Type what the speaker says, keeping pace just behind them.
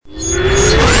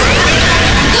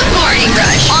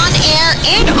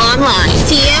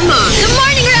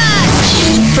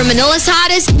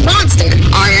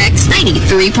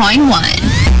93.1.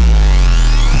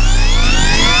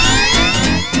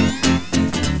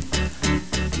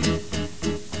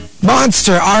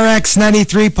 Monster RX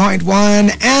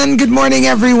 93.1, and good morning,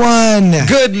 everyone.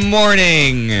 Good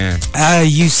morning.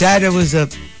 You said it's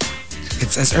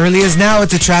as early as now.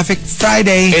 It's a traffic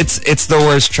Friday. It's the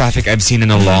worst traffic I've seen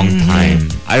in a long time.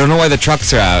 I don't know why the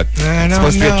trucks are out. It's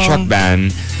supposed to be a truck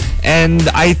ban. And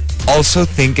I also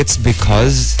think it's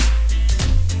because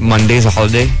Monday's a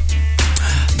holiday.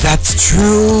 That's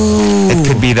true. It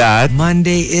could be that.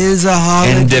 Monday is a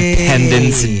holiday.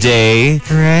 Independence Day.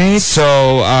 Right.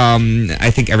 So I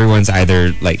think everyone's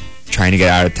either like trying to get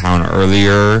out of town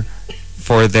earlier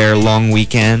for their long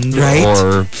weekend. Right.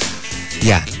 Or,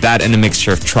 yeah, that and a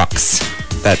mixture of trucks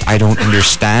that I don't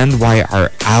understand why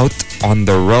are out on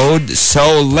the road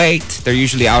so late. They're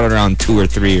usually out around 2 or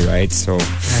 3, right? So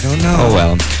I don't know. Oh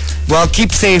well. Well,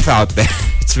 keep safe out there.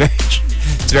 It's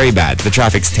very bad. The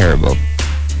traffic's terrible.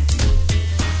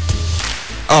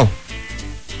 Oh.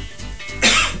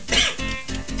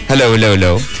 Hello.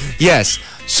 Yes.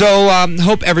 So,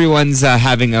 hope everyone's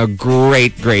having a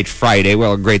great Friday.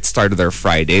 Well, a great start of their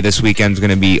Friday. This weekend's going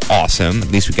to be awesome.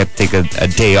 At least we get to take a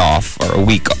day off, or a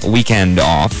weekend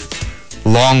off.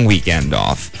 Long weekend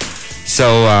off.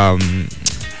 So,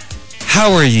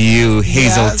 how are you,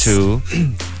 Hazel, Yes. 2?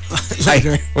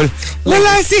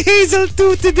 Wala si Hazel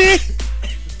 2 today.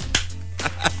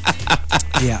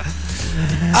 Yeah.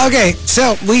 Okay,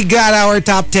 so we got our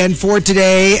top 10 for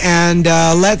today, and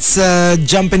let's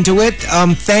jump into it.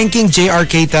 Thanking JR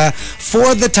Keita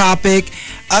for the topic.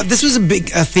 This was a big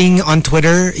thing on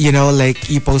Twitter, you know, like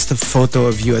you post a photo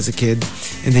of you as a kid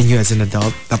and then you as an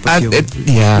adult.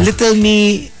 Yeah. Little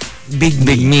me, big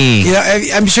me. You know,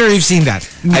 I'm sure you've seen that.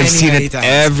 I've seen it times.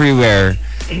 everywhere.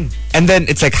 And then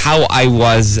it's like how I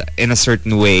was in a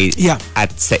certain way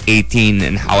at 18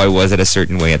 and how I was at a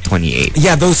certain way at 28.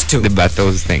 Yeah, those two. About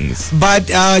those things. But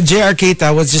JR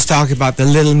Keita was just talking about the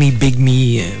little me, big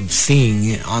me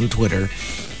thing on Twitter.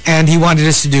 And he wanted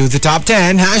us to do the top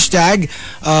 10, hashtag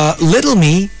little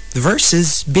me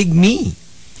versus big me.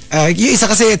 Yung isa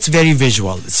kasi it's very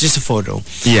visual. It's just a photo.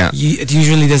 Yeah. It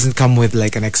usually doesn't come with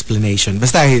like an explanation.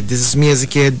 Basta, hey, this is me as a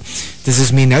kid. This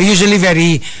is me now. Usually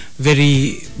very,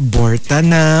 very borta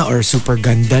na or super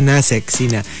ganda na, sexy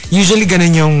na. Usually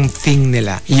ganun yung thing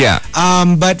nila. Yeah.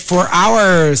 But for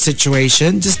our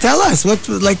situation, just tell us what,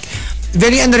 like,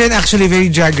 very ano rin actually, very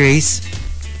Drag Race.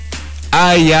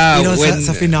 Yeah. You know,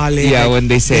 sa finale. Yeah, like, when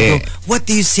they say, go, what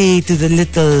do you say to the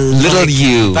little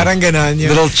you? Parang ganon.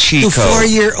 Little Chico. To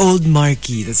 4-year-old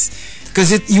Markki.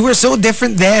 Because you were so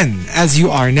different then as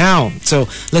you are now. So,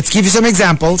 let's give you some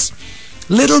examples.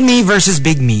 Little me versus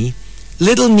big me.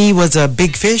 Little me was a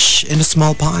big fish in a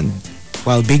small pond.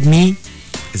 While big me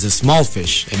is a small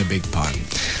fish in a big pond.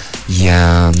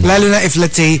 Yeah. Lalo na if,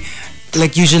 let's say,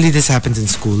 like usually this happens in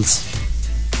schools.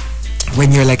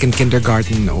 When you're like in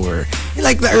kindergarten or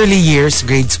like the early years,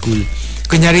 grade school.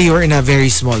 Kunyari, you're in a very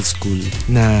small school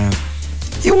na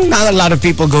yung not a lot of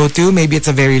people go to. Maybe it's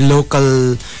a very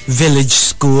local village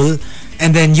school.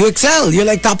 And then you excel. You're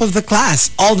like top of the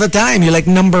class all the time. You're like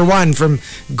number 1 from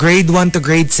grade 1 to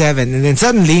grade 7. And then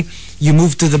suddenly, you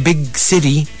move to the big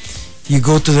city. You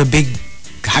go to the big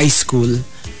high school.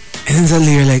 And then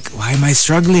suddenly you're like, why am I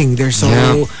struggling? They're so...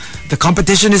 Yeah. The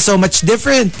competition is so much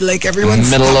different. Like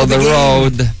everyone's middle of the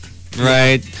road.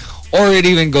 Right? Or it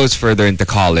even goes further into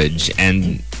college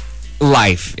and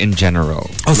life in general.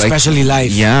 Oh, like, especially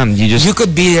life. Yeah. You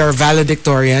could be a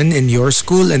valedictorian in your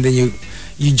school and then you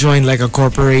join like a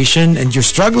corporation and you're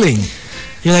struggling.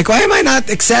 You're like, why am I not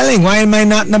excelling? Why am I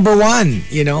not number 1?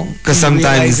 You know? Because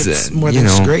sometimes it's more than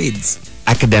just grades.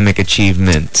 Academic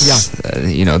achievements,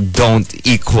 don't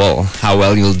equal how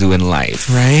well you'll do in life.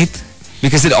 Right?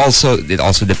 Because it also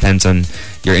depends on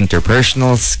your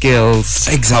interpersonal skills,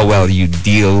 exactly. How well you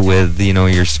deal with,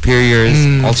 your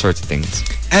superiors, all sorts of things.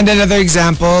 And another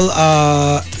example,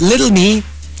 little me,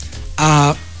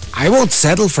 I won't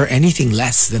settle for anything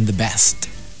less than the best.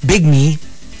 Big me,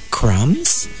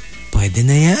 crumbs, pwede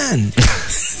na yan.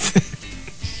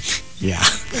 Yeah.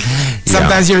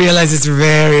 Sometimes you realize it's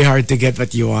very hard to get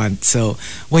what you want. So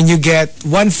when you get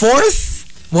 1/4,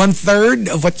 1/3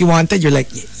 of what you wanted, you're like,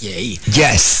 yay.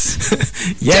 Yes.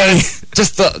 Yay.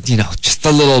 Just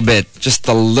a little bit, just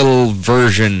a little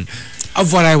version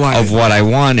of what I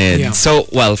wanted. Yeah. So,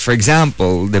 well, for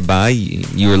example, diba,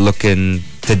 you were looking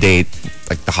to date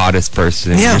like the hottest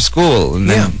person in your school, and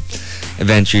then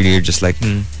eventually you're just like,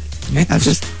 I'll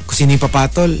just kusini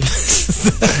papatol.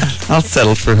 I'll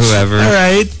settle for whoever. All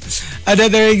right.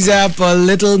 Another example,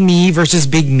 little me versus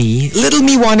big me. Little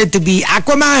me wanted to be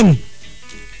Aquaman.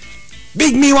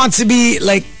 Big me wants to be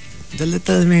like The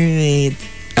Little Mermaid.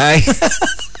 Ay.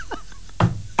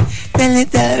 The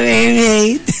Little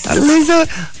Mermaid. A little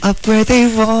up where they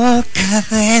walk. Up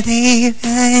where they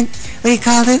run. We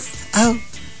call this,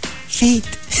 feet.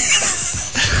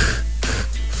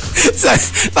 So,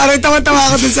 parang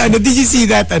tawa-tawa ako dun sa did you see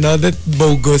that, that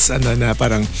bogus, na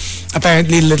parang,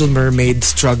 apparently Little Mermaid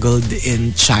struggled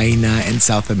in China and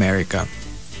South America.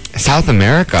 South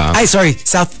America? Sorry,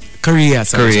 South Korea.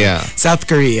 South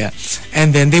Korea.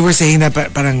 And then they were saying that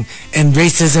parang, and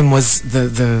racism was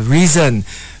the reason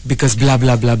because blah,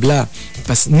 blah, blah, blah.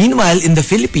 But meanwhile, in the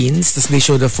Philippines, they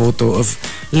showed a photo of,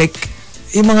 like,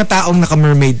 yung mga taong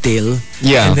naka-mermaid tail.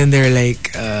 Yeah. And then they're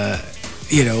like,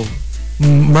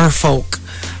 merfolk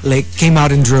like came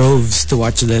out in droves to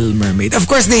watch Little Mermaid. Of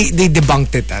course, they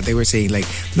debunked it. They were saying like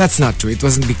that's not true. It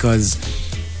wasn't because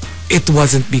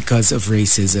of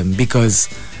racism. Because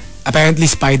apparently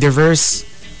Spider-Verse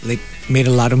like made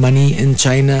a lot of money in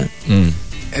China. And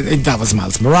that was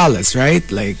Miles Morales, right?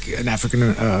 Like an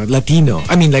African Latino.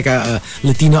 I mean, like a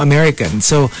Latino American.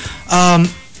 So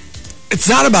it's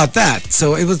not about that.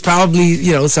 So it was probably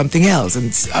something else.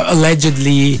 And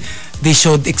allegedly they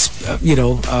showed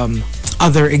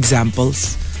other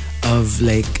examples of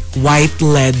like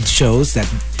white-led shows that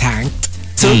tanked.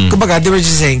 So kumbaga, they were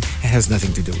just saying it has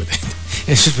nothing to do with it.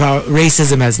 It's just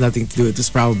racism has nothing to do with it.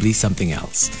 It's probably something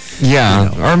else.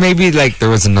 Yeah, or maybe like there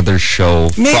was another show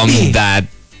from that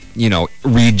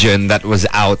region that was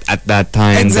out at that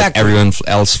time that everyone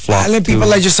else flocked and then people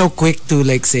to. are just so quick to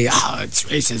like say, it's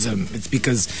racism. It's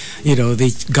because they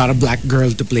got a black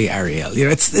girl to play Ariel.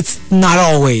 It's not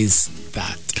always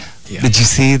that. Yeah. Did you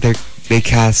see they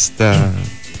cast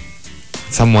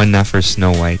someone for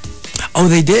Snow White? Oh,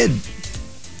 they did.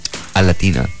 A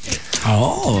Latina.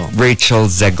 Oh, Rachel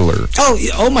Zegler.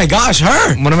 Oh my gosh,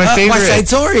 her. One of my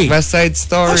favorites. West Side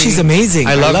Story. Oh, she's amazing.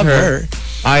 I love her.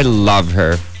 I love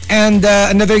her. And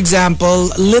another example,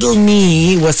 Little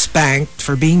Me was spanked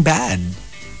for being bad.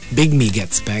 Big Me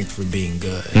gets spanked for being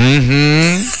good.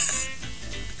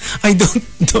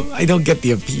 I don't get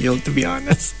the appeal, to be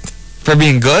honest. For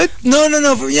being good? No,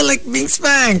 for you like being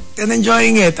spanked and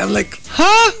enjoying it. I'm like,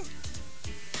 huh?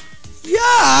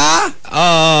 Yeah.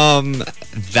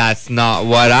 That's not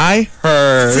what I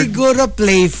heard. Siguro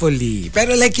playfully.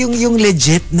 Pero like yung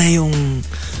legit na yung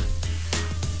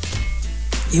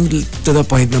to the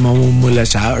point na mamumula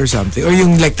siya or something, or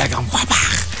yung like tagang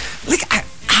wapak. Like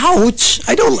ouch.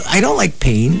 I don't like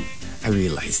pain. I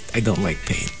realized I don't like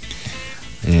pain.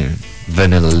 Yeah.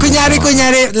 Vanilla.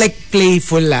 Kunyari like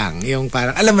playful lang, yung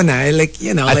parang alam mo na like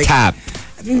a like tap.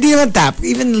 Hindi naman tap,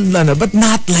 even but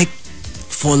not like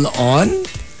full on.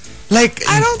 Like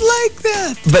I don't like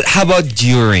that. But how about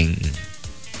during?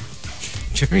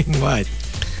 During what?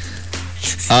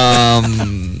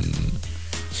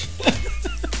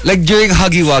 Like during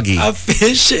Huggy Wuggy. A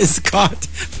fish is caught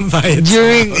by its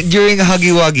during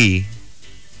Huggy Wuggy.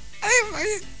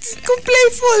 It's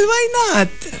playful. Why not?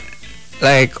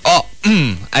 Like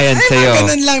ayan sa'yo.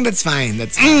 Ganun lang. That's fine.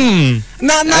 That's fine.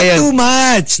 Not too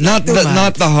much. Not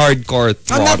the hardcore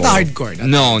throttle. Not the hardcore.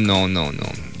 No.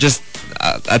 Just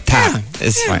a tap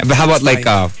is fine. But how about like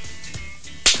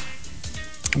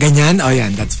ganyan? Oh,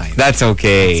 yan. That's fine. That's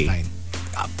okay. That's fine.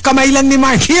 Kamay lang ni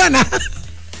Markki yan,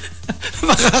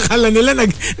 Makakala nila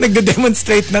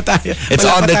nagde-demonstrate na tayo. It's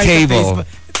on the table.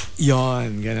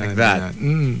 Yon, ganun. Like that.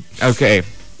 Okay.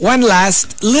 One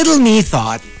last. Little Me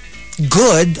thought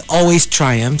good always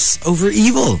triumphs over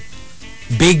evil.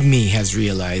 Big Me has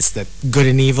realized that good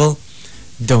and evil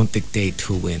don't dictate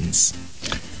who wins.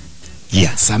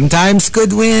 Yeah. Sometimes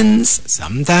good wins,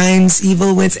 sometimes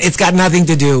evil wins. It's got nothing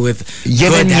to do with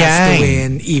good has to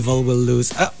win, evil will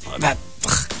lose.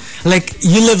 Like,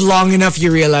 you live long enough,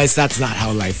 you realize that's not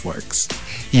how life works.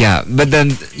 Yeah, but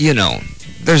then,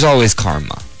 there's always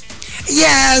karma.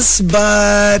 Yes,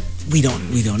 but we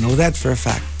don't know that for a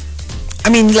fact.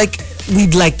 I mean, like,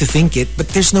 we'd like to think it, but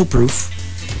there's no proof.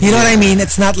 You know what I mean?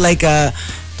 It's not like a...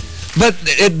 But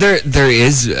there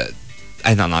is...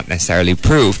 I know, not necessarily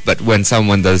proof, but when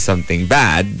someone does something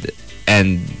bad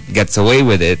and gets away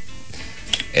with it,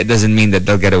 it doesn't mean that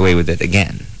they'll get away with it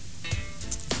again.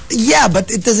 Yeah, but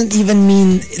it doesn't even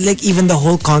mean, like, even the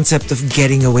whole concept of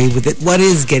getting away with it. What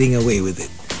is getting away with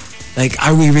it? Like,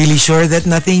 are we really sure that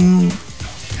nothing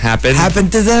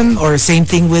happened to them? Or same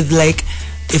thing with, like,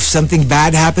 if something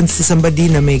bad happens to somebody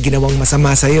na may ginawang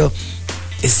masama sa'yo,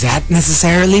 is that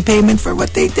necessarily payment for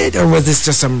what they did? Or was this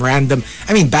just some random...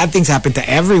 I mean, bad things happen to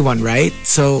everyone, right?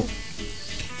 So,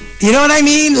 you know what I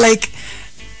mean? Like...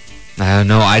 I don't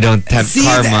know. I don't tempt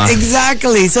karma.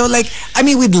 Exactly. So, like, I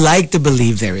mean, we'd like to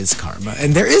believe there is karma.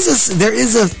 And there is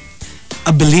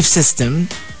a belief system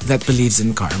that believes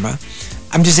in karma.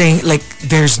 I'm just saying, like,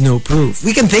 there's no proof.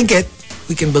 We can think it,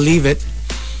 we can believe it,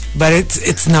 but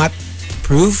it's not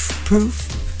proof.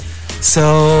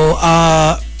 So,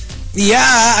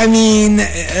 yeah, I mean,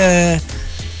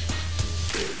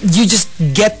 you just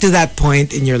get to that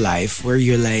point in your life where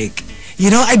you're like,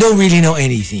 I don't really know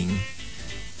anything.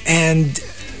 And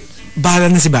bahala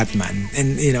na si Batman.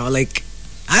 And, like,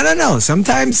 I don't know.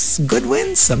 Sometimes good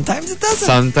wins, sometimes it doesn't.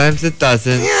 Sometimes it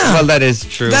doesn't. Yeah. Well, that is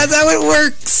true. That's how it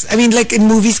works. I mean, like in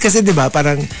movies kasi, diba,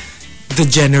 parang the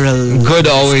general... Good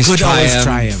always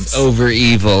triumphs over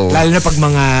evil. Lalo na pag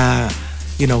mga,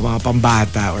 mga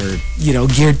pambata or,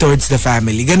 geared towards the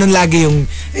family. Ganun lagi yung,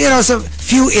 so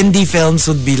few indie films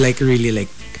would be like really like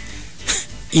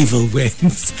evil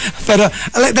wins. Pero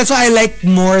that's why I like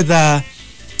more the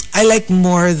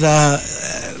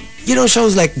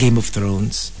shows like Game of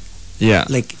Thrones. Yeah.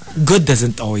 Like, good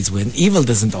doesn't always win. Evil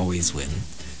doesn't always win.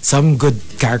 Some good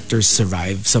characters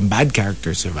survive. Some bad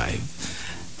characters survive.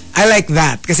 I like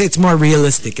that because it's more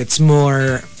realistic. It's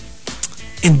more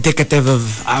indicative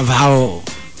of how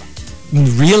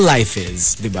real life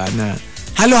is. Diba? Na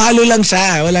halo-halo lang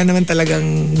siya. Wala naman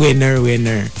talagang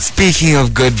winner. Speaking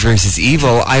of good versus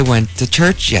evil, I went to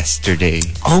church yesterday.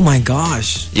 Oh my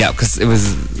gosh. Yeah, because it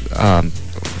was...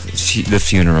 the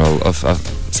funeral of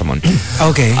someone.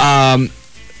 Okay.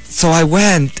 So I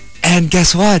went, and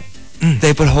guess what?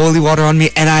 They put holy water on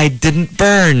me, and I didn't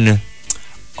burn.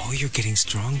 Oh, you're getting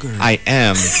stronger. I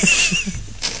am.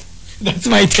 That's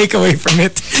my takeaway from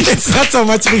it. It's not so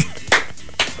much...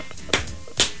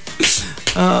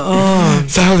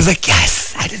 So I was like,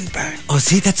 yes, I didn't burn. Oh,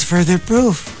 see, that's further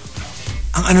proof.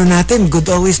 Ang ano natin, good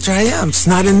always triumphs.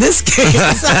 Not in this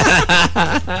case.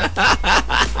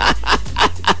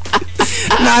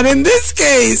 Not in this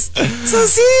case. So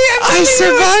see, I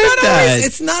survived that.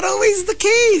 It's not always the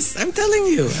case. I'm telling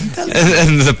you.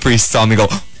 And the priest saw me go,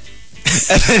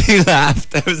 and then he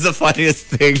laughed. It was the funniest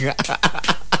thing.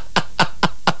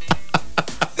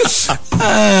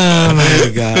 Oh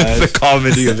my god. The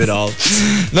comedy of it all.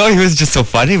 No, he was just so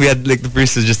funny. We had like the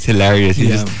priest was just hilarious. He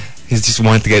just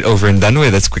wanted to get over and done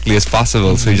with as quickly as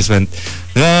possible. So he just went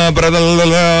and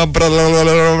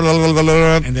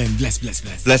then bless.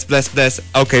 Bless.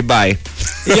 Okay, bye.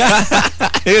 Yeah.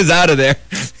 He was out of there.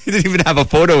 He didn't even have a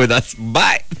photo with us.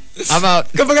 Bye. I'm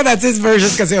out. Kumbaga that's his version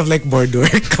kasi of like board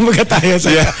work. Kumbaga tayo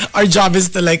our job is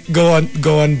to like go on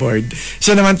board.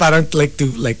 Siya naman parang like to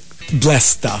like bless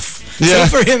stuff. Yeah.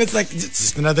 So for him it's like it's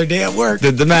just another day at work.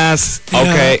 Did the mass.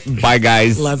 Okay, bye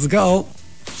guys. Let's go.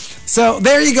 So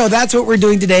there you go. That's what we're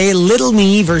doing today. Little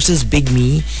me versus big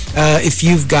me. If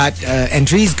you've got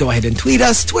entries, go ahead and tweet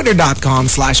us.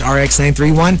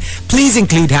 Twitter.com/RX931. Please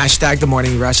include hashtag The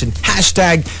Morning Rush and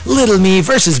hashtag Little Me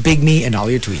versus Big Me in all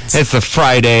your tweets. It's a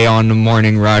Friday on The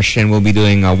Morning Rush, and we'll be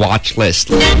doing a watch list.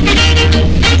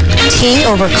 Tea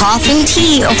over coffee?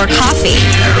 Tea over coffee.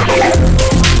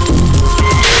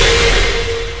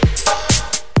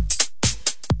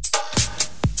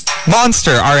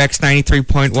 Monster RX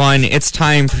 93.1. It's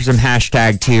time for some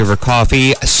hashtag tea over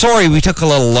coffee. Sorry, we took a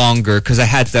little longer because I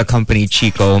had to accompany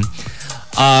Chico.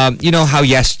 You know how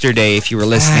yesterday, if you were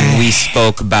listening, we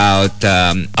spoke about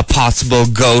a possible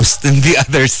ghost in the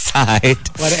other side.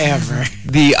 Whatever.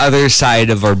 The other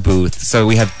side of our booth. So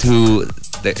we have two,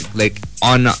 like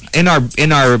in our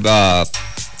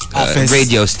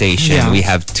radio station, we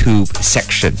have two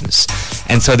sections.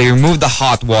 And so they removed the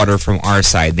hot water from our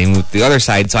side. They moved the other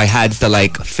side. So I had to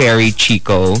like ferry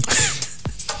Chico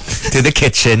to the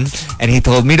kitchen. And he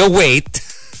told me to wait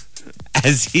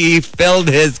as he filled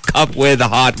his cup with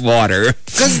hot water.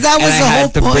 Because that was the whole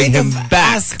point of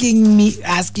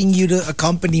asking you to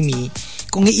accompany me.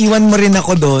 Kung iiwan mo rin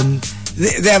ako doon,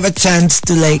 they have a chance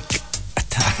to like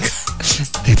attack.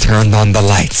 They turned on the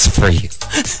lights for you.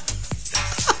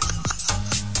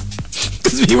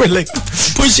 Because we were like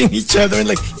pushing each other and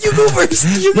like, you go first.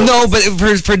 No, but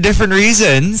for different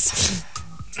reasons.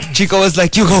 Chico was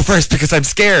like, you go first because I'm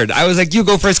scared. I was like, you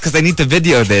go first because I need to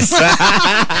video this.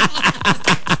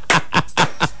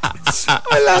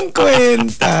 Walang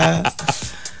kwenta.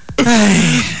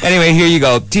 Anyway, here you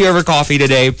go. Tea over coffee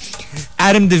today.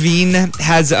 Adam Devine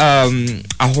has a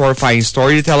horrifying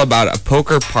story to tell about a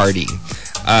poker party.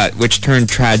 Which turned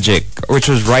tragic, which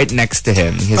was right next to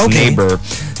him, his neighbor.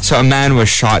 So a man was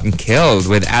shot and killed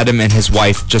with Adam and his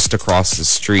wife just across the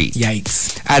street.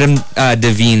 Yikes. Adam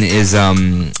Devine is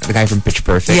the guy from Pitch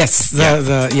Perfect. Yes,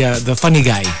 the funny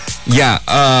guy. Yeah,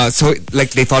 so like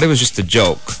they thought it was just a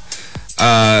joke.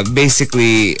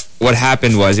 Basically, what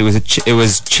happened was it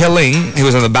was chilling. He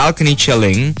was on the balcony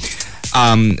chilling.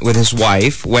 with his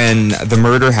wife when the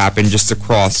murder happened just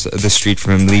across the street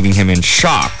from him, leaving him in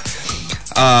shock.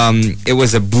 It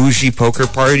was a bougie poker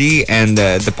party, and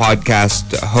the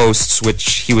podcast hosts,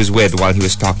 which he was with while he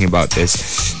was talking about this,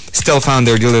 still found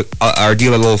our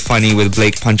deal a little funny, with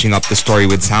Blake punching up the story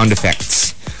with sound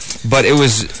effects. But it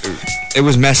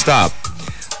was messed up.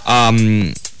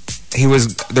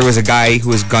 There was a guy who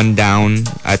was gunned down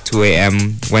at 2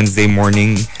 a.m. Wednesday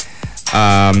morning,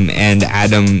 and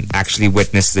Adam actually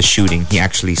witnessed the shooting. He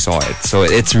actually saw it. So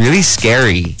it's really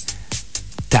scary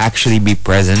to actually be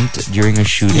present during a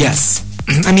shooting. Yes.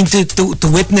 I mean, to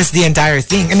witness the entire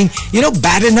thing. I mean,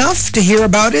 bad enough to hear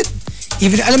about it.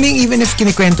 Even if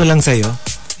kinikwento lang sa'yo,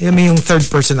 yung third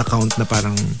person account na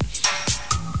parang,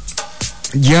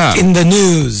 yeah, in the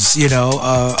news,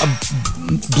 a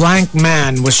blank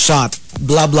man was shot,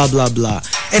 blah, blah, blah, blah.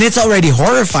 And it's already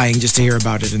horrifying just to hear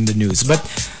about it in the news. But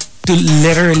to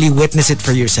literally witness it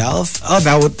for yourself,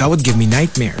 that would give me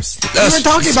nightmares. We were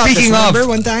talking about this, remember,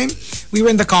 one time? We were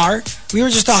in the car. We were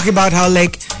just talking about how,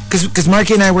 because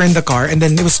Markki and I were in the car, and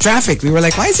then it was traffic. We were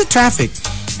like, why is it traffic?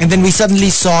 And then we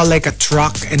suddenly saw a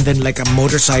truck and then a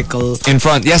motorcycle in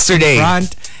front yesterday.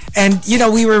 And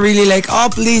we were really like, oh,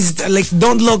 please,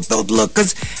 don't look,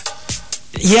 because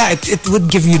it would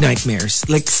give you nightmares,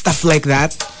 stuff like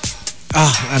that.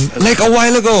 A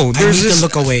while ago, I need to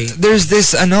look away. There's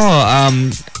this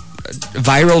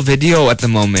viral video at the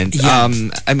moment. Yeah.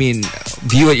 I mean,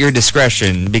 view at your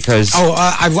discretion, because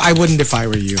I wouldn't if I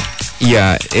were you.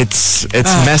 Yeah, it's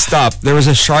messed up. There was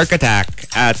a shark attack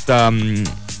at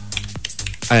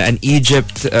an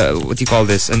Egypt, what do you call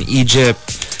this? An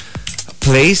Egypt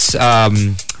place,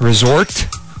 resort,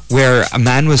 where a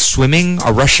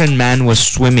Russian man was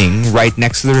swimming right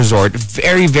next to the resort,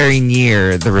 very, very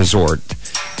near the resort,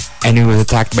 and he was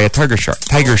attacked by a tiger shark.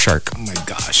 Oh my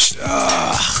gosh.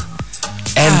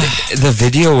 And the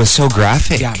video was so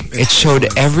graphic. Yeah, it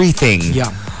showed everything.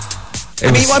 Yeah.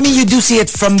 I mean, you do see it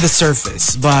from the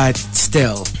surface, but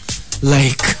still,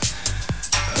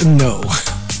 no.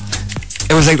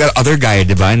 It was like that other guy,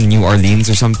 diba, in New Orleans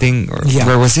or something, or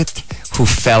where was it? Who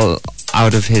fell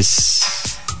out of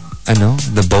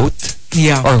the boat?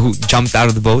 Yeah. Or who jumped out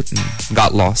of the boat and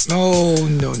got lost. No.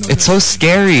 It's so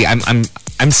scary.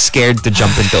 I'm scared to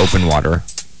jump into open water.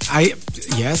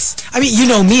 Yes. I mean, you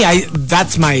know me.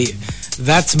 That's my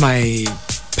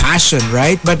passion,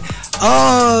 right? But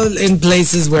in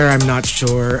places where I'm not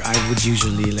sure, I would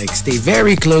usually stay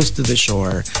very close to the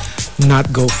shore,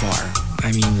 not go far.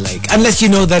 I mean, unless you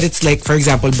know that it's for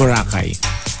example, Boracay.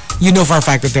 You know for a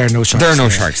fact that there are no sharks. There are no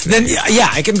sharks there. Then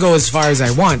I can go as far as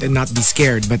I want and not be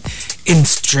scared. But in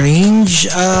strange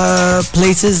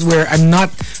places where I'm not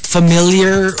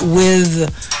familiar with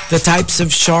the types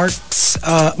of sharks,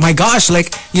 my gosh, I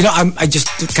just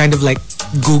kind of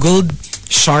Googled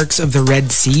sharks of the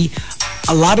Red Sea.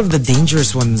 A lot of the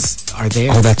dangerous ones are there.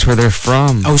 Oh, that's where they're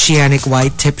from. Oceanic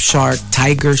white tip shark,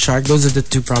 tiger shark. Those are the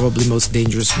two probably most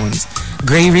dangerous ones.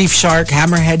 Gray reef shark,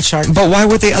 hammerhead shark. But why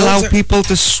would they allow people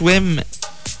to swim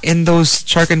in those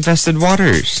shark-infested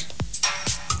waters?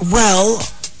 Well,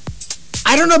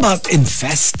 I don't know about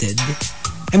infested.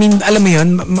 I mean, alam mo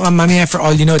yun, mamaya for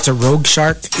all you know, it's a rogue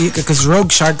shark. Because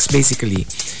rogue sharks basically,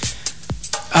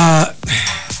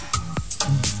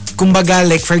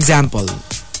 kumbaga, for example,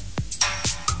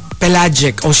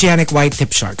 pelagic, oceanic white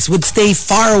tip sharks would stay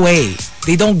far away.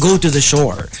 They don't go to the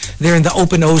shore. They're in the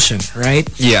open ocean, right?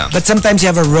 Yeah. But sometimes you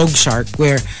have a rogue shark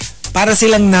where para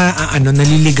silang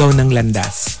naliligaw ng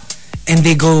landas. And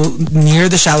they go near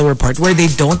the shallower part where they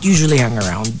don't usually hang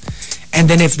around. And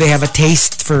then if they have a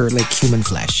taste for human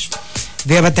flesh,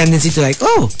 they have a tendency to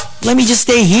let me just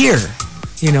stay here.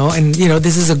 And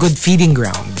this is a good feeding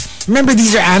ground. Remember,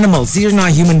 these are animals. These are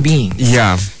not human beings.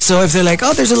 Yeah. So if they're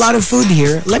there's a lot of food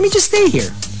here, let me just stay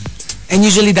here. And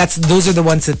usually those are the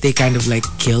ones that they kind of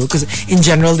kill, because in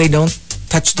general they don't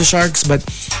touch the sharks. But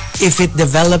if it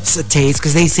develops a taste,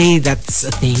 because they say that's a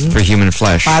thing for human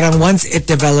flesh, parang once it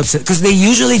develops it, because they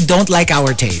usually don't like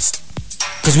our taste,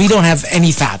 because we don't have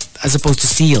any fat as opposed to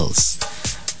seals.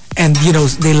 And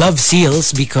they love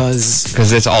seals because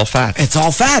it's all fat. It's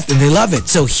all fat and they love it.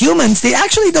 So humans, they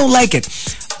actually don't like it.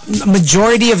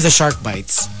 Majority of the shark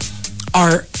bites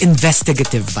are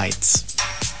investigative bites.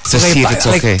 To see if it's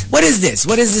okay. What is this?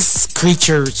 What is this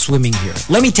creature swimming here?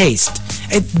 Let me taste.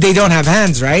 They don't have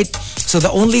hands, right? So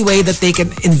the only way that they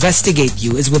can investigate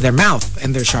you is with their mouth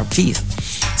and their sharp teeth.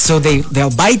 So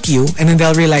they'll bite you and then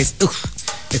they'll realize, ugh,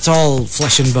 it's all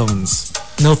flesh and bones.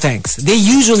 No thanks. They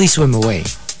usually swim away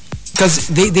because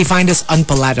they find us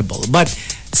unpalatable. But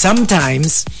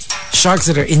sometimes sharks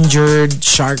that are injured,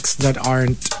 sharks that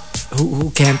aren't,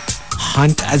 who can't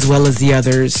hunt as well as the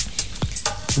others,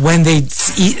 when they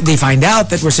find out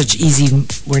that we're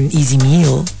an easy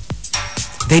meal,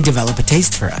 they develop a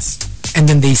taste for us. And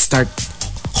then they start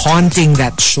haunting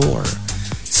that shore.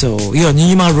 So, yun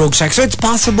yung mga rogue sharks. So it's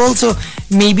possible. So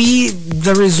maybe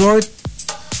the resort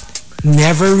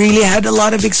never really had a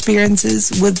lot of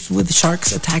experiences with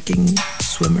sharks attacking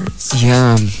swimmers.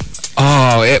 Yeah.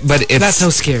 Oh, but it's... That's so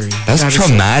scary. That's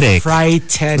traumatic. So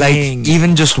frightening. Like,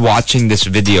 even just watching this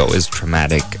video is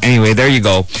traumatic. Anyway, there you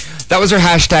go. That was our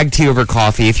hashtag Tea Over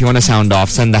Coffee. If you want to sound off,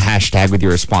 send the hashtag with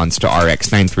your response to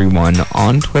RX931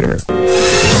 on Twitter.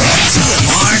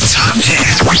 TMR Top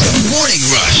 10. Morning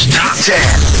Rush Top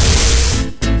 10.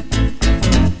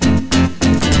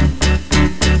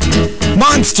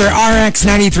 Monster RX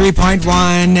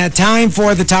 93.1. Time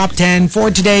for the top 10 for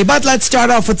today. But let's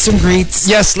start off with some greets.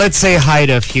 Yes, let's say hi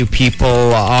to a few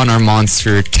people on our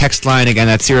Monster text line. Again,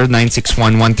 that's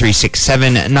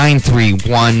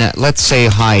 0961-1367-931. Let's say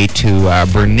hi to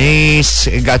Bernice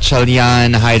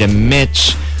Gatchalian. Hi to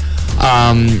Mitch.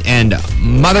 And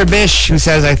Mother Bish, who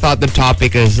says, I thought the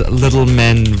topic is little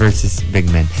men versus big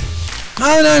men.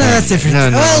 Oh, no, that's different. No.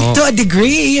 Well, to a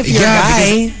degree, if you're a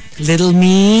guy. Little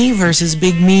me versus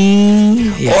big me.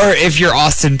 Yeah. Or if you're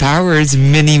Austin Powers,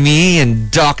 Mini Me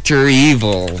and Dr.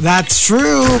 Evil. That's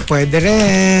true. Pwede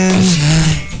rin.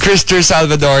 Krister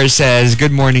Salvador says,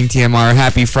 good morning, TMR.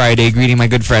 Happy Friday. Greeting my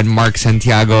good friend Mark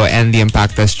Santiago and the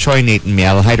Impactas Choi Nathan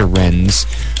Miel. Hi to Renz.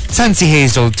 San si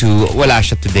Hazel too. Wala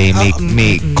siya today.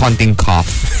 May konting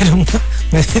cough.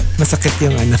 Masakit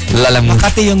yung ano. Lalamove.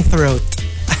 Makati yung throat.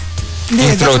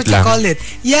 Yung that's what lang. you call it.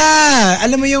 Yeah.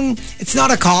 Alam mo yung, it's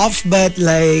not a cough, but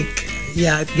like,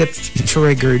 yeah, it gets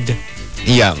triggered.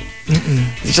 Yeah.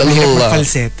 It's a little...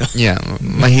 falsetto. Yeah.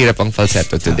 Mahirap ang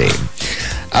falsetto today.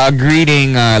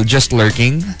 Greeting, just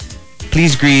lurking.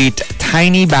 Please greet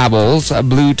Tiny Babbles,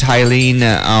 Blue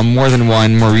Tylene, More Than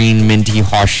One, Maureen, Minty,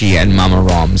 Hoshi, and Mama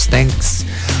Roms. Thanks.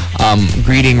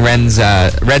 Greeting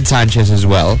Red Sanchez as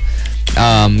well.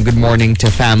 Good morning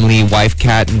to family, wife,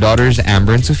 cat, and daughters,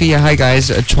 Amber and Sophia. Hi, guys.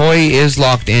 Choi is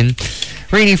locked in.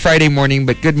 Rainy Friday morning,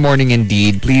 but good morning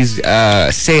indeed. Please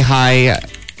say hi.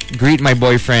 Greet my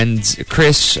boyfriends,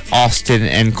 Chris, Austin,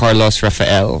 and Carlos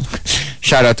Rafael.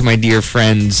 Shout out to my dear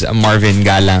friends, Marvin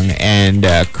Galang and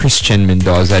Christian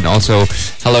Mendoza. And also,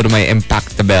 hello to my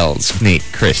Impactabels, Nate,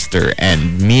 Krister,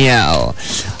 and Miel.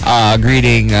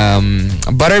 Greeting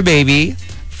Butter Baby.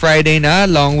 Friday na,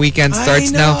 long weekend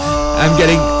starts now.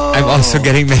 I'm also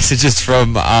getting messages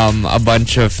from a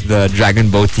bunch of the Dragon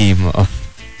Boat team of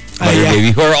Butter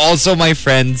Baby, who are also my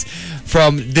friends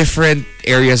from different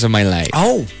areas of my life.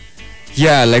 Oh.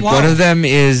 Yeah, like one of them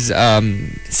is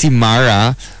si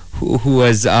Mara, who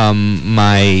was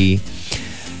my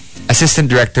assistant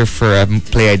director for a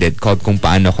play I did called Kung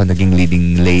Paano Ko Naging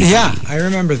Leading Lady. Yeah, I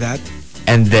remember that.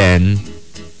 And then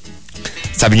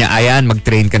sabi niya, ayan,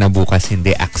 mag-train ka na bukas.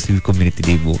 Hindi, actual community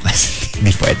day bukas.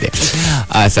 Hindi pwede.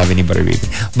 Sabi ni Butter Baby.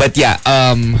 But yeah,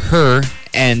 her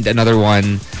and another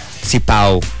one, si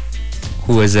Pao,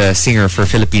 who was a singer for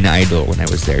Filipina Idol when I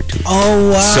was there too.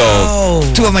 Oh, wow. So,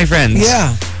 two of my friends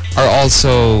are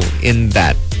also in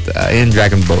that, in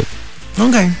Dragon Boat.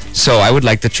 Okay. So, I would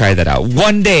like to try that out.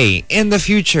 One day in the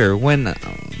future when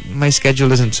my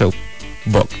schedule isn't so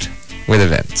booked with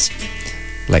events.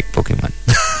 Like Pokemon.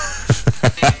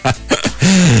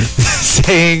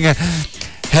 Saying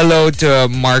hello to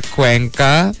Mark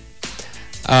Cuenca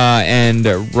and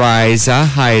Riza.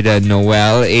 Hi to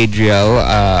Noel, Adriel.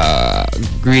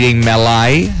 Greeting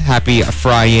Melai. Happy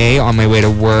Friday on my way to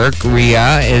work.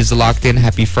 Ria is locked in.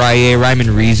 Happy Friday.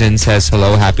 Ryman Reason says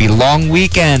hello. Happy long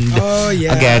weekend. Oh,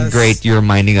 yes. Again, great. You're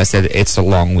reminding us that it's a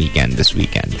long weekend this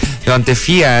weekend.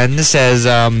 Yontefian says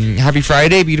happy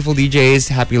Friday, beautiful DJs.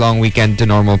 Happy long weekend to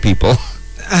normal people.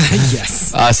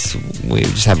 Yes. Us, we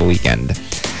just have a weekend.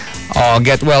 Oh,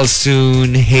 get well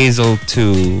soon. Hazel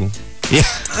too. Yeah.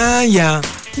 Yeah.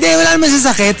 Hindi, wala naman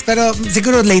sa sakit. Pero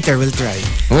siguro later we'll try.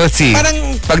 We'll see.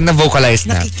 Parang pag na-vocalize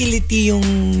na. nakikiliti yung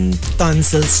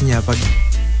tonsils niya pag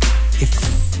if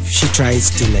she tries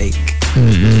to like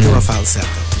do a falsetto.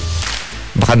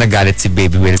 Baka nagalit si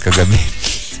Baby Will kagabi.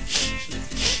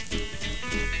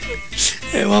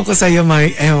 Ewan ko sa'yo,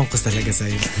 ewan ko talaga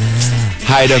sa'yo.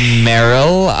 Hi to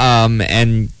Meryl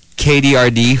and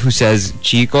KDRD, who says,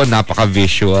 Chico,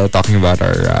 napaka-visual, talking about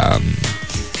our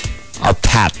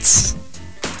pats.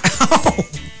 Oh!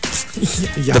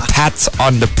 Yeah. The pats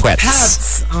on the pwets.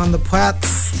 Pats on the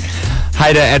pwets.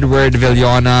 Hi to Edward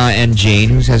Villona and Jane,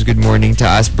 who says good morning to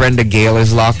us. Brenda Gale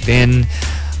is locked in.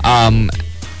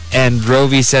 And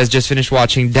Rovi says, just finished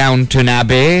watching Downton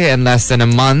Abbey in less than a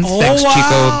month. Thanks,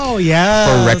 Chico,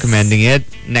 for recommending it.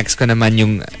 Next ko naman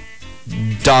yung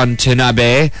Downton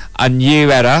Abbey, A New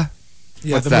Era.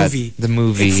 Yeah, What's the that? movie. The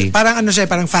movie. It's parang ano siya,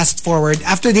 parang fast forward.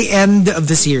 After the end of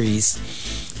the series,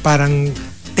 parang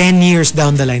 10 years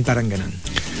down the line, parang ganun.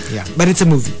 Yeah, but it's a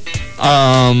movie.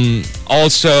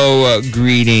 Also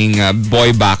greeting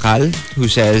Boy Bakal, who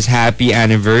says, happy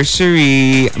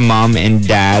anniversary, Mom and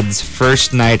Dad's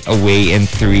first night away in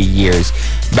 3 years.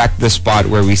 Back to the spot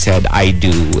where we said, I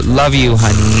do. Love you,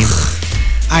 honey.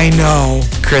 I know.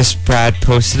 Chris Pratt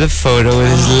posted a photo with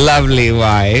his lovely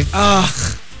wife,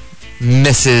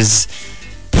 Mrs.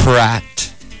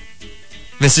 Pratt.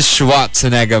 Mrs.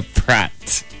 Schwarzenegger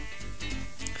Pratt.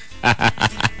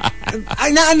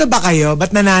 Ay, naano ba kayo?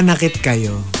 Ba't nananakit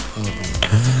kayo?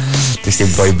 Kasi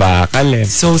Boy Bakal eh.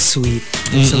 So sweet.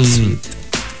 So sweet.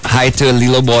 Hi to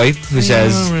Lilo Boy, who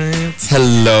says,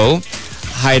 hello.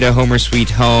 Hi to Homer Sweet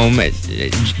Home,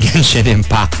 Genshin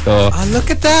Impacto. Oh, look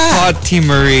at that. Hot Tea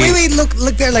Marie. Wait, look,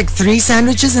 there are like 3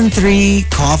 sandwiches and 3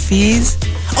 coffees.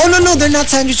 Oh, no, they're not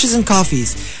sandwiches and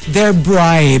coffees. They're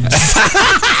bribes.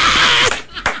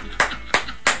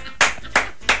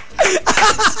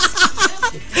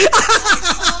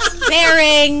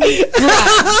 Bearing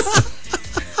drugs.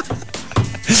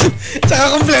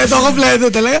 Tsaka kompleto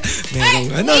talaga.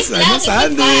 Merong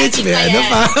sandwich, may ano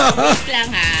pa. Wait lang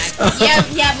ha.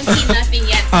 You haven't seen nothing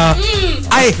yet.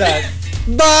 Ay,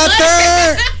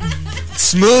 butter!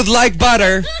 Smooth like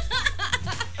butter.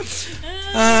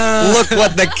 Look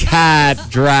what the cat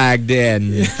dragged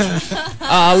in.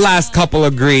 Last couple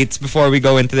of greets before we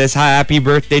go into this. Happy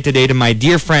birthday today to my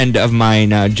dear friend of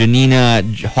mine, Janina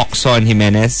Hoxon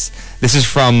Jimenez. This is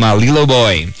from Lilo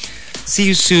Boy. See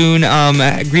you soon.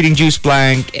 Greeting Juice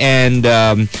Blank and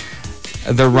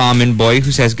the Ramen Boy,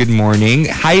 who says good morning.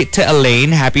 Hi to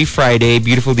Elaine. Happy Friday.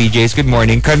 Beautiful DJs. Good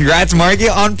morning. Congrats, Markki,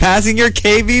 on passing your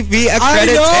KBB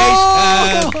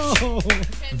accreditation.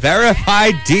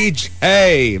 Verified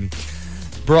DJ.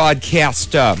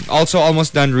 Broadcaster. Also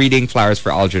almost done reading Flowers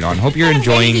for Algernon. Hope you're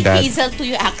enjoying that. Hazel to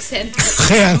your accent.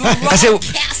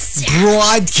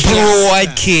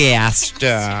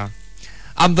 Broadcaster.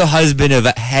 I'm the husband of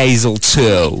Hazel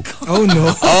too. Oh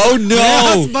no. Oh no.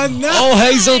 Oh,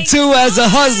 Hazel too as a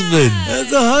husband.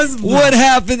 As a husband. What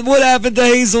happened? What happened to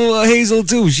Hazel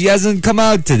too? She hasn't come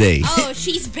out today. Oh,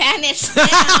 she's banished now.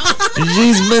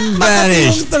 She's been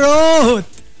banished. Throat.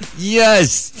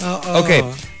 Yes. Okay.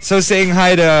 So saying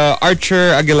hi to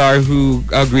Archer Aguilar, who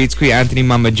greets Kuya Anthony,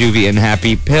 Mama Juvie, and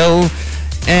Happy Pill.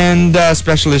 And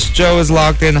Specialist Joe is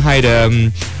locked in. Hi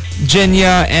to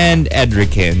Jenya and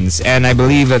Edrikins. And I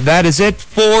believe that is it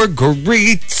for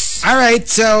greets. All right,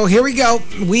 so here we go.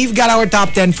 We've got our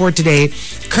top 10 for today.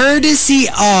 Courtesy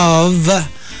of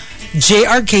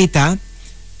J.R. Keita,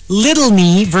 Little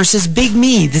Me versus Big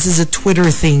Me. This is a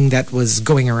Twitter thing that was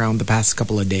going around the past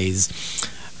couple of days.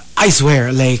 I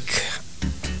swear, like,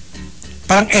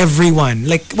 parang everyone,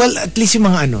 like, well, at least yung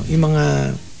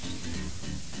mga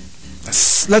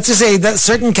let's just say that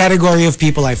certain category of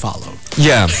people I follow.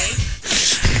 Yeah.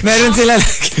 Meron sila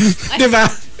like, di ba?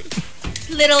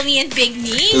 Little me and big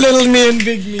me. Little me and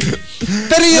big me.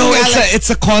 Pero yung it's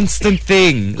a constant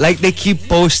thing. Like they keep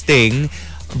posting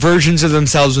versions of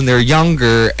themselves when they're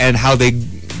younger and how they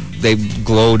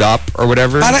glowed up or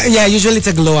whatever. Yeah, usually it's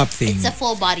a glow up thing. It's a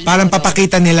full body Parang photo.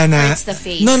 papakita nila na It's the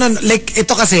face. No, like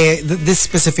ito kasi this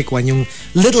specific one, yung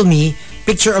Little Me,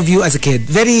 picture of you as a kid.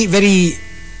 Very, very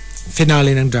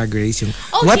finale ng Drag Race. Yung,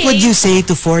 what would you say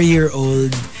to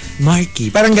 4-year-old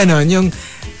Markki? Parang ganon. Yung,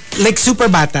 like, super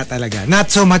bata talaga.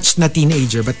 Not so much na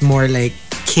teenager, but more like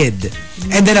kid.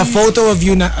 And then a photo of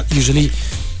you na, usually,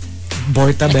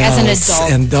 Borta like Bells. as an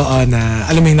adult. And doon na,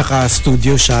 alam mo yung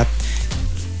naka-studio shot.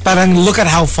 Parang, look at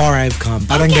how far I've come.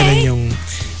 Parang ganon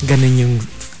yung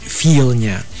feel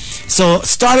niya. So,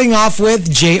 starting off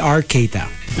with J.R. Keita.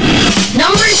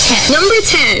 Number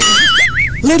 10.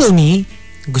 Little Me,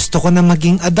 gusto ko na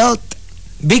maging adult.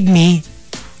 Big Me,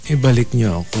 ibalik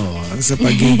niyo ako sa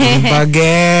pagiging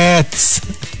bagets.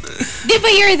 Di ba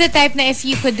you're the type na if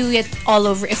you could do it all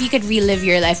over, if you could relive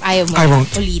your life, ayaw mo I won't.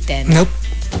 ulitin? Nope.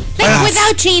 Like Pass.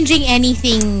 without changing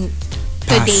anything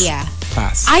today,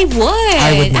 Pass. I would.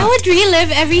 I would not. I would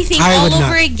relive everything I all would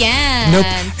not. over again. Nope.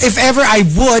 If ever I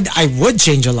would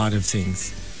change a lot of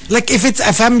things. Like if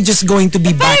I'm just going to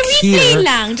be back replay here.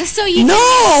 lang, just so you No!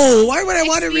 can Why would I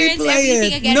want to experience replay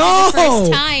everything it? again No! for the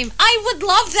first time. I would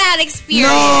love that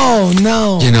experience.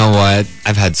 No. You know what?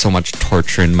 I've had so much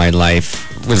torture in my life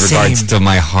with regards to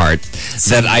my heart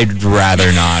that I'd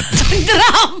rather not.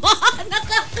 Drama!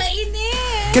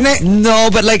 Nakakainis! Can I No,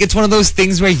 but like it's one of those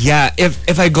things where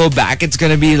if I go back, it's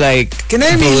gonna be like. can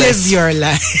I relive your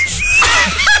life?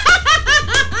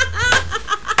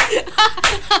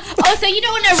 Oh, so you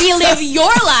don't want to relive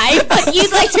your life, but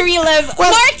you'd like to relive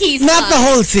Markki's Not life. the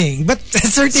whole thing, but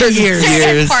certain years.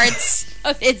 Certain parts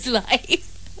of its life.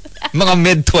 Mga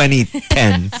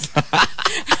mid-2010s.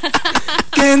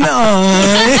 Can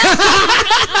I?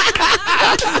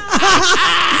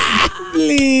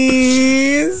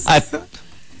 Please. At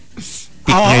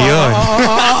peak na yun.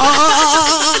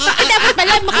 Dapat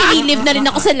pala makirelive na rin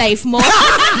ako sa life mo.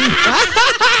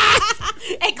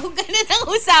 Eh kung ganun ang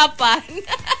usapan,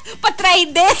 patry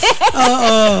din.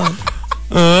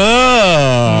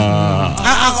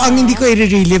 Ako, ang hindi ko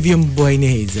i-relive yung buhay ni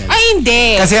Hazel. Ay,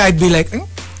 hindi. Kasi I'd be like,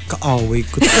 kaaway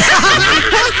ko.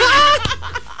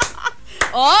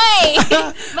 Oy!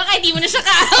 Baka hindi mo na siya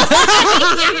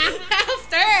kaaway.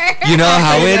 After. You know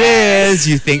how it is.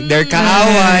 You think they're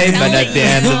kaaway, but at the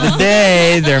end of the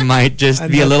day, there might just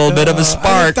be a little bit of a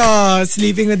spark. Ano to?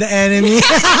 Sleeping with the enemy.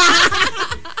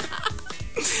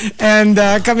 And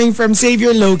coming from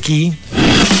Savior Loki.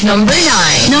 Number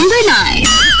 9.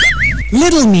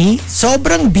 Little me,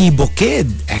 sobrang bibo kid.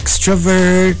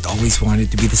 Extrovert, always wanted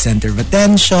to be the center of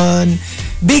attention.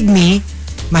 Big me,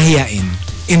 mahiyain,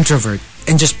 introvert,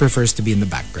 and just prefers to be in the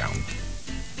background.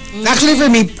 Actually, for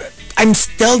me, I'm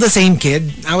still the same kid.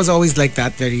 I was always like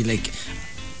that, very like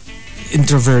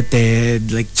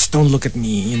introverted, like just don't look at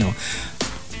me, you know.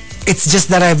 It's just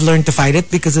that I've learned to fight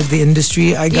it because of the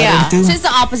industry I got into. So it's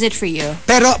the opposite for you.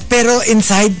 Pero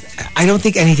inside, I don't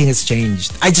think anything has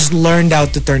changed. I just learned how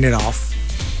to turn it off.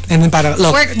 And then para,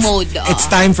 look, Work mode. It's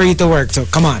time for you to work, so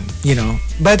come on, you know.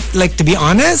 But like, to be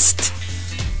honest,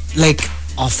 like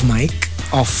off mic,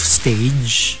 off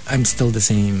stage, I'm still the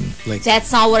same. Like,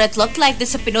 That's not what it looked like.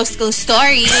 This is a Pinost Go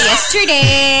story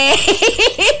yesterday.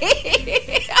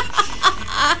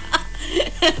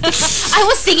 I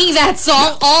was singing that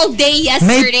song all day may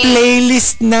yesterday.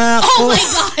 playlist na ako. Oh my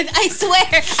God, I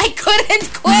swear, I couldn't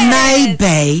quit. My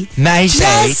bay, My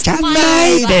day, just my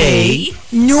my day,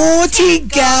 naughty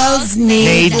girls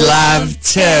need made love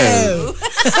too.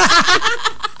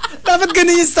 Dapat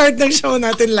ganun yung start ng show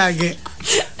natin lagi.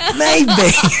 My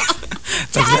bay.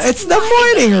 It's the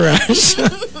morning rush.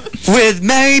 With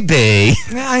maybe.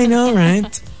 I know, right?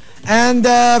 And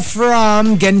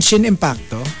from Genshin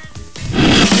Impacto,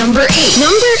 Number 8.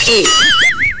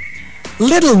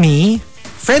 little me,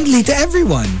 friendly to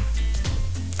everyone.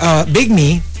 Big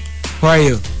me, who are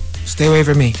you? Stay away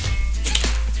from me.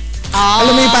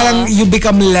 Alam mo yung parang you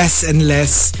become less and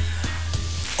less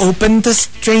open to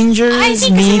strangers, I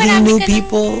think kasi meeting marami new ka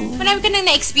people. Marami ka nang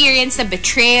na-experience na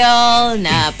betrayal,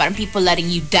 na parang people letting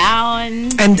you down.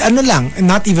 And ano lang, and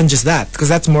not even just that, because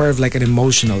that's more of like an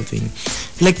emotional thing.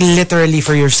 Like literally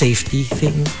for your safety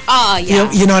thing. Oh,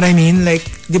 yeah. You know what I mean? Like,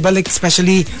 di ba, like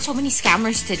especially So many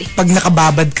scammers today. pag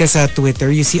nakababad ka sa Twitter,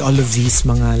 you see all of these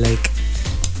mga like,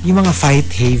 yung mga fight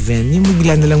haven, yung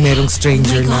bigla na lang merong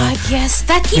stranger Oh my na God, yes.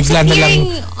 That keeps bigla na lang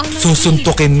appearing on my feed.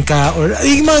 susuntukin ka or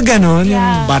yung mga ganon, yung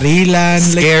Yeah. barilan.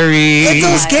 Scary. Like, it's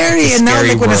so scary. It's a And now scary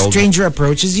like when a world. stranger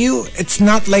approaches you, it's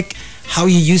not like how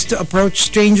you used to approach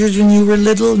strangers when you were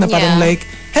little na parang Yeah. like,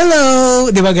 hello,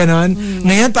 di ba ganon?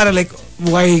 Ngayon parang like,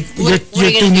 why, What are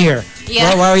you're you too gonna do? near.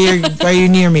 Yeah. Why are you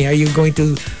near me? Are you going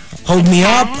to hold me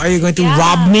up? Are you going to Yeah.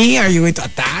 rob me? Are you going to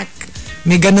attack?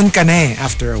 May ganon ka na eh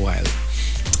after a while.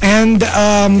 And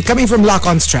coming from Lock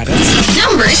On Stratus,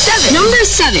 Number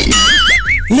 7.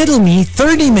 little me,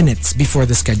 30 minutes before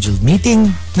the scheduled meeting,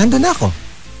 nandun ako.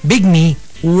 Big me,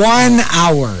 1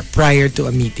 hour prior to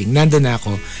a meeting, nandun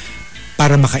ako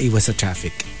para makaiwas sa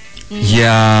traffic.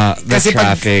 Yeah, the Kasi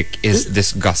pag- traffic is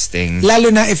disgusting.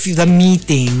 Lalo na if the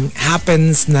meeting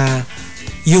happens na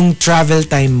yung travel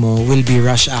time mo will be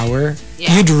rush hour,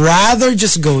 Yeah. you'd rather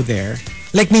just go there.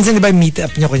 Like minsan diba meet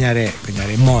up nyo, kunyari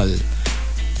mall,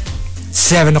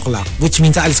 7 o'clock, which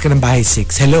means aalis ka ng bahay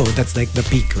 6. Hello, that's like the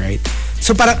peak, right?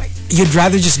 So parang you'd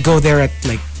rather just go there at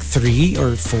like 3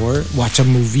 or 4, watch a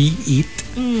movie, eat,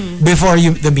 before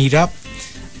the meetup.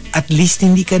 At least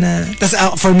hindi ka na... Tas,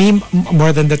 for me,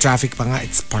 more than the traffic pa nga,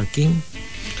 it's parking.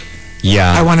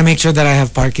 Yeah. I want to make sure that I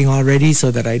have parking already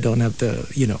so that I don't have to,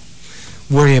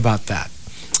 worry about that.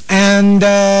 And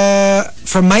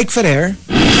from Mike Ferrer,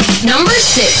 Number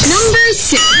 6.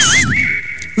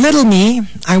 little me,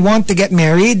 I want to get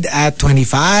married at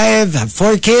 25, have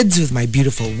 4 kids with my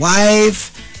beautiful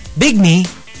wife. Big me,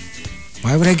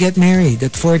 why would I get married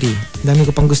at 40? Dami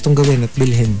ko pang gustong gawin at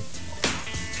bilhin.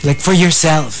 Like for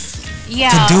yourself. Yeah.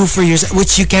 To do for yourself,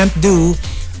 which you can't do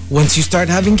once you start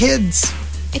having kids.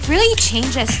 It really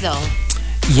changes though.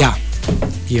 Yeah.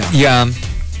 Yeah.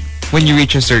 when you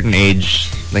reach a certain age,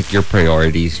 like your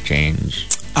priorities change.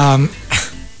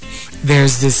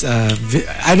 There's this I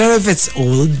don't know if it's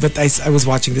old, but I was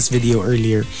watching this video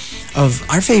earlier of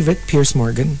our favorite Piers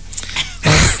Morgan.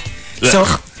 So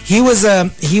he was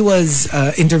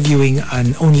interviewing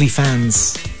an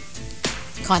OnlyFans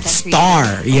Content star,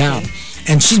 creator. yeah, Okay.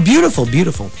 and she's beautiful,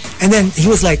 and then he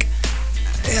was like,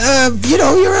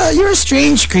 you're a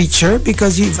strange creature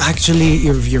because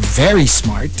you're very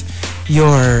smart,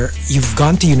 you've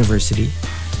gone to university,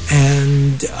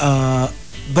 and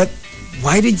but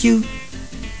why did you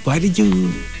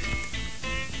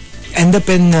end up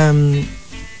in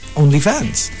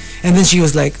OnlyFans? And then she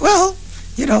was like, well,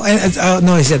 no,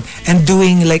 I said, and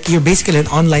doing, like, you're basically an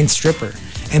online stripper.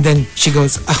 And then she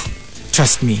goes, oh,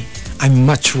 trust me, I'm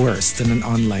much worse than an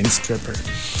online stripper,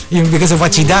 because of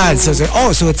what she does. So it's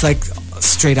like, so it's like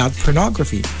straight out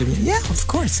pornography. I mean, yeah, of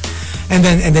course. And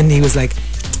then he was like,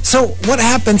 so what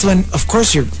happens when, of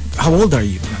course, how old are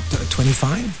you?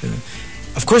 25?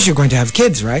 Of course you're going to have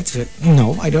kids, right? So,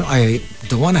 no, I don't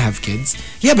want to have kids.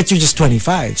 Yeah, but you're just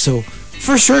 25, so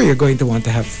for sure you're going to want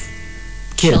to have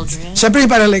kids. Children. Siyempre,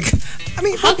 parang like, I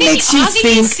mean, what makes you how think?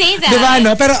 can you say that? Diba,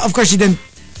 no? Pero of course she didn't.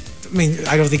 I mean,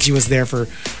 I don't think she was there for,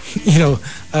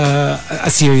 a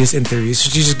serious interview. So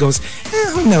she just goes,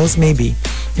 who knows, maybe.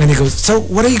 And he goes, so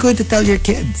what are you going to tell your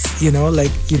kids? They're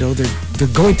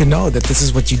going to know that this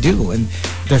is what you do, and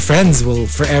their friends will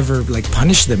forever like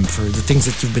punish them for the things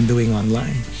that you've been doing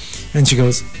online. And she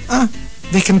goes,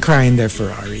 they can cry in their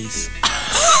Ferraris.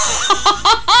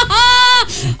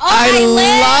 I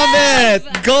love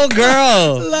it. Go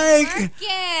girl. Like, and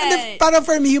Yes. then,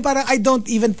 for me, I don't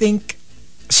even think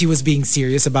she was being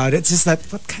serious about it. It's just that,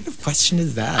 what kind of question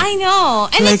is that? I know.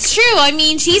 And Like- it's true. I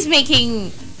mean, she's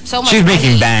making so much She's money.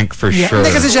 making bank for Yeah, sure.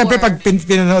 hindi, kasi syempre pag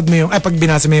pinanood mo pag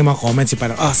binasa mo yung mga comments,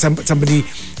 parang, somebody,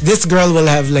 this girl will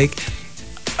have like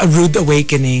a rude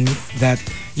awakening that,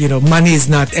 money is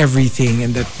not everything,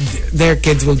 and that their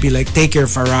kids will be like, take your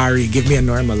Ferrari, give me a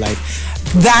normal life.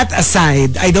 That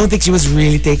aside, I don't think she was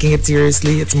really taking it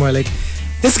seriously. It's more like,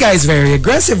 this guy is very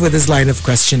aggressive with his line of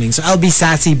questioning, so I'll be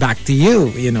sassy back to you,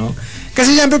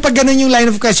 Kasi syempre pag ganun yung line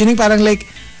of questioning, parang like,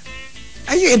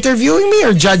 are you interviewing me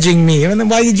or judging me? And then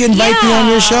why did you invite me on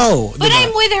your show? But Diba?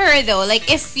 I'm with her though. Like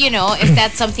if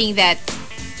that's something that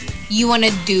you want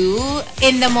to do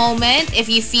in the moment, if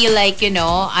you feel like,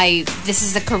 this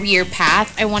is a career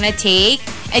path I want to take,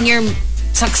 and you're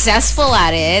successful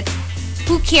at it,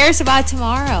 who cares about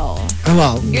tomorrow?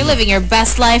 Well, You're living your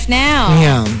best life now.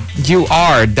 yeah. You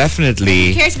are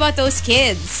definitely. Who cares about those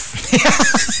kids?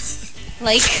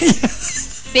 Like,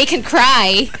 they can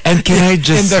cry And can I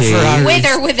just In their say, Ferrari. with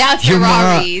or without yung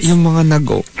Ferraris. mga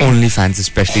nag-go OnlyFans,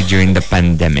 especially during the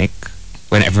pandemic,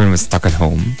 when everyone was stuck at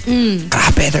home.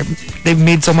 Grabe, they've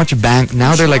made so much bank.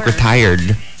 Now they're like Sure.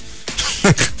 retired.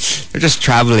 They're just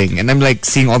traveling, and I'm like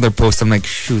seeing all their posts. I'm like,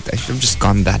 shoot, I should have just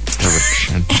gone that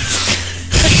direction.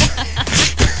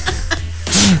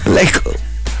 Like,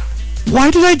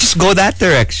 why did I just go that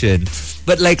direction?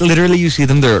 But like literally, you see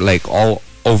them. They're like all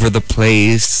over the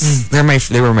place.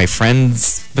 They were my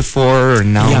friends before,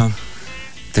 and now Yeah.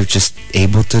 they're just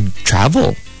able to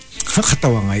travel.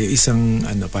 Nakakatawa nga yung isang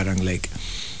parang like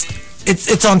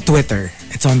it's on Twitter.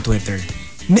 It's on Twitter.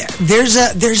 There's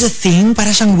a thing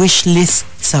para siyang wish list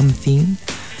something.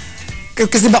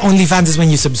 Kasi diba OnlyFans is when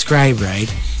you subscribe, right?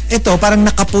 Ito parang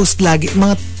nakapost lagi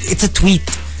it's a tweet.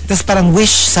 Tas parang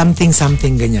wish something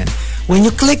ganyan. When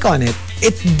you click on it,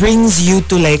 it brings you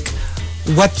to like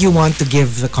what you want to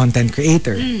give the content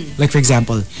creator. Like for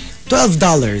example, $12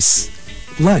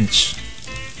 lunch.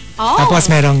 Oh, Tapos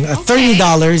merong okay.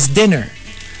 $30 dinner.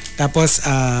 Tapos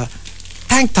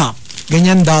tank top,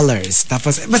 ganyan dollars.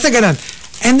 Tapos basta ganon.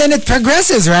 And then it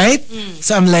progresses, right?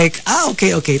 So I'm like,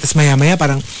 okay. Tapos maya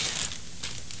parang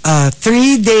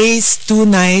 3 days, 2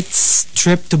 nights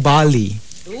trip to Bali.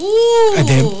 Ooh. And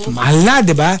then mahal na,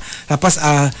 'di ba? Tapos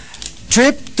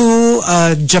trip to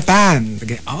Japan.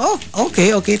 Oh,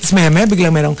 okay. Tapos maya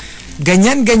biglang merong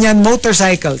ganyan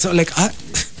motorcycle. So like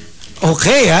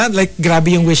okay, like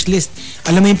grabe yung wish list.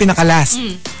 Alam mo yung pinaka-last?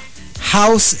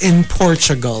 House in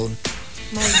Portugal.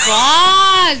 My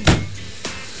God!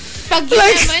 Pag yun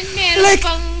Like- naman, meron like-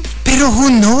 pang... Pero who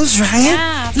knows, right?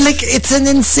 Yeah. Like, it's an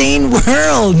insane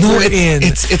world we're in.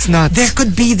 It's not. There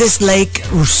could be this like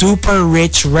super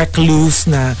rich recluse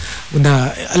na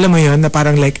alam mo yun, na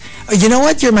parang like, you know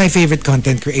what? You're my favorite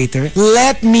content creator.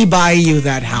 Let me buy you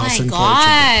that house My in Portugal.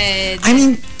 God! I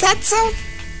mean, that's so...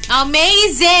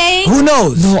 Amazing! Who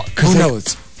knows? No, 'cause who I- knows?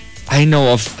 I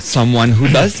know of someone who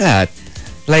does that.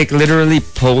 Like literally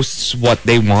posts what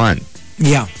they want.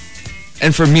 Yeah.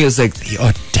 And for me, it's like the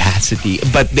audacity,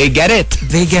 but they get it.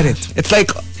 They get it. It's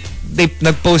like they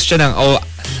nag-post siya ng, oh,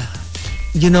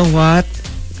 you know what?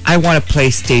 I want a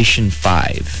PlayStation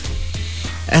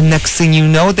 5. And next thing you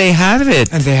know, they have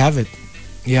it. And they have it.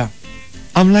 Yeah.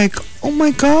 I'm like, oh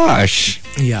my gosh.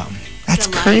 Yeah. That's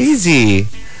crazy.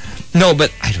 No,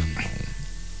 but I don't know.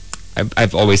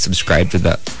 I've always subscribed to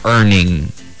the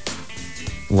earning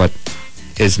what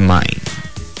is mine.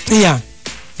 Yeah.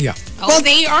 Yeah. Oh, well,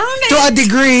 they earned it. To a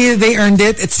degree, they earned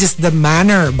it. It's just the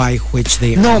manner by which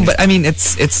they earned it. No, but I mean,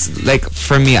 it's like,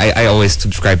 for me, I always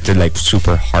subscribe to like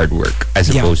super hard work as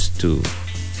opposed to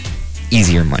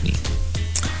easier money.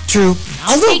 True.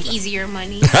 I'll take easier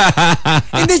money.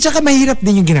 Hindi, tsaka mahirap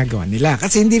din yung ginagawa nila.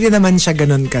 Kasi hindi rin naman siya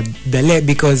ganun kadali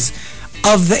because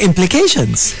of the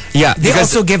implications. Yeah. They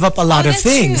also give up a lot of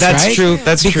things, That's right? true.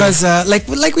 That's because, true.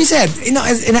 like we said,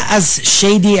 as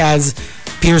shady as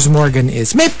Piers Morgan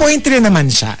is, may point rin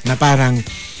naman siya na parang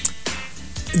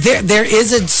there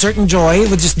is a certain joy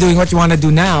with just doing what you want to do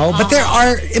now, but there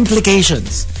are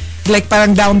implications. Like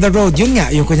parang down the road, yun nga,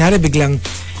 yung kunyari biglang,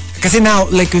 kasi now,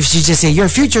 like if you just say, your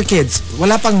future kids,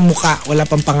 wala pang mukha, wala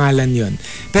pang pangalan yun.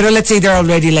 Pero let's say they're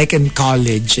already like in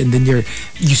college and then you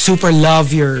super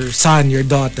love your son, your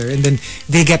daughter, and then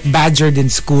they get badgered in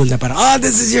school na parang, oh,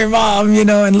 this is your mom,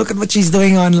 and look at what she's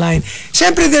doing online.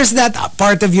 Siyempre, there's that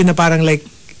part of you na parang like,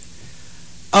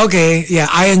 okay, yeah,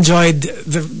 I enjoyed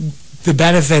the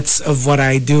benefits of what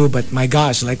I do, but my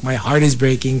gosh, like my heart is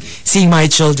breaking seeing my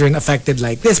children affected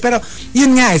like this. Pero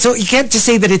yun nga, so you can't just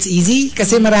say that it's easy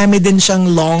kasi marami din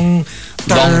siyang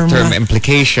long-term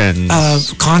implications,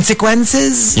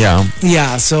 consequences.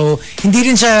 Yeah, so hindi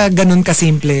rin siya ganun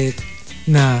kasimple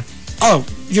na, oh,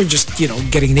 you're just,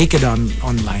 getting naked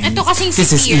online. Ito kasing this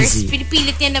si Piers,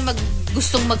 pinipilit niya na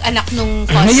gustong mag-anak nung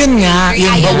Ayun nga.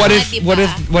 But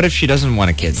what if she doesn't want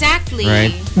a kid? Exactly.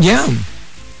 Right? Yeah.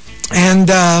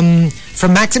 And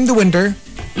from Maxim the Winter.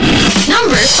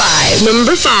 Number 5.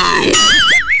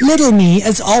 Little me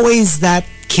is always that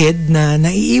kid na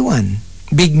naiiwan.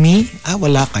 Big me,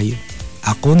 wala kayo.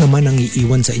 Ako naman ang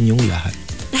iiwan sa inyong lahat.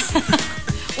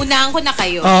 Unahan ko na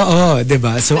kayo. Oo,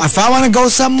 diba? So if I wanna go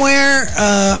somewhere,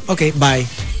 okay, bye.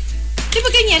 Diba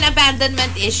ganyan,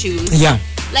 abandonment issues? Yeah.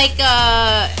 Like,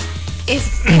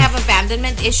 if you have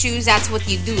abandonment issues, that's what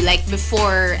you do. Like,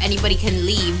 before anybody can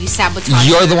leave, you sabotage.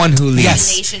 You're the one who leaves.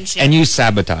 Relationship. And you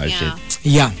sabotage it.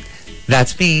 Yeah.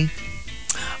 That's me.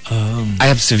 I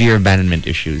have severe abandonment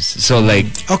issues. So, like...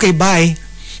 Okay, bye.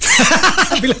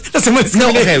 No,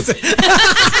 okay.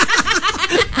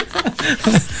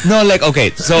 No, like,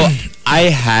 okay. So, I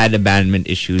had abandonment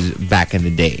issues back in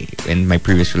the day in my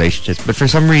previous relationships. But for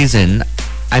some reason,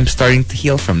 I'm starting to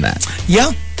heal from that.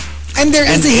 Yeah. And there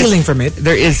is a healing from it.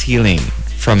 There is healing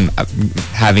from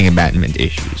having abandonment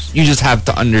issues. You just have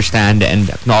to understand and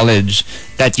acknowledge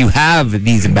that you have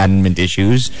these abandonment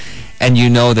issues, and you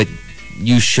know that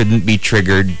you shouldn't be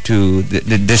triggered to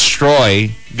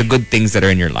destroy the good things that are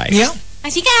in your life. Yeah. I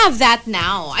think I have that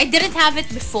now. I didn't have it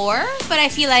before, but I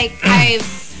feel like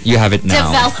You have it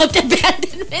now. developed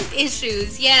abandonment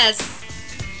issues. Yes.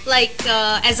 Like,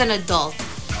 as an adult.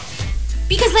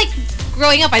 Because, like,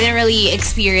 growing up, I didn't really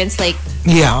experience, like,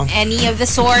 any of the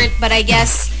sort. But I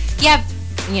guess, yeah,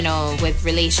 with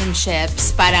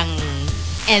relationships, parang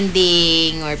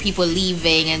ending or people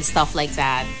leaving and stuff like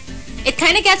that. It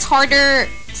kind of gets harder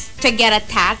to get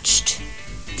attached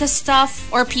to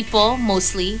stuff or people,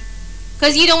 mostly.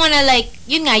 Because you don't want to, like,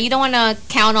 you don't want to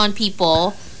count on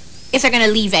people if they're going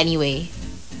to leave anyway.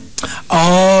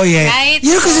 Oh, yeah. Right?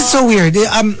 Because it's so weird.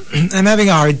 I'm having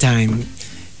a hard time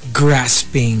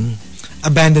grasping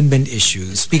abandonment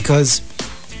issues because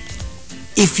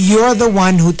if you're the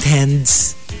one who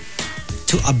tends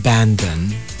to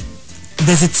abandon,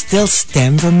 does it still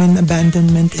stem from an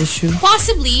abandonment issue?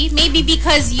 Possibly. Maybe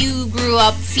because you grew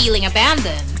up feeling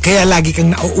abandoned. Kaya lagi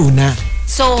kang nauuna.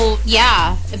 So,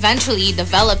 yeah, eventually you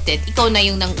developed it. Ikaw na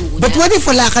yung nang-uuna. But what if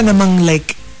wala ka namang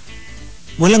like,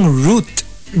 walang root?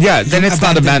 Yeah, then it's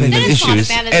not abandonment issues.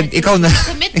 And ikaw na,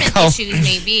 commitment issues,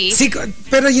 maybe.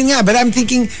 Pero yun nga, but I'm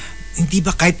thinking, hindi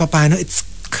ba kahit papano it's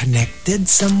connected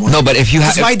somewhere? No, but if you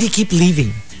have... Why do you keep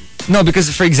leaving? No, because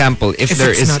for example, if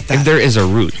there is a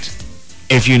root,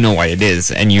 if you know what it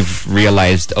is and you've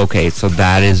realized, okay, so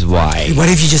that is why. What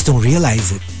if you just don't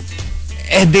realize it?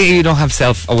 And then you don't have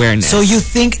self-awareness. So you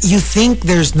think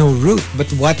there's no root,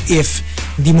 but what if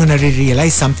di mo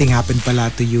na-realize something happened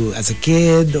pala to you as a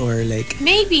kid or like...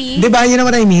 Maybe. Diba? You know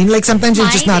what I mean? Like sometimes you're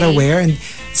just not aware and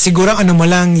siguro ano mo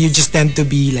lang, you just tend to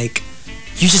be like,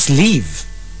 you just leave.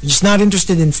 You're just not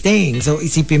interested in staying. So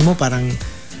isipin mo parang...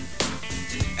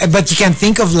 But you can't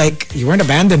think of like, you weren't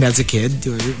abandoned as a kid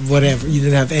or whatever. You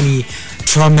didn't have any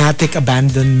traumatic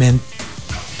abandonment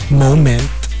moment.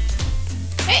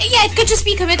 Yeah, it could just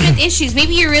be commitment issues.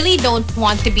 Maybe you really don't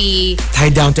want to be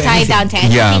Tied down to anything.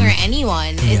 anything or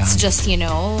anyone. It's just,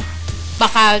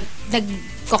 baka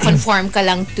nagko-conform ka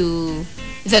lang to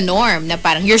the norm na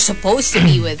parang you're supposed to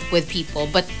be with people,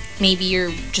 but maybe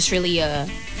you're just really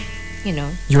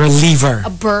You're a lever. a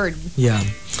bird. Yeah.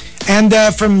 And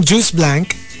from Juice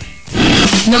Blank,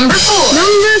 Number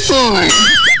 4.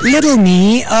 Little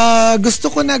me, gusto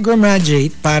ko na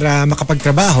graduate para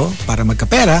makapagtrabaho, para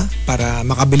magkapera, para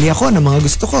makabili ako ng mga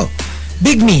gusto ko.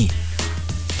 Big me,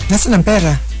 nasaan ang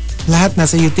pera? Lahat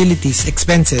nasa utilities,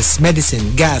 expenses,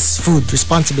 medicine, gas, food,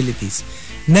 responsibilities.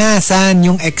 Nasaan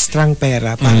yung extrang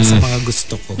pera para sa mga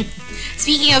gusto ko?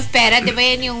 Speaking of pera, di ba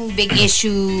yan yung big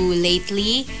issue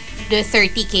lately? The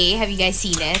 30K, have you guys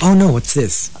seen it? Oh no, what's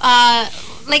this? I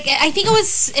think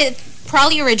it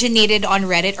probably originated on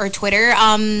Reddit or Twitter,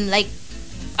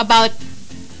 about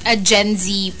a Gen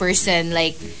Z person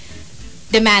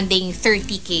demanding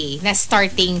 30K na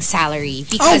starting salary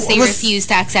because they refuse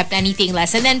to accept anything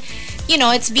less. And then,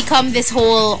 it's become this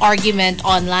whole argument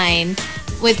online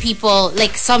with people,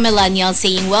 like some millennials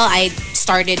saying, well, I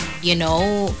started,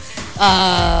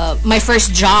 my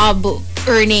first job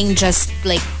earning just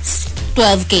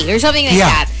 12K or something like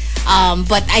that.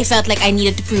 But I felt like I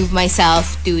needed to prove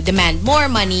myself to demand more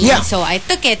money. Yeah. So I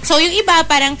took it. So yung iba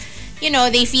parang,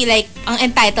 they feel like ang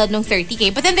entitled ng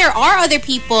 30K. But then there are other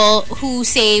people who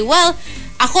say, well,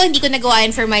 ako hindi ko nagawa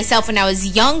yun for myself when I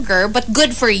was younger, but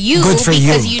good for you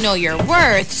because you know your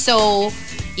worth. So,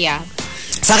 yeah.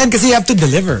 Sa akin kasi you have to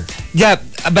deliver. Yeah,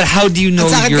 but how do you know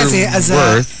your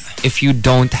worth if you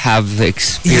don't have the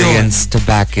experience to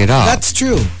back it up? That's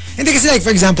true. Hindi kasi for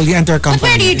example, you enter a company. But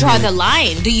where do you draw the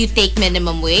line? Do you take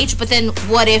minimum wage? But then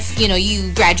what if,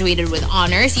 you graduated with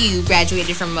honors, you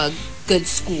graduated from a good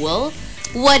school?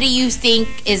 What do you think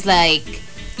is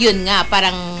yun nga,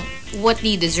 parang what do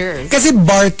you deserve? Kasi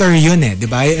barter yun di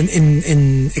ba?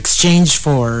 In exchange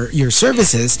for your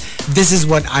services, this is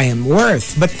what I am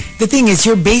worth. But the thing is,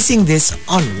 you're basing this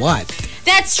on what?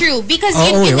 That's true. Because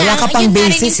wala ka pang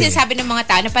basis sinasabi ng mga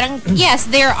tao na parang, yes,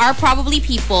 there are probably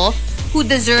people who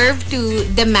deserve to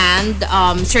demand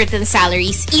certain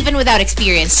salaries even without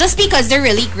experience just because they're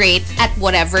really great at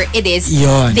whatever it is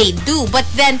they do. But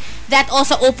then that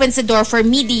also opens the door for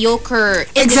mediocre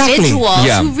individuals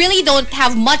who really don't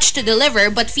have much to deliver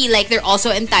but feel like they're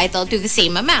also entitled to the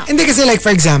same amount. Hindi kasi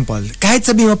for example, kahit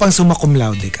sabi mo pang summa cum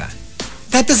laude ka,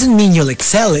 that doesn't mean you'll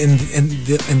excel in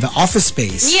the office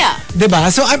space. Yeah. Diba?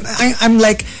 So I'm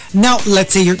like, now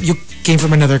let's say you came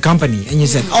from another company and you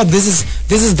said, oh, this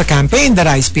is the campaign that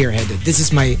I spearheaded. This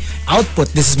is my output.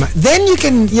 Then you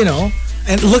can,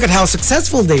 and look at how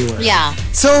successful they were. Yeah.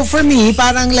 So for me,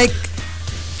 parang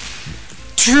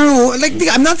true,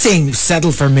 I'm not saying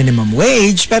settle for minimum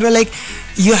wage, but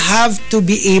you have to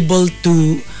be able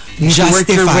to justify work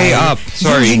your way up.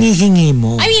 Sorry. Yung hinihingi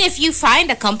mo. I mean, if you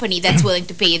find a company that's willing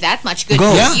to pay you that much, good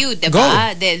go. for you,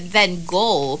 diba? Then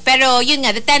go. Pero yun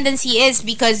nga, the tendency is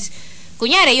because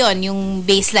kunyari yon, yung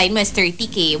baseline mo is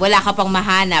 30K, wala ka pang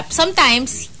mahanap.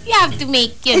 Sometimes, you have to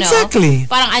make, exactly.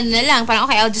 Parang na lang, parang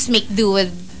okay, I'll just make do with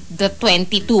the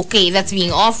 22K that's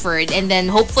being offered and then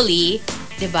hopefully,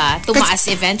 diba, tumaas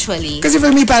eventually. Kasi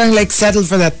for me, parang settle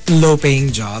for that low-paying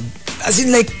job. As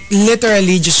in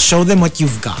literally just show them what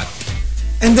you've got.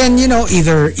 And then,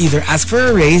 either ask for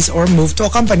a raise or move to a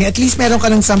company. At least meron ka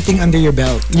ng something under your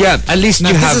belt. Yeah, at least you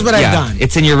have. This is what I've done.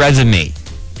 It's in your resume.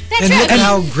 That's and right. look at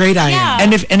how great I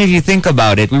am. And if you think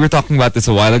about it, we were talking about this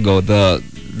a while ago, the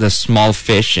small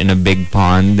fish in a big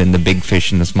pond and the big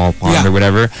fish in the small pond or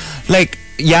whatever.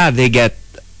 They get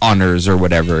honors or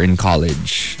whatever in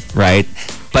college, right?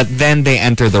 But then they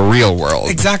enter the real world.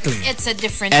 Exactly. It's a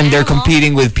different and they're animal.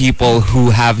 competing with people who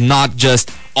have not just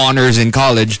honors in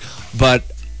college, but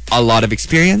a lot of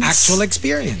experience. Actual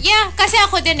experience. Yeah, kasi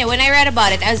ako din when I read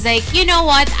about it, I was like, you know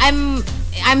what? I'm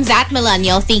that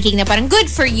millennial thinking na parang good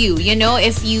for you,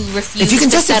 if you refuse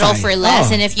to settle for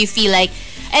less and if you feel like,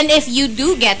 and if you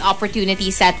do get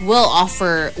opportunities that will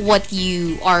offer what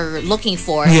you are looking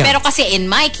for. Yeah. Pero kasi in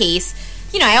my case,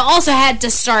 I also had to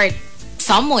start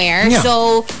somewhere. Yeah.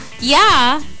 So,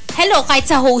 hello, kahit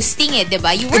sa hosting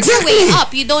diba? You work your way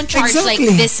up. You don't charge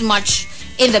this much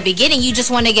in the beginning. You just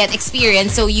want to get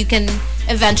experience so you can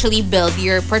eventually build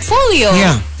your portfolio.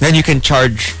 Yeah. Then you can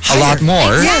charge a lot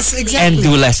more. Yes, exactly. And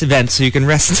do less events so you can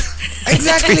rest.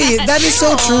 Exactly. That is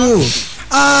so true.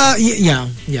 Yeah.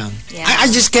 I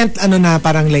just can't,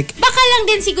 parang Baka lang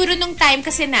din siguro nung time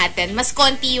kasi natin, mas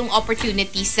konti yung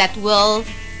opportunities that will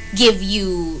give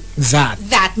you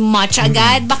that much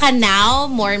agad. Baka now,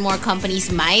 more and more companies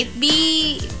might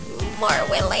be more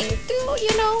willing to,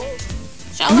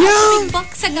 shell out the big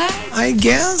bucks agad. I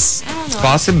guess. I don't know.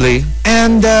 Possibly.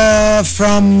 And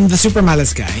from the Super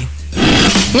Malas guy,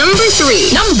 Number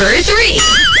three.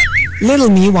 little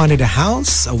me wanted a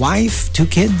house, a wife, 2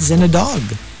 kids, and a dog.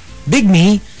 Big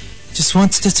me just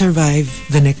wants to survive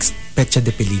the next Pecha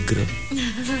de Peligro.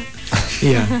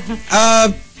 Yeah.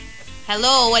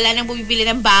 Hello, wala nang bumibili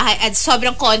ng bahay at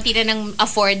sobrang konti na nang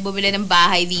afford bumili ng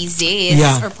bahay these days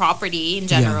Yeah. or property in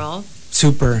general.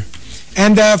 Super.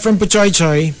 And from Puchoy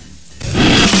Choy,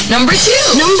 Number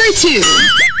two.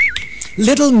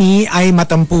 little me ay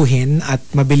matampuhin at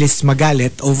mabilis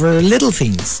magalit over little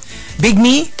things. Big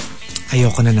me,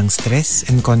 ayoko na ng stress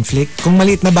and conflict. Kung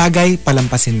maliit na bagay,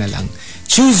 palampasin na lang.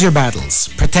 Choose your battles.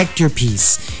 Protect your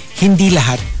peace. Hindi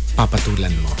lahat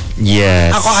papatulan mo.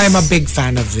 Yes. Ako, I'm a big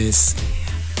fan of this.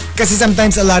 Kasi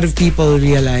sometimes a lot of people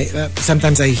realize,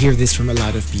 sometimes I hear this from a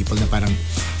lot of people na parang,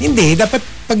 hindi, dapat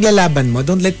paglalaban mo,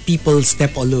 don't let people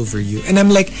step all over you. And I'm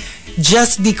like,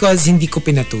 just because hindi ko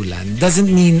pinatulan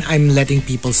doesn't mean I'm letting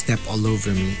people step all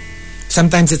over me.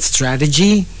 Sometimes it's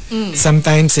strategy.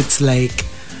 Sometimes it's like,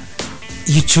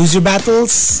 you choose your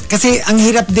battles. Kasi ang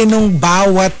hirap din nung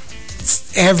bawat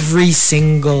every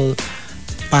single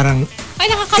parang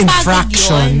Ay, nakakapagod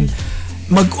infraction. yun.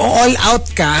 Mag-all out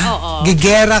ka,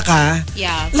 gigera ka.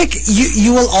 Yeah. Like,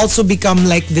 you will also become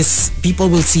like this, people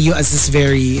will see you as this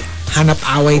very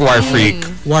hanap-away. War freak.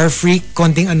 War freak,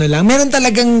 konting ano lang. Meron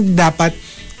talagang dapat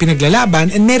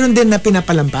pinaglalaban and meron din na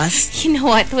pinapalampas. You know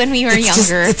what? When we were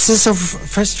younger, It's just so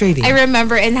frustrating. I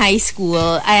remember in high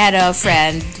school, I had a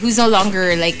friend who's no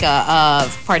longer like a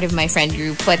part of my friend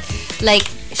group, but like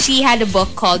she had a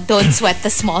book called Don't Sweat the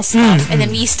Small Stuff. And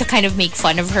then we used to kind of make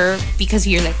fun of her because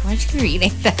you're like, why are you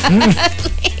reading that?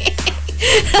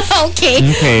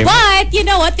 Okay. But you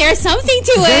know what? There's something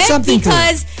to There's it. something to it.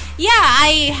 Because, yeah,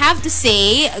 I have to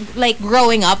say, like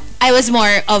growing up, I was more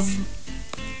of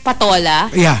patola.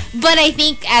 Yeah. But I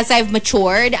think as I've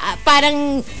matured,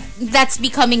 parang that's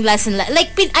becoming less and less.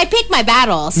 Like, I pick my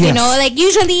battles, you Yes. know? Like,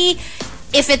 usually,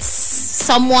 if it's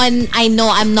someone I know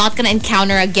I'm not gonna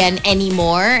encounter again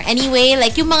anymore. Anyway,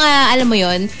 like, yung mga, alam mo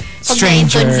yun, pag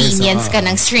Strangers, na-inconvenience ka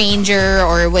ng stranger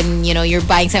or when, you know, you're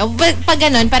buying something. But pag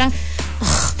ganun, parang,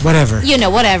 Whatever. you know,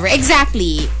 whatever.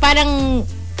 Exactly. Parang,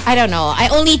 I don't know. I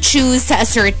only choose to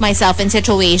assert myself in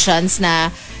situations na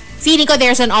feeling ko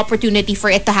there's an opportunity for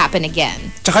it to happen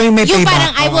again. Tsaka yung may Yung payback.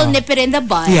 parang I will nip it in the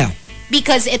bud. Yeah.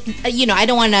 Because it, you know, I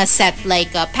don't want to set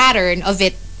like a pattern of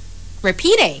it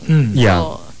repeating. Yeah.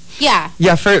 So, yeah.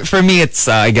 Yeah, for me, it's,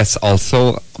 I guess,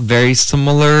 also very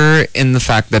similar in the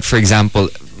fact that, for example,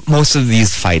 most of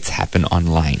these fights happen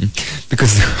online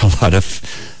because there are a lot of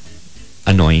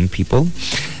annoying people.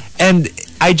 And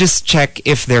I just check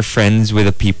if they're friends with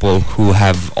the people who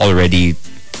have already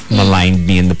maligned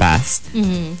me in the past.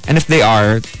 And if they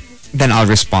are, then I'll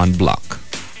respond block.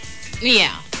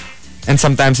 Yeah. And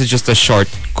sometimes it's just a short,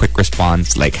 quick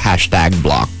response like hashtag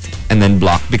blocked and then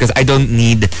block because I don't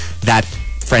need that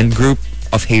friend group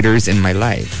of haters in my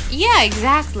life. Yeah,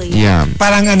 exactly. Yeah.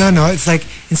 Parang ano, no? It's like,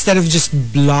 instead of just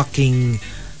blocking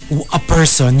a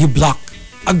person, you block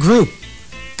a group.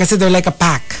 Kasi they're like a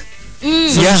pack. So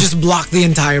Yeah. you just block the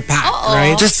entire pack,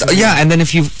 right? Just yeah, and then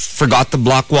if you forgot to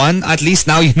block one, at least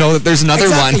now you know that there's another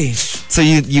Exactly. one. So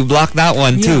you block that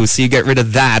one too. Yeah. So you get rid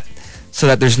of that, so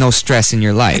that there's no stress in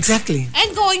your life. Exactly.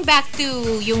 And going back to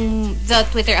the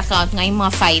Twitter account nga, yung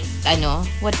mga fight,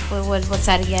 what's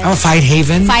that again? Oh, Fight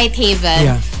Haven? Fight Haven.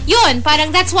 Yeah. Yun,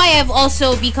 parang that's why I've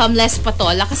also become less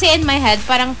patola. Kasi in my head,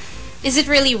 parang, is it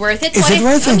really worth it? Is What it if,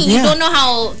 worth I it? mean, Yeah. you don't know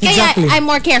how... Exactly. Kaya I'm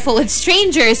more careful with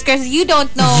strangers because you don't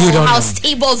know You don't how know.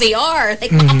 stable they are. Like,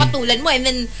 makapatulan mo and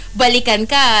then balikan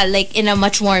ka like in a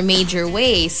much more major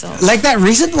way. So, Like that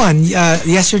recent one,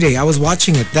 yesterday, I was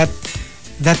watching it. That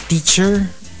teacher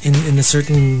in a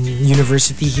certain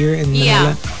university here in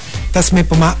Manila. Yeah. Tapos may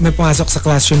pumasok sa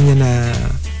classroom niya na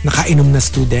nakainom na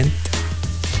student.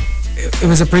 It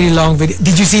was a pretty long video.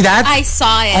 Did you see that? I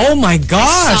saw it. Oh my I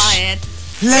gosh! saw it.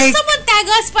 Like, Someone tag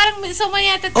us, parang someone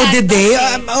yata tag oh, did they?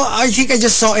 us eh. I think I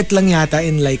just saw it lang yata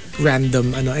in like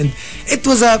random ano, and it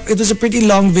was a pretty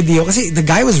long video kasi the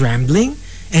guy was rambling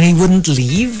and he wouldn't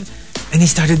leave and he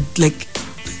started like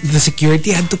the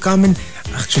security had to come and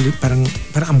actually parang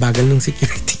ang bagal ng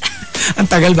security. Ang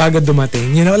tagal bago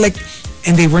dumating, you know, like,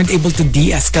 and they weren't able to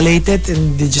de-escalate it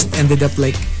and they just ended up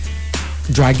like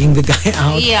dragging the guy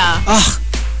out. Yeah. Ah,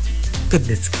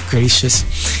 goodness gracious.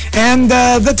 And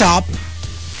the top.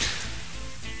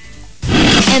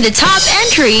 And the top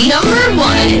entry, number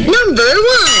one.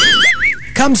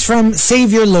 Comes from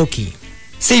Savior Loki.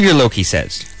 Savior Loki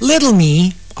says, Little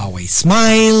me Always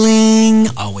smiling,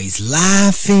 always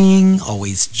laughing,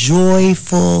 always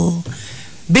joyful.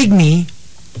 Big me,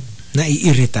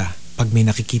 naiirita pag may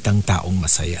nakikitang taong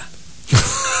masaya.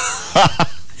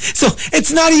 So,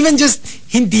 it's not even just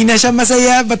hindi na siya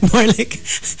masaya, but more like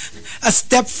a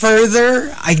step further.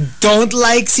 I don't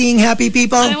like seeing happy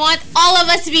people. I want all of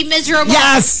us to be miserable.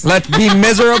 Yes! Let's be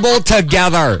miserable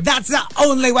together. That's the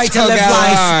only way to live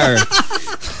life.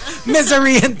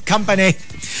 Misery and company.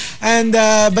 And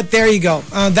but there you go.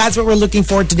 That's what we're looking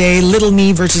for today. Little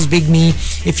me versus big me.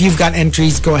 If you've got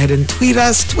entries, go ahead and tweet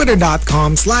us.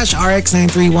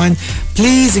 Twitter.com/RX931.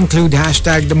 Please include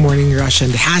hashtag The Morning Rush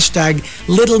and hashtag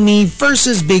Little Me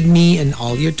versus Big Me in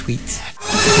all your tweets.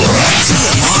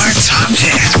 TMR Top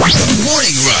 10.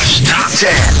 Morning Rush Top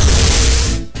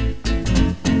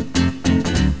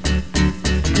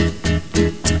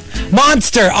 10.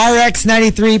 Monster RX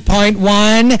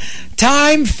 93.1.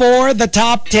 Time for the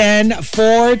top 10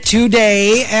 for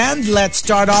today. And let's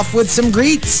start off with some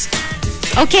greets.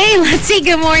 Okay, let's say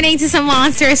good morning to some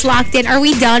monsters locked in. Are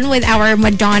we done with our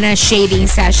Madonna shading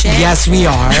session? Yes, we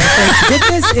are. Thank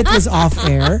goodness it was off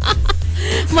air.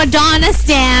 Madonna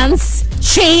stands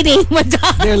shading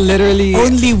Madonna. They're literally...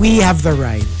 Only we have the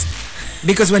right.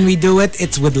 Because when we do it,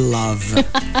 it's with love.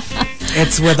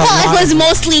 It's with a lot. Well, it was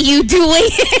mostly you doing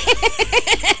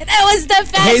it. I was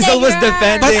defending Hazel was her.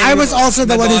 defending. But I was also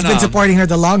the one who's been supporting her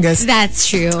the longest. That's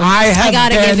true. I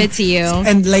gotta give it to you.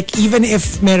 And like, even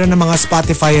if meron na mga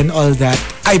Spotify and all that,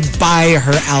 I buy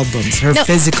her albums, her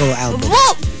physical albums.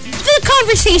 Well, the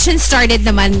conversation started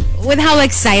naman with how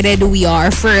excited we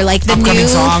are for like the upcoming new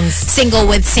songs. single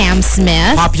with Sam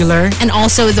Smith. Popular. And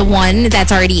also the one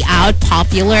that's already out,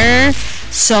 Popular.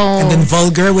 So... And then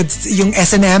Vulgar with yung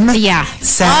S&M. Yeah.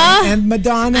 Sam and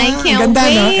Madonna. I can't Ganda,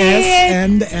 wait. no?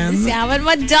 S&M. Sam and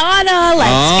Madonna.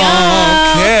 Let's go.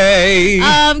 Okay.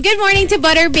 Good morning to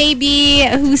Butter Baby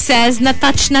who says,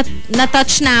 na-touch na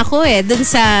ako dun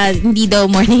sa hindi daw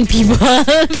morning people.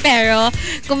 Pero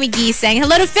kumigising.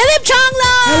 Hello to Philip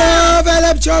Changla. Hello,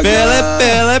 Philip Changla.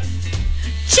 Philip.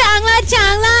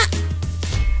 Changla.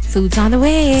 Food's on the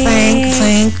way.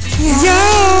 Thank. Yo.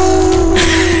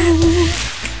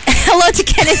 Hello to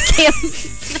Kenneth Kim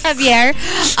Javier.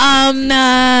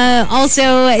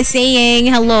 Also saying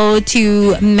hello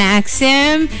to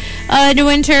Maxim De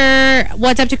Winter.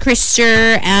 What's up to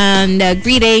Christer? And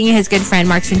greeting his good friend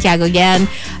Mark Santiago again.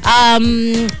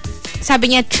 Sabi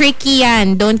niya, tricky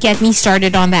yan. Don't get me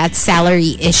started on that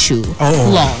salary issue.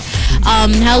 Lol.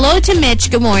 Hello to Mitch.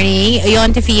 Good morning.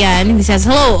 Yon Tifian, who says,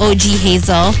 hello, OG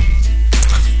Hazel.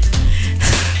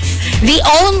 The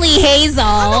only Hazel.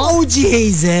 OG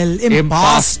Hazel.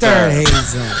 Imposter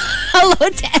Hazel. Hello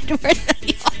to Edward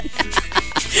Leona.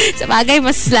 Sa bagay,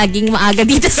 mas laging maaga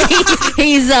dito si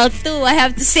Hazel too, I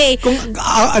have to say. Kung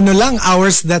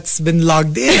hours that's been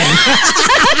logged in.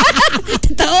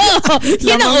 Totoo.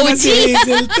 Yun ang OG. Si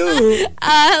Hazel too.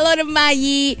 Hello to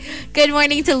Mayi. Good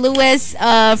morning to Louis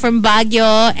from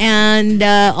Baguio. And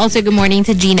also good morning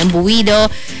to Gina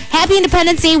Buido. Happy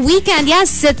Independence Day weekend.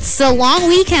 Yes, it's a long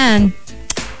weekend.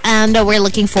 And we're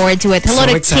looking forward to it. Hello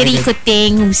to Kitty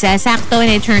Kuting who says, sakto,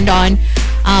 and I turned on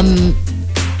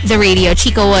the radio.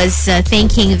 Chico was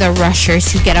thanking the rushers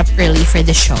who get up early for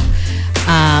the show.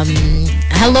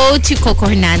 Hello to Coco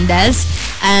Hernandez.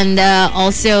 And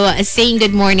also saying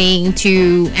good morning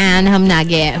to Anne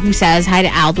Hamnage, who says hi to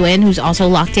Aldwin, who's also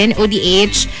locked in.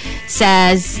 ODH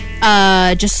says,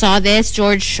 just saw this.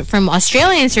 George from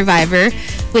Australian Survivor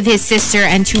with his sister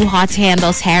and two hot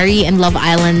handles, Harry, and Love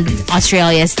Island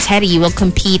Australia's Teddy will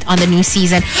compete on the new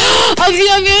season of The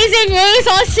Amazing Race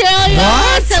Australia.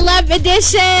 What? Celeb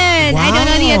Edition. Wow. I don't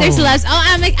know the other celebs. Oh,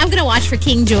 I'm gonna watch for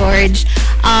King George.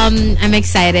 I'm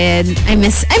excited. I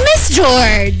miss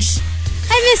George.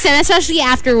 I miss him, especially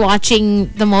after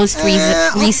watching the most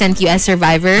recent US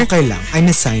Survivor. Okay lang. I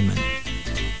miss Simon.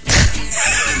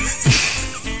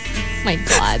 My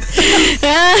God.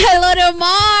 Hello to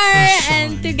Mar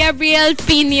and to Gabriel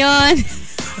Pinion.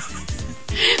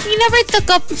 We never took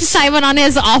up Simon on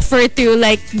his offer to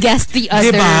like guest the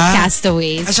other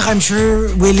castaways. At saka I'm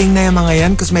sure willing na yung mga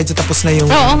yan because medyo tapos na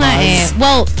yung Oo nga eh.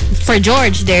 Well, for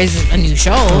George, there's a new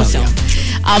show. So,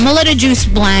 hello to Juice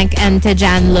Blank and to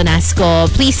Jan Lunasco.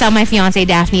 Please tell my fiance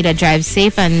Daphne to drive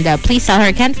safe, and please tell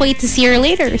her can't wait to see her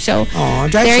later. So,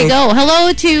 there you go.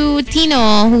 Hello to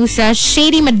Tino who says,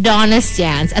 Shady Madonna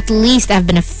stands. At least I've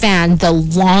been a fan the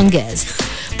longest.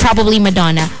 Probably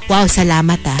Madonna. Wow,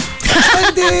 salamat ah.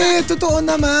 Hindi, totoo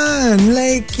naman.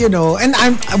 Like, you know, and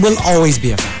I will always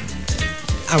be a fan.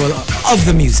 Of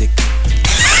the music.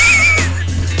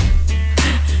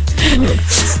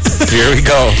 Here we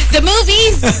go. The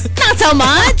movies, not so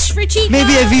much for Chico.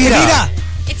 Maybe Evita.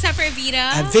 Except for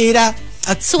Evita. Evita.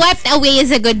 Swept Away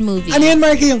is a good movie. Ano yan,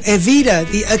 Markki? Yung Evita,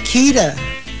 the Akita.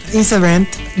 Yung sa Rent.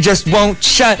 Just won't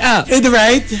shut up.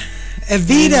 Right?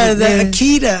 Evita, the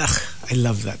Akita. I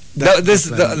love that.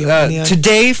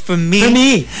 Today for me. For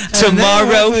me.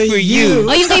 Tomorrow for you.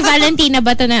 O yung kay Valentina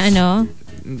ba to na ano?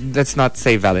 Let's not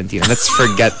say Valentina. Let's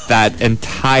forget that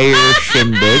entire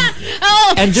shindig.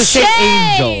 Oh, And just say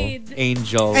shade.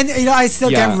 Angel. And you know, I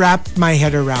still can't wrap my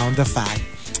head around the fact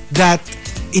that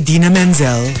Idina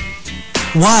Menzel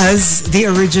was the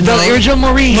original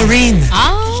Maureen.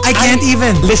 Oh. I can't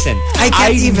even. Listen, I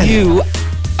can't even.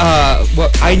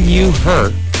 I knew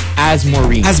her as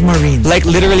Maureen. As Maureen. Like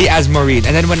literally as Maureen.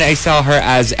 And then when I saw her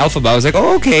as Elphaba, I was like,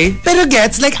 oh, okay. Pero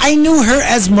gets, like, I knew her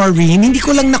as Maureen. Hindi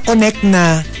ko lang na-connect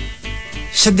na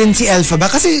siya din si Elphaba.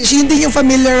 Kasi siya hindi yung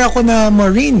familiar ako na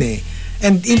Maureen eh.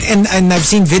 And I've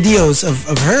seen videos of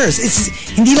hers. It's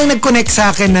hindi lang nag-connect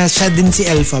sa akin na siya din si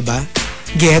Elphaba.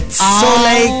 Gets? So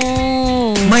like,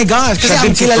 my gosh. Kasi Siya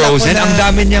din si Frozen. Ang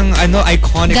dami niyang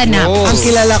iconic Ganap. roles. Ang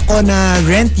kilala ko na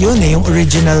Rent yun eh. Yung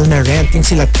original na Rent. Yung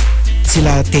sila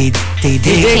Tay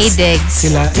Diggs. Diggs.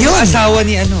 Sila. Yung Yun. asawa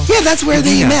ni Yeah, that's where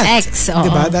they met. Ex, oo.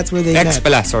 Diba? That's where they Ex met.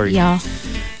 pala, sorry. Yeah.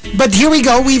 But here we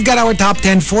go. We've got our top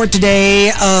 10 for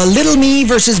today. Little Me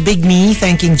versus Big Me.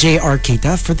 Thanking J.R.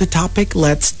 Keita for the topic.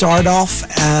 Let's start off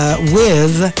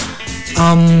with...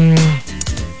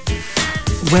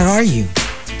 where are you?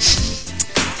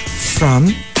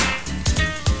 From...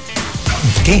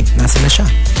 Okay, nasa na siya.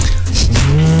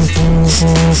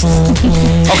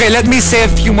 Okay, let me say a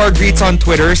few more greets on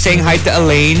Twitter. Saying hi to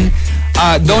Elaine.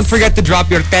 Don't forget to drop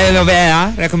your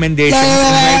telenovela recommendations.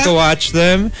 Telenovela. Like to watch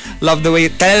them. Love the way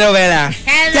telenovela.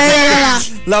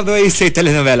 Love the way you say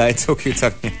telenovela. It's so cute.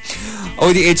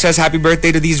 ODH says happy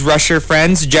birthday to these Rusher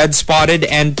friends, Jed Spotted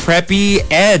and Preppy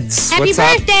Eds. Happy What's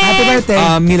birthday! up? Happy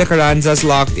birthday. Mila Carranza's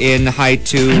locked in. Hi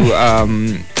to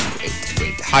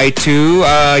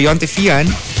Yontefian,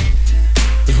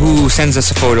 who sends us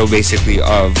a photo basically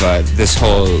of this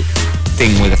whole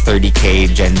thing with a 30K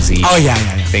Gen Z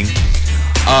thing.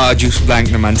 Juice Blank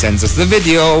naman sends us the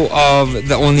video of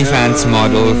the OnlyFans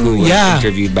model who was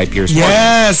interviewed by Pierce Morgan.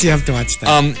 Yes, you have to watch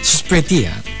that. She's pretty,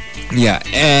 Yeah,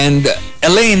 and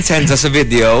Elaine sends us a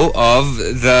video of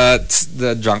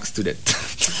the drunk student.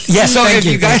 Yes, so thank if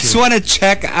you, you guys want to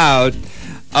check out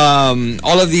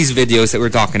all of these videos that we're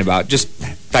talking about, just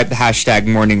type the hashtag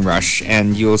Morning Rush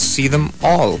and you'll see them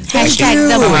all. Hashtag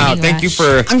the Morning Rush. Thank you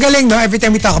for... Ang galing, no? Every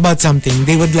time we talk about something,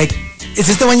 they would like, is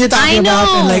this the one you're talking about?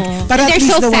 And like, but at They're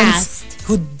least so the fast. ones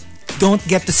who don't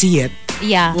get to see it,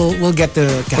 Yeah. we'll get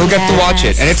to catch We'll it. get to watch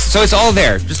it. And it's all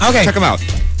there. Just check them out.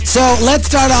 So let's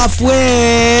start off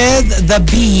with the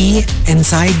bee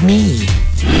inside me.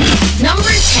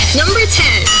 Number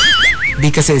 10.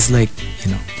 Bee kasi is like,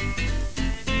 you know,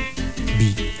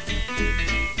 bee.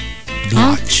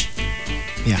 Biatch.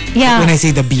 Yeah. Yeah. When I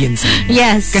say the bee inside me.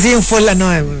 Yes. Kasi yung full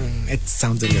it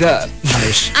sounds a little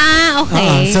harsh.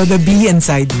 Okay. So the bee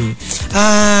inside me.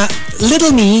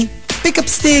 Little me, pick up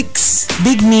sticks.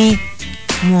 Big me,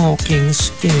 walking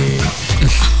stick.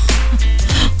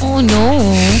 Oh no.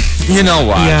 You know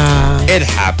what? Yeah. It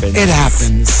happens. It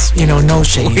happens. You know, no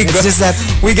shame. It's just that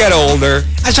we get older.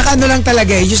 At saka ano lang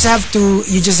talaga, you just have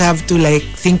to like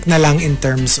think na lang in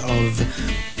terms of,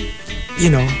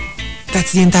 you know,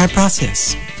 that's the entire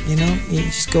process. You know, you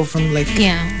just go from like...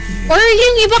 Yeah. Or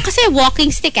yung iba kasi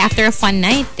walking stick after a fun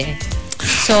night eh.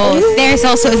 So, there's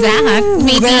also that.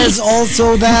 Maybe. There's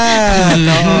also that.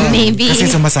 No. Maybe. Kasi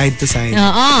side to side.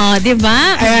 Oo, di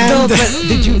ba? And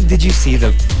Did you see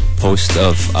the post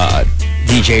of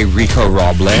DJ Rico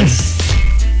Robles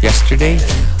yesterday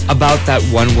about that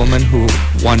one woman who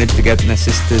wanted to get an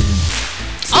assisted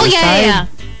suicide? Oh, yeah.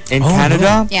 In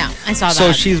Canada? No. Yeah, I saw that.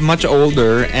 So she's much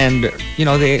older and, you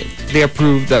know, they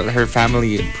approved that her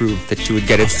family approved that she would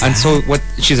get it. And so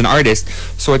she's an artist.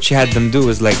 So what she had them do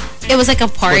was like... It was like a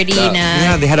party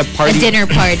yeah, they had a party. A dinner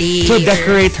party. To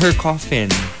decorate her coffin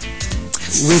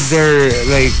with their,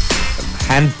 like,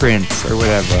 handprints or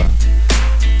whatever.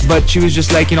 But she was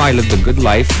just like, you know, I lived a good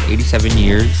life, 87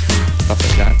 years, stuff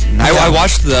like that. And I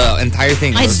watched the entire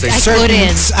thing. I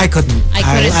couldn't.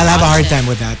 I'll have a hard time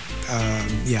with that.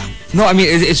 Yeah. No, I mean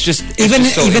it's just even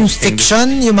just so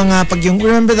fiction, yung mga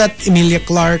remember that Emilia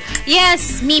Clarke?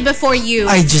 Yes, Me Before You.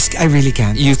 I really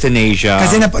can't. Euthanasia.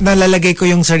 Kasi nalalagay ko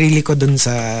yung sarili ko dun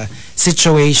sa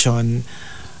situation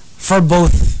for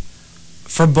both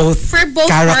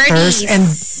characters, parties. and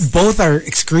both are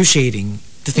excruciating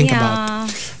to think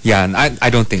about. Yeah, and I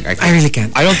don't think I could. I really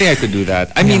can't. I don't think I could do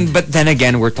that. I mean, but then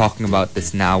again, we're talking about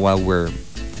this now while we're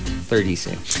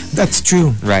 36. That's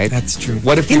true. Right? That's true.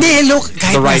 What if you Hindi, look,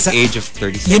 kahit the right nasa- age of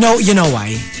 36? You know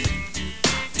why?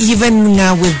 Even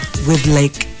nga with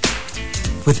like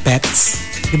with pets,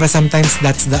 diba sometimes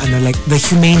that's the like the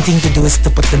humane thing to do is to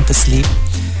put them to sleep.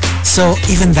 So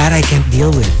even that I can't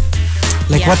deal with.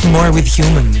 Like what more with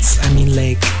humans? I mean,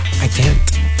 like I can't.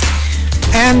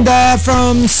 And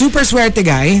from Super Suerte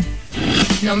Guy,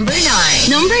 Number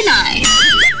 9.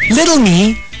 Little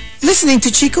Me, listening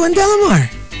to Chico and Delamar.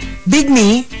 Big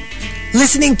Me,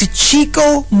 listening to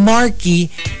Chico, Markki,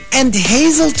 and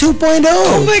Hazel 2.0.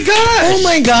 Oh my gosh! Oh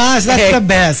my gosh, that's Hey. the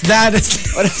best. That is...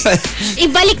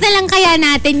 Ibalik na lang kaya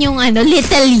natin yung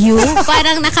little you.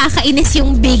 Parang nakakainis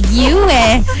yung big you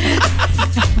eh.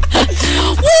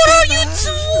 What are you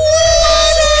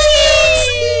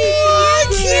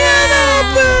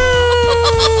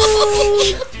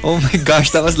Oh my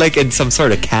gosh, that was like in some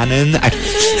sort of canon. What are you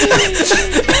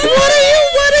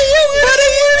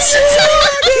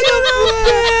talking about?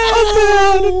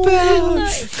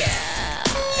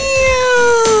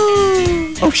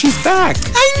 Oh, she's back.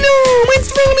 I know. My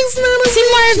phone is not Si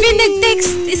Marvin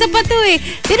nag-text. Isa pa to eh.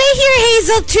 Did I hear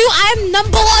Hazel too? I'm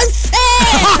number 1 fan!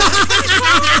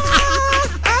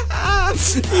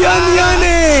 Yan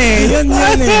eh.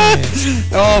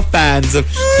 Oh, fans of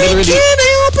literally. Can't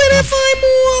help it if I'm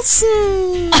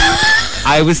awesome.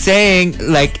 I was saying,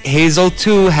 like, Hazel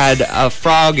too had a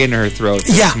frog in her throat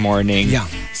this morning. Yeah.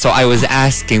 So I was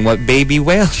asking what baby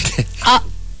whale did.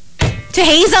 To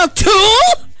Hazel too?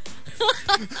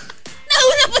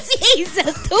 Nauna pa si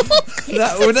Hazel too.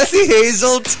 Nauna si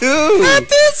Hazel too. At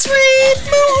this rate,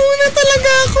 mauna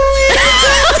talaga ako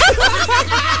eh.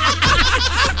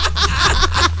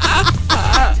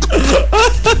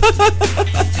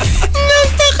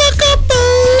 Nagtaka ka pa.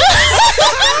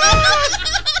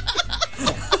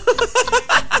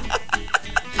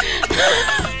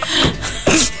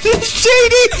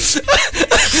 Shady.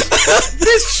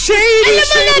 This shady. Alam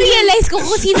mo, na-realize ko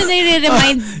kung sino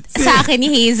nare-remind sa akin ni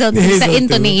Hazel too sa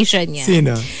intonation niya.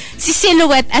 Sino? Si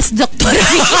Silhouette as Dr.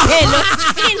 Miguelo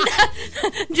in the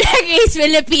Drag Race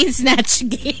Philippines Snatch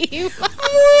Game. What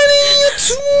are you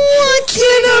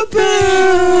talking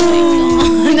about?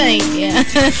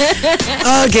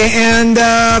 Okay, and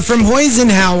from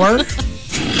Hoisenhower,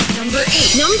 Number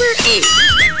 8.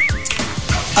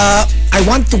 I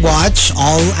want to watch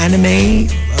all anime,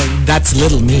 that's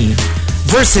Little Me,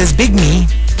 versus Big Me.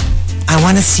 I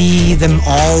want to see them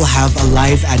all have a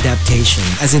live adaptation,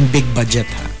 as in big budget.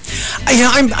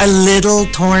 I'm a little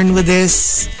torn with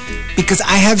this because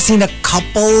I have seen a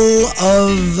couple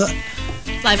of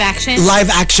Live action? live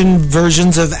action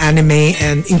versions of anime,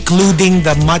 and including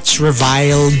the much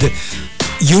reviled,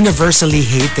 universally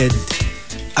hated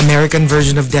American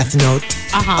version of Death Note.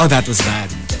 Oh, that was bad.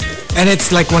 And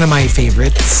it's like one of my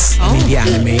favorites in the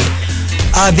anime.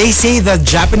 They say the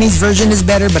Japanese version is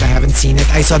better, but I haven't seen it.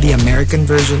 I saw the American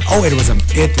version. Oh, it was a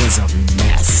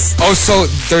mess. Oh, so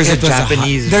there's a It was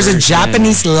Japanese there's a version.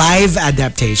 Japanese live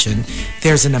adaptation.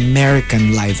 There's an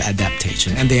American live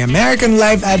adaptation. And the American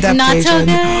live Not so adaptation,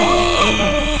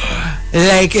 good.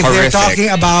 like if they're Horrific. talking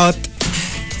about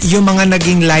yung mga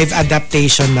naging live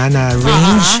adaptation na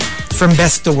range from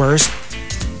best to worst,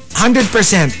 100%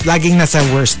 laging nasa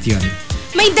worst yun.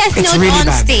 May Death It's Note really on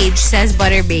bad. stage, says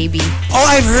Butter Baby. Oh,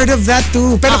 I've heard of that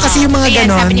too. Pero kasi yung mga Ayan,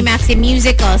 sabi ni ganon, Maxi,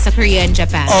 musical sa Korea and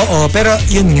Japan. oo, pero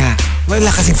yun nga, wala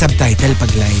kasing subtitle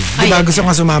pag live. Diba Ayun gusto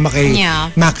nga sumama kay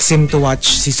Yeah. Maxim to watch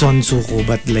si Son Suko,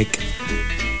 but like,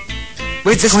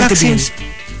 Wait, does going to be- Maxine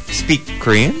speak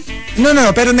Korean? no,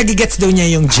 pero nagigets daw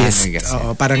niya yung gist. nagigets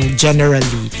Oo, parang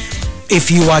generally, if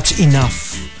you watch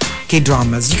enough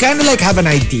K-dramas, you kind of like have an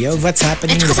idea of what's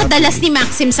happening. At saka sa without dalas really- ni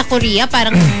Maxim sa Korea,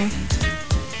 parang,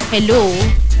 hello.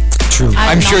 True.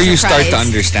 I'm I'm not sure you start to surprised.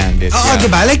 understand it. Oo, yeah.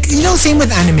 diba? Like, same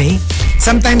with anime.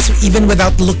 Sometimes, even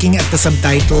without looking at the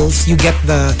subtitles, you get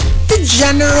the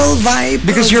general vibe.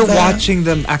 Because of you're the- watching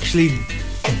them actually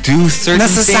do certain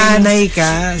Nasasanay things. ka.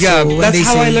 Yeah, So when that's they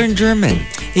how I say- learned German.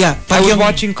 Yeah. I Pag was yung,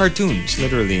 watching cartoons,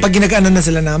 literally. pag ginag-ano na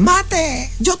sila na,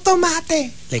 mate, joto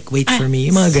mate. Like, wait for me.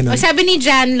 Yung mga ganun. O sabi ni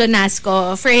Jan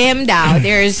Lunasco, for him daw,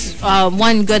 there's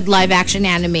one good live action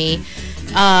anime,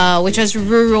 which was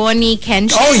Rurouni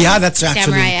Kenshin. Oh, yeah, that's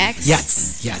actually. Samurai X.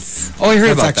 Yes. Oh, I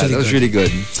heard That's about that. actually That was good. really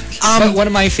good. But one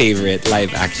of my favorite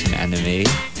live action anime,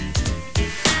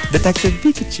 Detective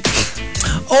Pikachu.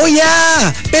 Oh,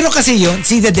 yeah. Pero kasi yun,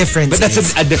 see the difference. But that's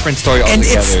is- a different story and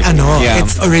altogether.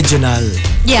 it's it's original.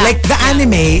 Yeah. Like the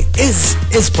anime is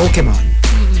Pokemon.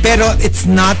 Pero it's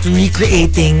not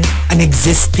recreating an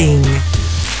existing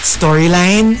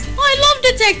storyline. Oh, I love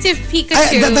Detective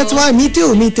Pikachu. That's why, me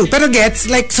too. Pero gets,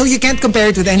 like, so you can't compare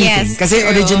it with anything. Yes, kasi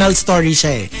true. original story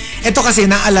siya eh. Ito kasi,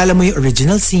 naalala mo yung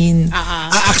original scene.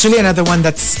 Actually, another one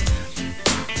that's...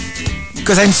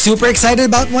 Because I'm super excited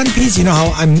about One Piece. You know how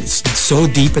I'm so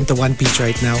deep into One Piece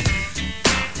right now.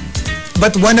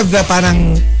 But one of the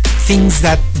parang things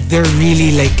that they're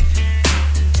really like...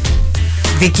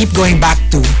 They keep going back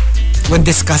to when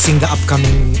discussing the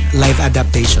upcoming live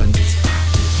adaptation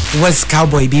was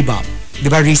Cowboy Bebop.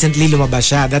 Diba recently lumabas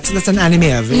siya. That's an anime,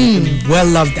 a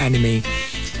well-loved anime.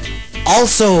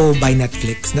 Also by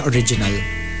Netflix, na original.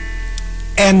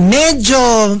 And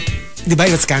medyo, diba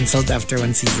it was cancelled after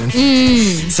one season.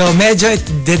 So medyo it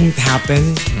didn't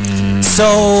happen.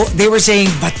 So they were saying,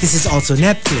 but this is also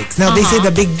Netflix. Now they say the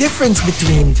big difference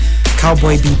between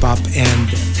Cowboy Bebop and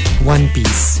One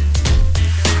Piece,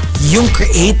 yung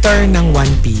creator ng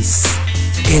One Piece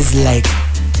is like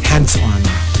hands-on.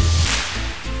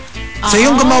 So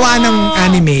yung gumawa ng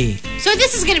anime, So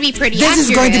this is going to be pretty this accurate.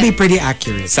 is going to be pretty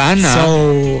accurate. Sana.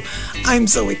 So I'm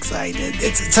so excited.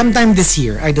 It's sometime this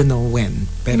year. I don't know when,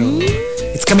 pero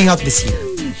it's coming out this year.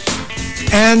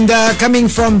 And coming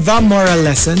from the moral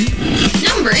lesson,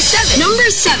 Number 7.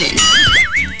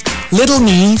 little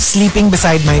me sleeping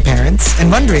beside my parents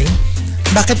and wondering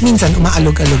bakit minsan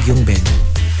umaalog-alog yung bed.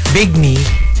 Big me,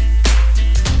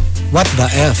 what the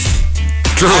F?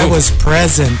 True. I was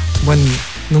present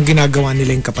nung ginagawa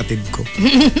nila yung kapatid ko.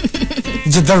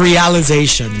 The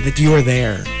realization that you were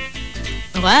there.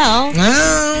 Well,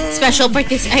 special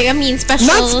special.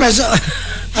 Not special.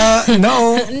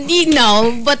 No.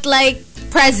 No, but like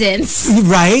presence.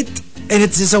 Right? And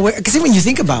it's just a way, kasi when you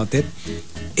think about it,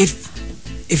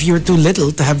 if you're too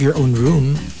little to have your own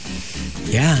room,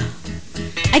 yeah.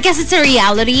 I guess it's a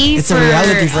reality. It's a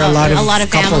reality for a lot of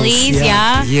couples, families.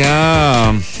 yeah.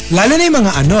 Yeah. Lalo na yung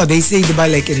mga they say,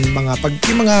 diba, like in mga,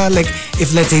 yung mga, like,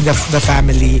 if let's say the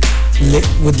family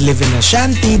would live in a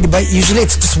shanty, diba, usually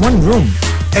it's just one room.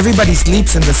 Everybody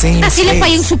sleeps in the same space. Sila pa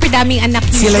yung super daming anak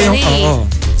Sila yung, usually.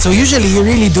 So usually you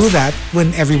really do that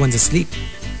when everyone's asleep.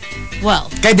 Well,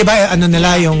 Kaya diba,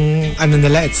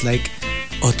 it's like,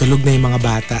 tulog na yung mga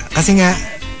bata. Kasi nga,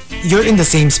 you're in the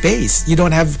same space. You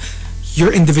don't have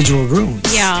your individual rooms.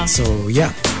 Yeah. So,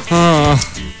 yeah.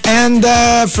 And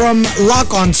from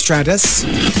Lock on Stratus,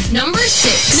 Number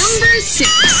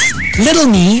 6. little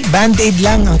me, band-aid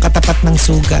lang ang katapat ng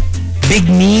sugat. Big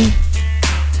me,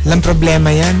 lang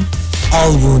problema yan.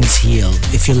 All wounds heal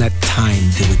if you let time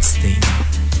do its thing.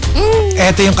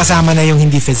 Eto yung kasama na yung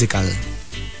hindi physical.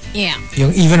 yeah.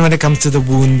 Yung even when it comes to the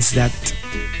wounds that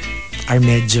are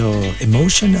medyo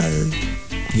emotional.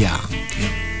 Yeah.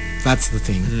 That's the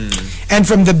thing. And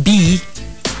from the B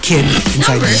kid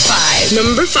inside me.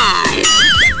 Number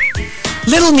 5.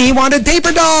 Little me wanted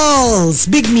paper dolls.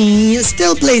 Big me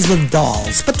still plays with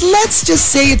dolls. But let's just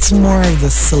say it's more of the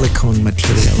silicone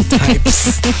material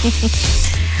types.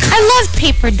 I loved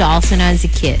paper dolls when I was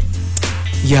a kid.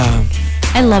 Yeah.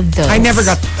 I loved those. I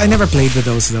never played with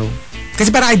those though.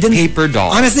 But I didn't... Paper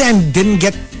dolls. Honestly, I didn't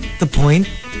get the point.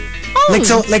 Oh.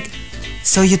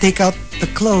 So you take out the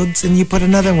clothes and you put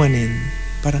another one in.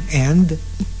 Parang and?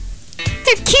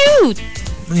 They're cute.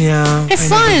 Yeah. They're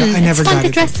fun. I never it's fun got to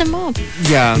it. dress them up.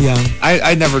 Yeah. Yeah.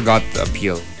 I never got the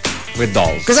appeal with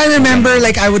dolls. Because I remember,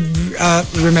 I would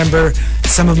remember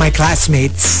some of my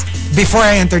classmates before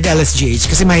I entered LSGH.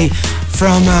 Kasi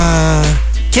from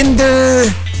kinder,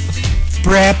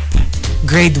 prep,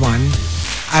 grade 1,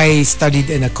 I studied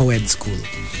in a co-ed school.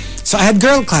 So I had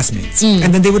girl classmates.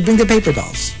 And then they would bring their paper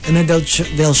dolls. And then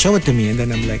they'll show it to me. And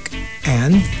then I'm like,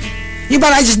 and? Yung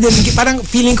parang I just didn't, parang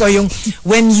feeling ko yung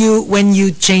when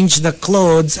you change the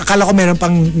clothes, akala ko meron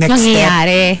pang next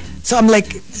Mangyayari. step. So I'm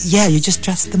like, yeah, you just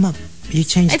dress them up. You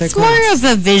change their It's clothes. more of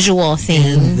a visual thing.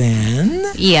 And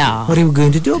then, Yeah. what are we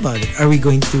going to do about it? Are we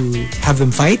going to have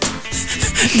them fight?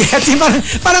 Kasi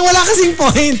parang wala kasing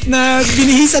point na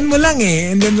binihisan mo lang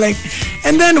eh.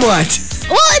 And then what?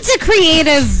 Well, it's a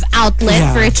creative outlet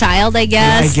Yeah. for a child, I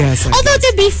guess. Yeah, I guess. Although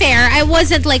to be fair, I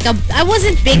wasn't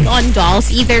big on dolls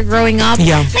either growing up.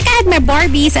 Yeah. Like I had my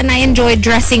Barbies and I enjoyed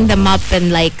dressing them up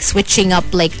and like switching up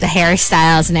like the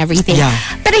hairstyles and everything. Yeah.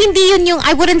 But hindi yun yung,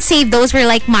 I wouldn't say those were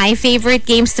like my favorite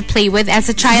games to play with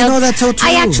as a child. You know, that's so true.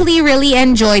 I actually really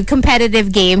enjoyed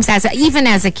competitive games even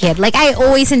as a kid. Like I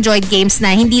always enjoyed games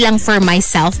na hindi lang for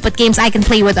myself, but games I can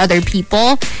play with other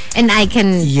people and I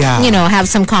can, have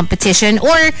some competition.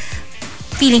 Or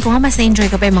feeling ko mas na-enjoy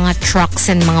ko pa yung mga trucks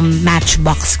and mga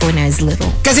matchbox ko when I was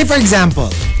little. Kasi for example,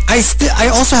 I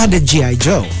also had a G.I.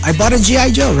 Joe. I bought a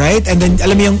G.I. Joe, right? And then,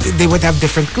 alam mo yung, they would have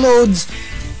different clothes.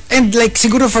 And like,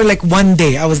 siguro for like one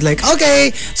day, I was like,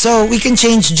 okay, so we can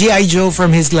change G.I. Joe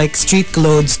from his like street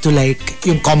clothes to like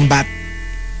yung combat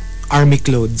army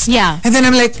clothes. Yeah. And then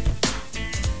I'm like,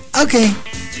 okay.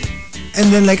 And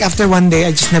then like after one day,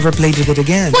 I just never played with it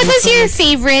again. What was your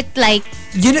favorite like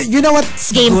You know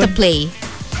what's game good? to play?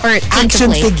 Or thing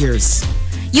Action to play? figures.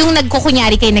 Yung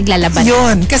nagkukunyari kayo naglalaban.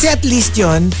 Yun. Kasi at least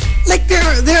yun, like there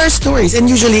are stories. And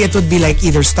usually it would be like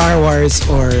either Star Wars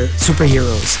or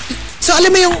superheroes. So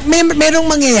alam mo yung merong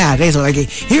mangyayari. So like,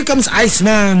 here comes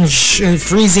Iceman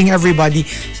freezing everybody.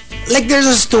 Like there's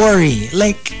a story.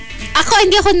 Like,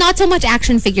 Hindi ako not so much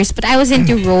action figures, but I was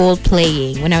into role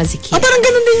playing when I was a kid. parang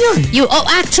ganun din yun.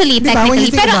 Actually, Diba, when you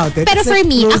technically. think about it, Pero it's for like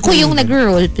me, role ako yung playing.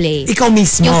 nag-role play. Ikaw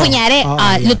mismo. Yung kunyari,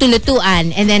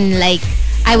 lutu-lutuan. And then like,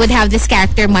 I would have this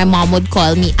character my mom would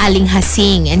call me Aling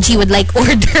Hasing, and she would like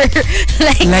order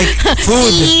like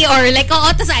food tea or like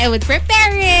tapos I would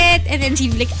prepare it, and then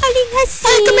she'd be like Aling Hasing.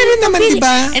 Ay, kami rin naman,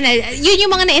 diba? And yun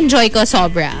yung mga na-enjoy ko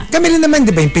sobra. Kami rin naman,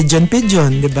 diba? Yung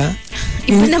pigeon, diba?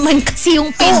 Iba naman kasi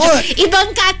yung pigeon. Oo.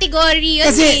 Ibang category yun.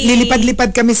 Kasi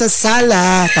lilipad-lipad kami sa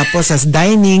sala, tapos sa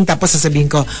dining, tapos sasabihin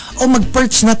ko,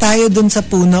 mag-perch na tayo dun sa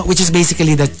puno, which is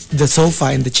basically the sofa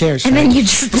and the chairs. And right? then you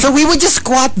just... So we would just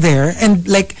squat there and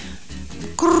like,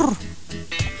 krr,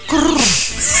 krr.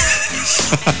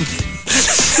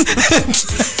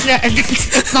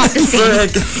 It's not the same.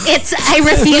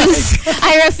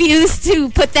 I refuse to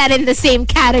put that in the same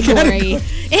category.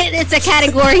 It's a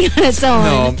category on its own.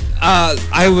 No,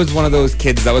 I was one of those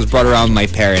kids that was brought around my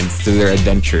parents through their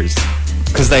adventures.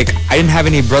 Because, like, I didn't have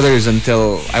any brothers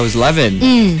until I was 11.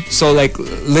 So, like,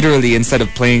 literally, instead of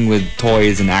playing with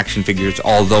toys and action figures,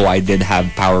 although I did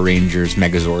have Power Rangers,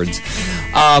 Megazords,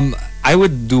 I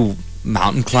would do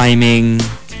mountain climbing.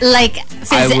 Like,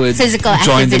 I would physical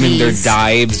join them in their activities.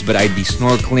 dives, but I'd be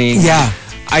snorkeling. Yeah.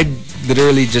 I'd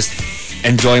literally just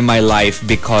enjoy my life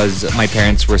because my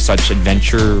parents were such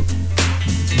adventure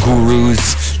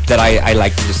gurus that I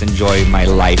like to just enjoy my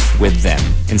life with them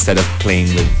instead of playing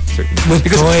with certain With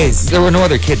toys. There were no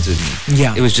other kids with me.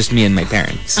 Yeah. It was just me and my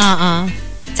parents.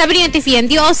 Sabi ni Auntie Fian,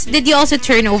 did you also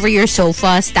turn over your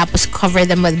sofas tapos cover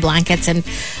them with blankets and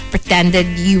pretended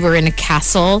you were in a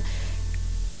castle?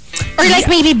 Or like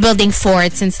maybe building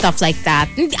forts and stuff like that.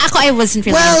 I wasn't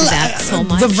really into that so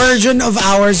much. The version of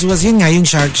ours was yun nga, yung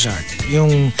shark.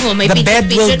 Yung my the bed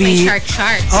will be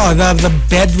shark. Oh, the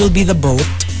bed will be the boat.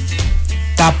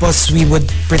 Tapos we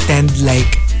would pretend like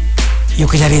you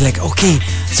kunyari like, okay,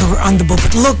 so we're on the boat,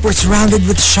 but look, we're surrounded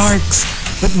with sharks.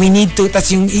 But we need to,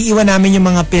 tas yung iiwan namin yung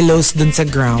mga pillows dun sa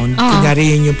ground.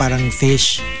 Kunyari yun yung parang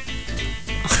fish.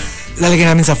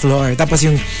 Lalagyan namin sa floor. Tapos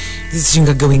yung this is yung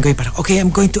gagawin ko, parang, okay, I'm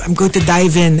going to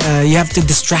dive in. You have to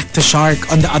distract the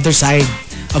shark on the other side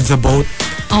of the boat.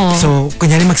 So,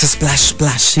 kunyari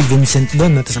magsa-splash si Vincent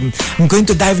doon. Tapos I'm going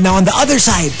to dive now on the other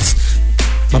side.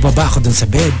 Bababa ako doon sa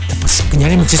bed. Tapos,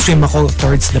 kunyari magsiswim ako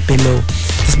towards the pillow.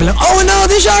 Tapos bilang, oh no,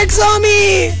 the shark saw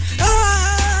me!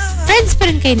 Friends pa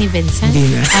rin kayo ni Vincent?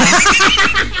 Hindi na.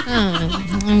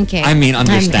 Okay. I mean,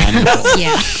 understandable.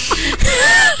 Yeah.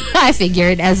 I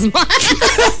figured as much.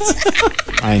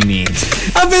 I mean,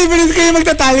 Ang favorite ko yung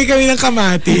magtatali kami ng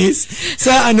kamatis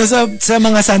sa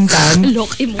mga santan.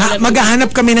 Loki mo lang.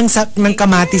 Maghahanap kami ng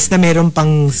kamatis na meron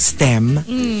pang stem.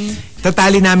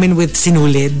 Tatali namin with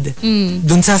sinulid.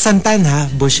 Dun sa santan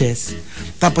bushes.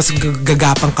 Tapos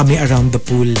gagapang kami around the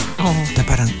pool. Na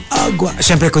parang, agua.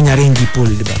 Siyempre, kunyari hindi pool,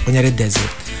 di ba? Kunyari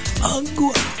desert.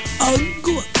 Agua.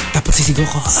 Tapos sisigaw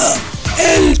ko,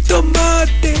 El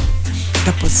Tomate.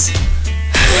 Tapos,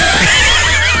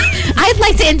 I'd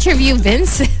like to interview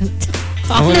Vincent.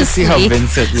 I want to see how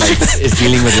Vincent is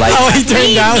dealing with life. how he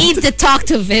turned out. We need to talk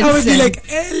to Vincent. I would be like,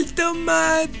 El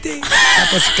Tomate.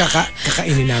 Tapos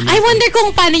kakainin namin. I wonder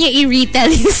kung paano niya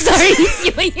i-retell yung stories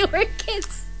niyo when you were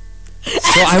kids.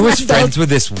 So I was friends with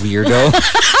this weirdo.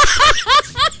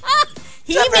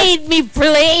 He made me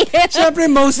play. Siyempre,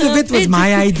 most of it was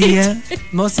my idea.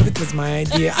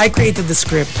 I created the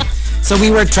script. So we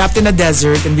were trapped in a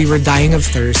desert and we were dying of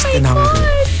thirst and hunger.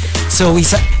 So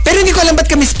pero hindi ko alam ba't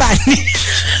kami Spanish.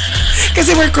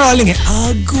 Kasi we're crawling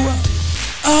Agua.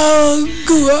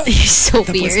 You're so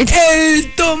Tapos, weird. El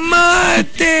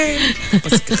Tomate.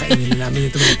 Tapos kakainin namin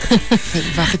yung tomato.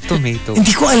 Bakit tomato?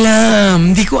 Hindi ko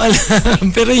alam.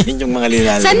 Pero yun yung mga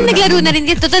nilalaro. Saan naglaro na rin?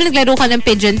 Total naglaro ka ng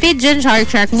pigeon,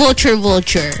 shark,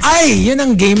 vulture. Ay, yun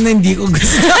ang game na hindi ko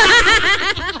gusto.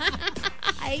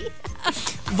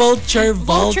 Vulture.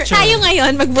 Tayo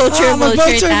ngayon, mag-vulture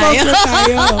tayo.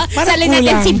 Para Sali natin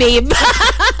kulang. si Babe.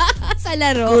 Sa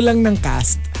laro. Kulang ng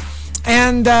cast.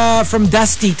 And from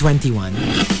Dusty21.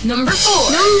 Number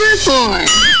 4.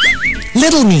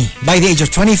 Little me, by the age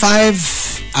of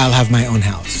 25, I'll have my own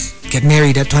house. Get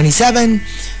married at 27,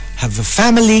 have a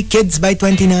family, kids by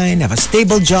 29, have a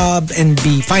stable job, and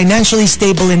be financially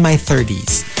stable in my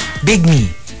 30s. Big me,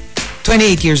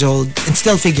 28 years old, and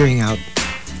still figuring out,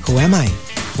 who am I?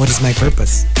 What is my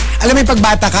purpose? Alam mo, pag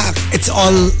bata ka, it's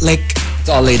all like It's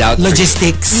all laid out.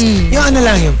 logistics. Yung ano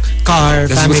lang, yung car,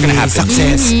 This is what's family, gonna happen.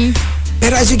 success.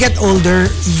 Pero as you get older,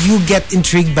 you get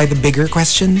intrigued by the bigger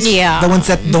questions. Yeah. The ones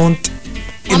that don't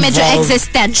Medyo involve-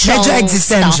 existential Medyo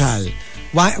existential. stuff.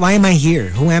 Why am I here?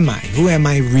 Who am I? Who am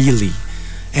I really?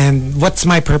 And what's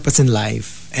my purpose in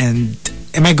life? And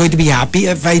am I going to be happy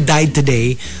if I died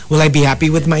today? Will I be happy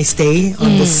with my stay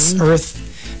on this earth?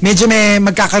 Medyo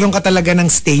magkakaroon ka talaga ng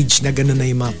stage na ganun na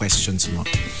yung mga questions mo.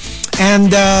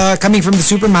 And coming from the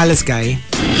super malas guy,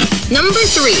 Number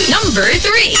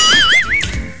 3.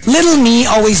 little me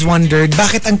always wondered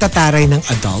bakit ang tataray ng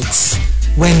adults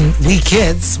when we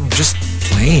kids were just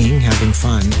playing, having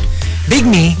fun. Big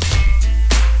me,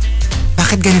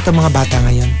 bakit ganito mga bata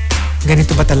ngayon?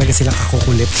 Ganito ba talaga sila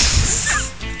kakukulit?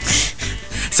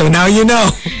 So now you know.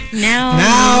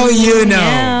 Now you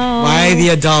know why the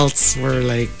adults were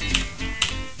like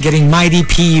getting mighty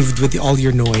peeved with all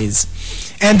your noise.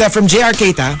 And from JR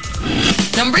Keita,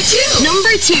 Number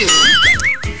 2.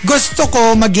 gusto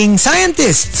ko maging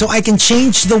scientist so I can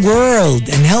change the world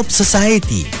and help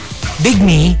society. Big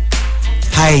me,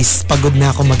 Heis, pagod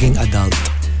na ako maging adult.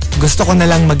 Gusto ko na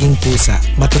lang maging pusa,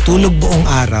 matutulog buong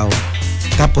araw,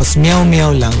 tapos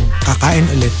meow-meow lang, kakain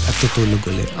ulit at tutulog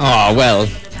ulit. Oh, well,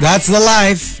 That's the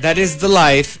life. that is the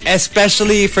life.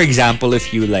 Especially, for example, if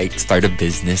you like start a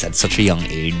business at such a young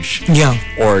age. Yeah.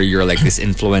 Or you're like this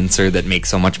influencer that makes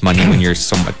so much money when you're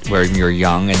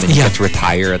young, and then you Yeah. get to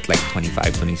retire at like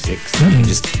 25, 26. You can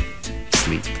just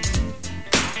sleep.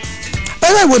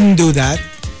 But I wouldn't do that.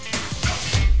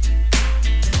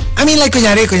 I mean, like,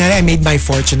 kunyari, I made my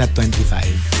fortune at 25.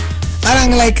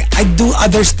 Parang like, I do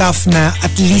other stuff na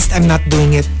at least I'm not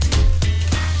doing it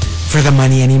for the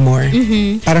money anymore.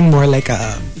 Parang more like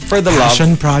a For the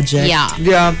passion project. Yeah.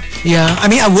 Yeah. Yeah. I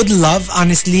mean, I would love,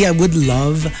 honestly,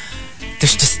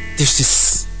 there's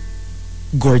this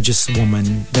gorgeous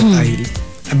woman that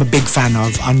I'm a big fan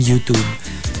of on YouTube.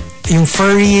 Yung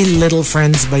furry little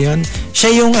friends ba yun?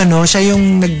 Siya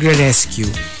yung nagre-rescue.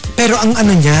 Pero ang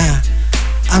ano niya,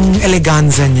 ang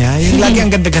eleganza niya, yung lagi ang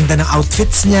ganda-ganda ng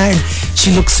outfits niya, and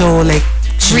she looks so like,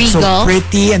 she's so Regal.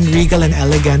 pretty and regal and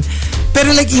elegant.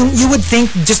 Pero like, you would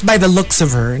think just by the looks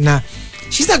of her na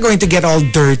she's not going to get all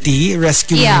dirty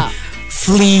rescuing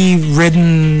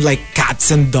flea-ridden like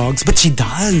cats and dogs, but she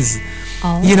does.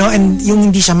 You know, and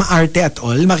yung hindi siya maarte at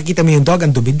all, makikita mo yung dog,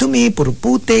 ang dumi-dumi, puro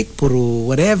putik, puro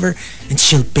whatever, and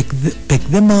she'll pick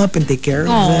them up and take care of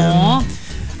them.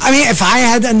 I mean, if I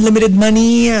had unlimited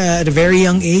money at a very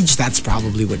young age, that's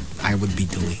probably what I would be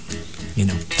doing. You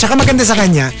know. Tsaka maganda sa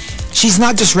kanya, she's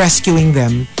not just rescuing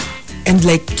them and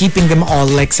like keeping them all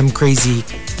like some crazy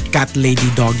cat lady,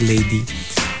 dog lady.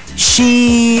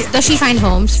 Does she find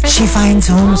homes for them? She finds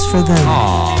homes for them.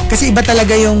 Kasi iba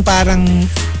talaga yung parang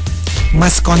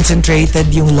mas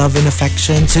concentrated yung love and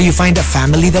affection. So you find a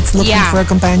family that's looking for a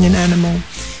companion animal.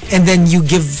 And then you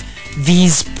give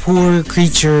these poor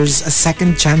creatures a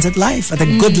second chance at life, at a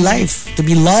good life, to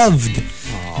be loved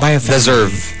by a family.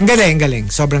 Deserve. Ang galing.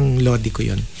 Sobrang lodi ko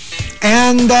yun.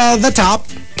 And the top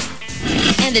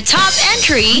And the top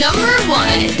entry, number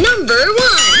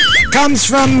 1. comes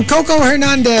from Coco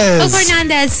Hernandez. Coco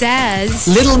Hernandez says,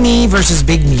 Little me versus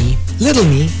big me. Little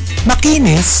me,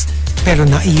 makinis, pero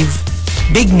naive.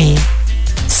 Big me,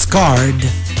 scarred,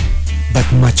 but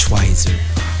much wiser.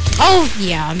 oh,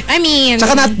 yeah. I mean,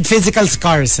 Tsaka not physical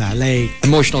scars, like,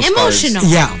 Emotional scars. emotional.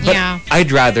 yeah, but Yeah.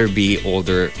 I'd rather be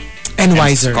older and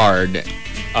wiser. scarred.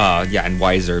 And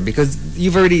wiser, because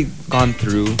you've already gone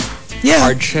through Yeah.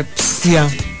 hardships Yeah.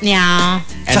 Yeah.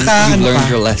 and Tsaka you've ano learned pa?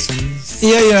 your lessons.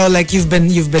 Yeah, you know, like you've been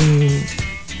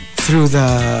through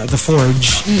the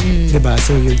forge, diba?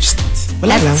 So you're just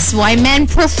wala lang. That's why men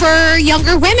prefer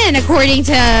younger women, according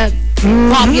to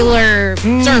popular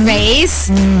surveys,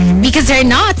 because they're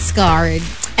not scarred.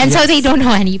 And so they don't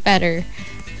know any better.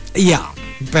 Yeah,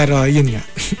 pero yun nga.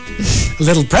 A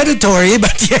little predatory,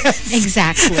 but yes.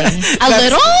 Exactly. A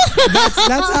little?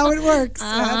 That's how it works.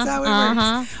 That's how it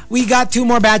works. We got 2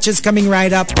 more batches coming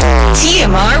right up.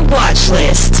 TMR watch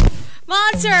list.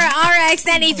 Monster RX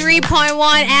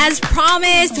 93.1. As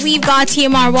promised, we've got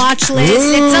TMR watch list.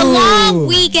 It's a long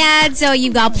weekend, so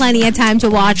you've got plenty of time to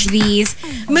watch these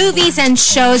movies and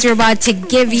shows we're about to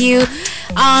give you.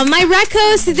 My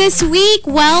recos this week,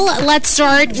 well, let's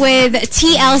start with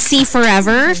TLC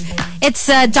Forever. It's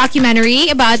a documentary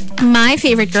about my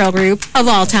favorite girl group of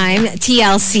all time,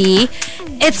 TLC.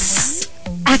 It's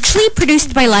actually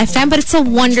produced by Lifetime, but it's a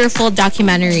wonderful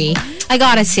documentary, I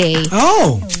gotta say.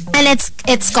 Oh. And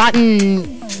it's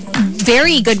gotten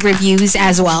very good reviews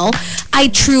as well. I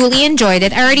truly enjoyed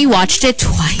it. I already watched it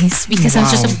twice because I'm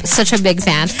just such a big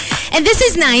fan. And this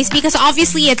is nice because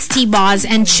obviously it's T-Boz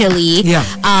and Chili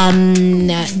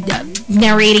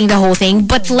narrating the whole thing.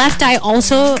 But Left Eye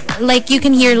also, like, you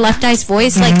can hear Left Eye's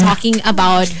voice like talking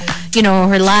about, you know,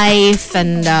 her life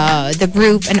and the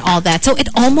group and all that. So it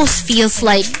almost feels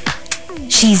like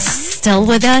she's still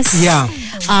with us. Yeah.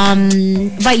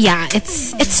 But yeah,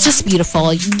 it's just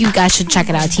beautiful. You guys should check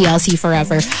it out. TLC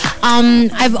forever.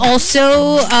 I've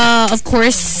also, of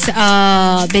course,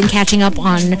 been catching up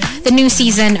on the new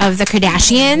season of The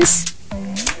Kardashians.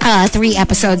 3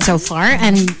 episodes so far,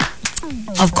 and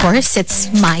of course, it's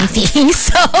my thing.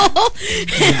 So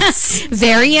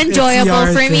very enjoyable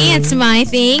for me. It's my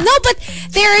thing. No, but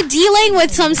they're dealing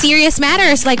with some serious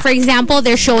matters. Like, for example,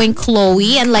 they're showing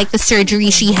Chloe and like the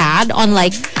surgery she had on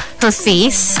like her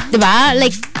face, diba?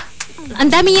 Like,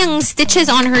 ang dami yung stitches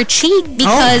on her cheek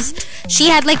because she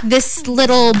had like this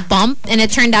little bump and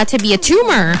it turned out to be a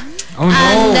tumor. Oh no.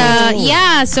 And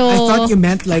I so thought you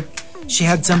meant like she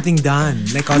had something done,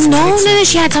 like no,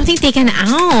 she had something taken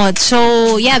out.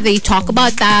 So yeah, they talk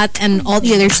about that and all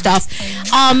the other stuff.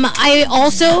 I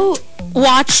also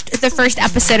watched the first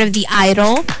episode of The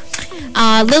Idol.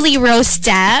 Lily Rose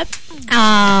Depp,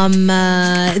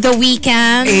 The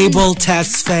Weeknd, Abel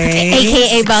Tesfaye,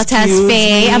 aka Abel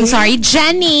Tesfaye. I'm sorry,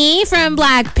 Jenny from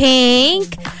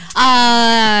Blackpink.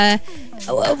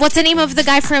 What's the name of the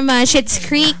guy from Schitt's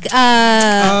Creek?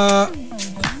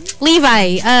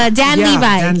 Levi, Dan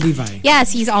Levi. Dan Levi.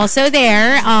 Yes, he's also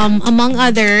there, among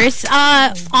others.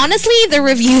 Honestly, the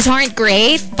reviews aren't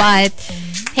great, but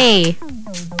hey,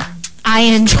 I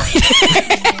enjoyed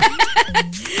it.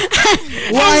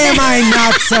 Why am I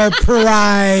not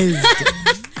surprised?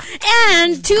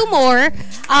 And 2 more.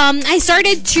 I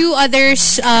started 2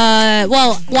 others.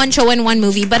 Well, 1 show and 1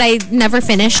 movie, but I never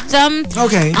finished them.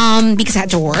 Okay. Because I had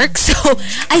to work. So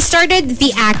I started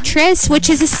The Actress, which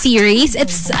is a series.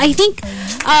 It's, I think,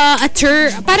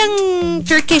 parang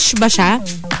Turkish ba siya?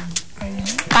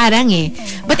 Parang eh.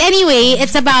 But anyway,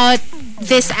 it's about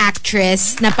this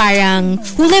actress na parang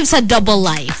who lives a double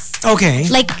life. Okay.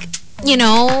 Like, you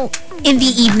know, in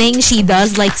the evening, she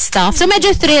does like stuff. So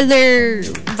medyo thriller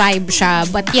vibe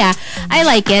siya. But yeah, I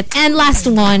like it. And last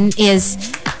one is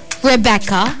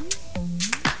Rebecca.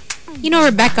 You know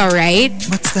Rebecca, right?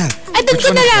 What's that? Ay, doon ko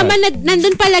nalaman na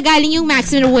nandun pala galing yung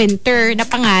Max and Winter na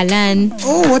pangalan.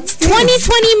 Oh, what's this?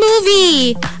 2020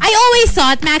 movie. I always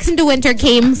thought Max and the Winter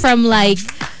came from like,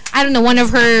 I don't know, one of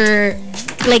her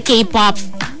like K-pop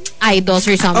idols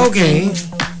or something. Okay.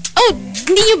 Oh,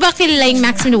 hindi nyo ba kilala yung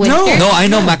Max and the Winter? No, I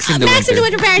know Max and the Winter. Max and the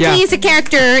Winter apparently is a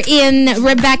character in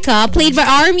Rebecca, played by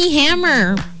Armie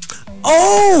Hammer.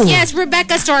 Oh! Yes,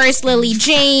 Rebecca stars Lily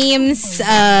James,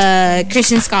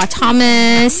 Christian Scott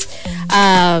Thomas,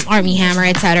 Armie Hammer,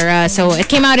 etc. So it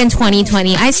came out in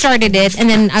 2020. I started it and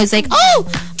then I was like, oh,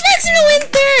 Max and the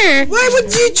Winter! Why would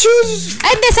you choose?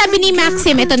 And then sabi ni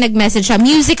Maxim, ito nag-message siya,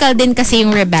 musical din kasi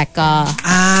yung Rebecca.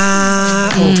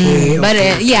 Okay. But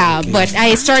but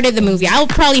I started the movie. I'll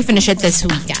probably finish it this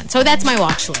weekend. So that's my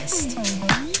watch list.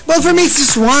 Well, for me, it's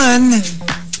just one.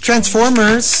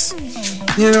 Transformers.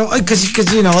 You know,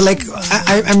 because you know, like,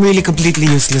 I'm really completely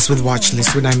useless with watch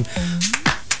lists when I'm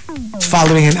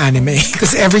following an anime.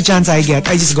 Because every chance I get,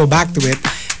 I just go back to it.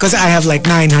 Because I have like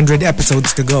 900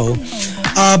 episodes to go.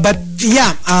 But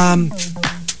yeah,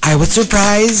 I was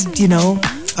surprised, you know.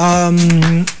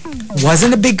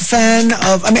 Wasn't a big fan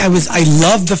of, I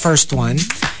loved the first one.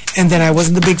 And then I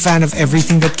wasn't a big fan of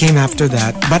everything that came after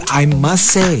that. But I must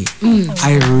say,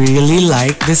 I really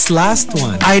like this last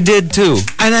one. I did too.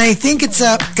 And I think it's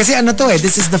kasi ano to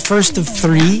this is the first of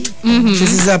 3.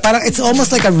 This is parang, it's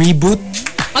almost like a reboot.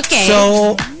 Okay.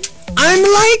 So, I'm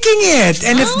liking it.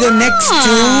 And if the next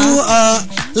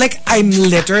 2, like, I'm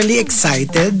literally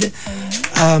excited.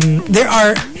 There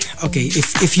are, okay,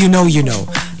 if you know, you know.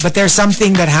 But there's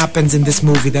something that happens in this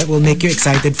movie that will make you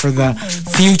excited for the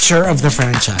future of the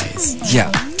franchise. Yeah.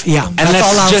 Yeah. And that's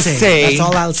all let's I'll just say, that's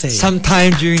all I'll say.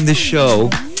 sometime during the show,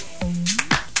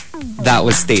 that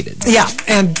was stated. Yeah.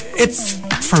 And it's,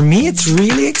 for me, it's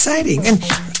really exciting. And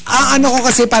ano ko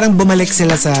kasi parang bumalik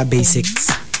sila sa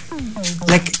basics.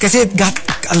 Like, kasi it got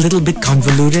a little bit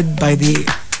convoluted by the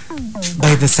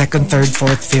 2nd, 3rd,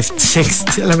 4th, 5th,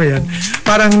 6th. Alam mo yun?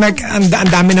 Parang ang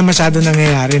dami na masyado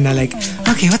nangyayari na like,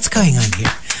 okay, what's going on here?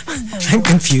 I'm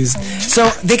confused. So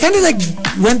they kind of like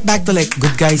went back to like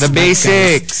good guys. The bad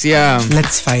basics, yeah. guys.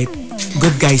 Let's fight.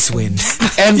 Good guys win.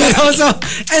 And you know, so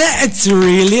and it's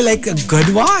really like a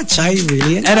good watch. I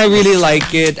really enjoy And I really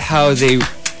like it how they,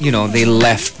 they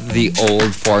left the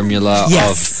old formula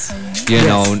Yes. of,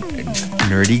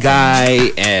 nerdy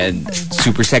guy and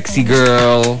super sexy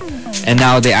girl. And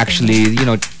now they actually,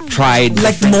 tried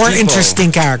like different more people.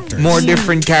 interesting characters. More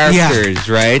different characters,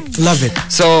 right? Love it.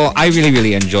 So I really,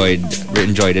 really enjoyed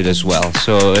it as well.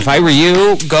 So if I were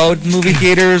you, go to movie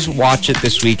theaters, watch it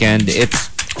this weekend. It's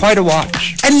quite a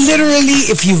watch. And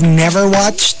literally, if you've never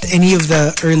watched any of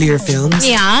the earlier films,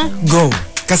 go.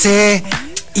 Kasi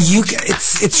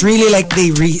it's really like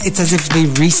it's as if they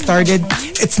restarted.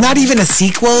 It's not even a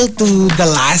sequel to the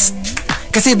last.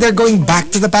 Kasi they're going back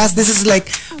to the past. This is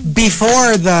like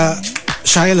before the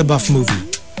Shia LaBeouf movie.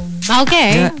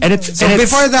 Okay. Yeah, and it's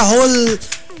before the whole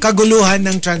kaguluhan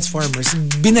ng Transformers,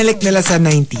 binalik nila sa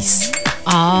 90s.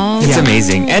 Oh. It's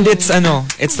amazing. And it's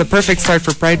the perfect start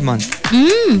for Pride Month.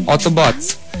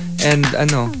 Autobots and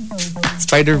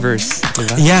Spider-Verse.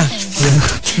 Diba? Yeah.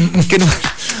 You can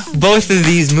watch both of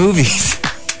these movies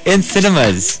in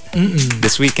cinemas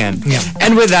this weekend. Yeah.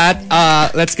 And with that,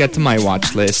 let's get to my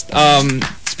watch list.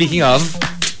 Speaking of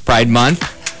Pride Month,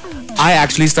 I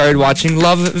actually started watching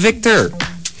Love, Victor.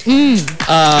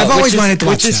 I've always wanted to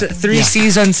watch Which is that. 3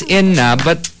 seasons in now,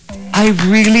 but I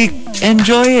really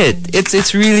enjoy it.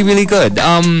 It's really, really good.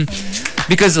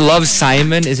 Because Love,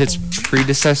 Simon is its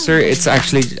predecessor. It's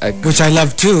actually... Which I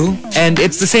love too. and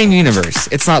it's the same universe.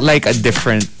 It's not like a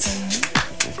different,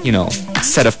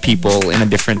 set of people in a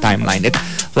different timeline.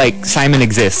 It's like Simon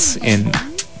exists in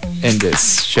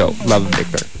this show, Love,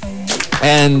 Victor.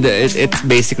 And it's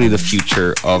basically the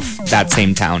future of that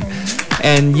same town.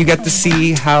 And you get to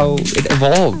see how it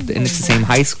evolved. And it's the same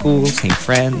high school, same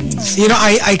friends.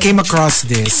 I came across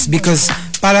this because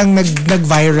parang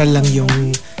nag-viral lang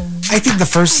yung I think the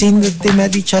first scene that they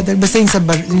met each other. Basta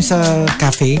yung sa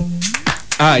cafe.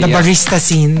 The barista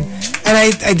scene. And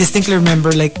I distinctly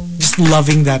remember like just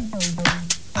loving that,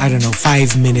 I don't know,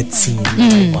 5-minute scene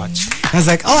that I watched. I was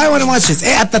like, oh, I want to watch this.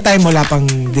 At the time, wala pang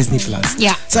Disney Plus.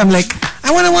 Yeah. So I'm like,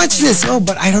 I want to watch this. Oh,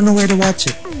 but I don't know where to watch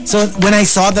it. So when I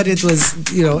saw that it was,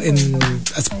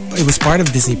 it was part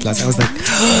of Disney Plus, I was like,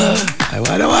 I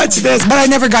want to watch this. But I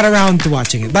never got around to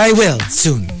watching it. But I will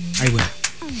soon. I will.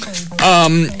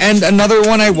 And another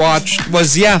one I watched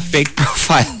was, Fake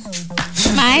Profile.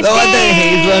 My The one that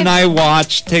Hazel and favorite. I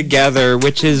watched together,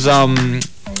 which is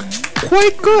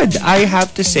quite good, I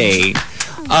have to say.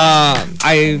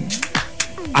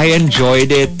 I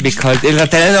enjoyed it because it's a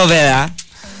telenovela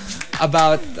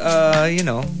about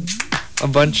a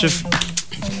bunch of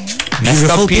messed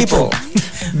Beautiful up people.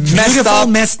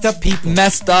 Messed up people.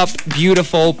 Messed up,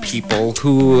 beautiful people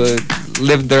who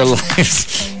live their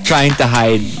lives trying to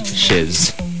hide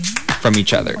shiz from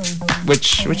each other,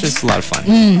 which is a lot of fun.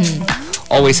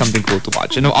 Always something cool to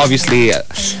watch. And obviously,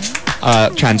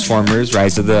 Transformers: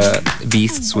 Rise of the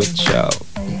Beasts, which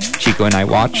Chico and I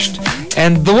watched,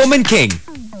 and The Woman King.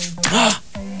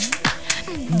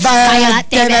 Violet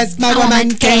Davis, my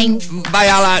woman king.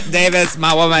 Viola Davis,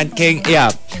 my woman king.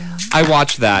 Yeah, I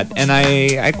watched that and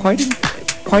I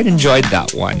quite enjoyed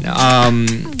that one. I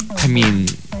mean,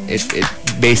 it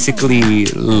basically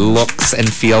looks and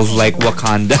feels like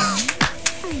Wakanda.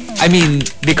 I mean,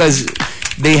 because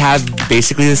they have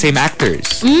basically the same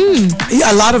actors.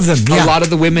 Yeah, a lot of them. Yeah. A lot of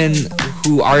the women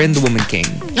who are in The Woman King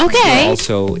Okay. are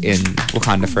also in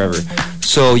Wakanda Forever.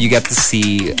 So you get to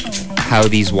see how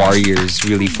these warriors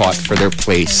really fought for their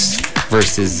place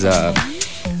versus the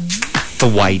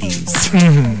whiteys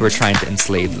who are trying to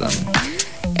enslave them.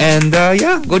 And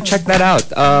go check that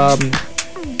out.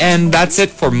 And that's it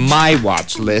for my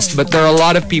watch list. But there are a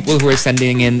lot of people who are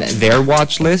sending in their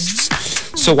watch lists.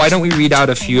 So why don't we read out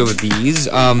a few of these?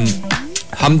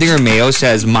 Humdinger Mayo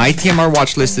says, my TMR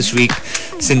watch list this week,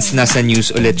 since nasa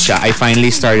news ulit siya, I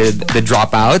finally started The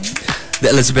Dropout, the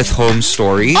Elizabeth Holmes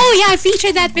story. Oh yeah, I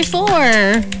featured that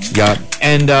before. Yeah.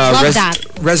 And Love that.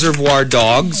 Reservoir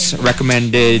Dogs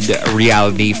recommended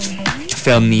reality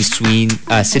film ni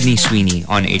Sydney Sweeney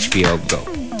on HBO Go.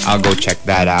 I'll go check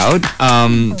that out.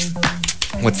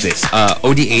 What's this?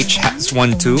 ODH has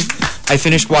one too. I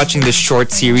finished watching the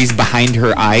short series Behind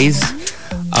Her Eyes.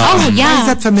 Oh Why yeah. is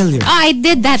that familiar? I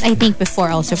did that I think before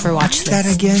also for watch That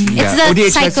list. again? Yeah. It's the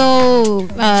ODH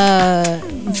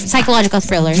psychological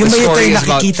thriller. Yung ba ito story yung is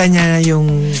about- nakikita niya yung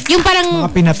Yung parang mga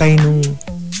pinatay nung...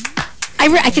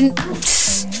 I can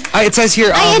It says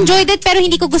here, I enjoyed it pero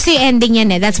hindi ko gusto yung ending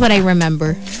yan eh. That's what I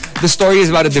remember. the story is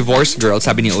about a divorced girl,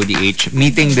 sabi ni ODH,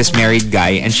 meeting this married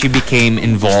guy, and she became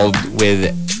involved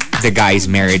with the guy's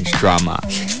marriage drama.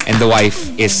 And the wife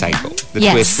is psycho. The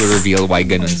Yes. twist will reveal why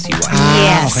ganun si wife.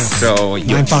 Yes. Okay. So,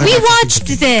 yun. I'm fucking We up. watched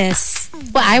this.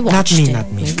 Well, I watched it.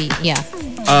 Not me. Maybe, yeah.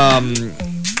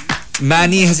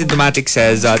 Manny Hasidmatic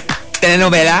says,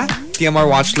 telenovela, TMR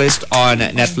watch list on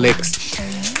Netflix.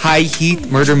 High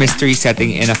heat murder mystery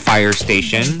setting in a fire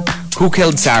station. Who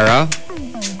Killed Sarah?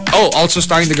 Oh, also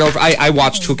starring the girl. I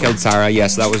watched Who Killed Sarah.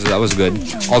 Yes, that was good.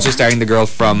 Also starring the girl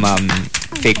from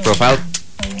Fake Profile.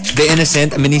 The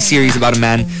Innocent, a mini-series about a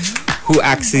man who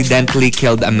accidentally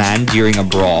killed a man during a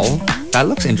brawl. That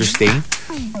looks interesting.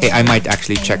 Hey, I might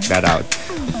actually check that out.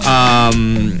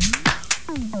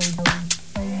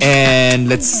 And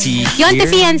let's see Yon here.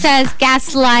 Tefian says,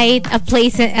 Gaslight, a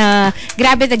place,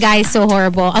 grabe the guy is so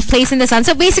horrible, a place in the sun.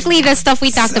 So basically the stuff we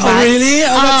talked about. Oh, really?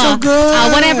 Oh, that's so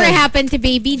good. Whatever happened to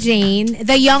Baby Jane,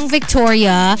 The Young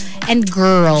Victoria, and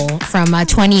Girl from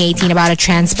 2018 about a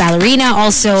trans ballerina.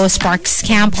 Also Sparks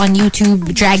Camp on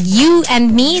YouTube, Drag You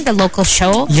and Me, the local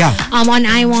show. Yeah. On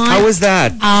iWant. How was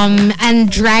that? And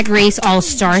Drag Race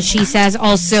All-Star. She says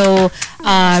also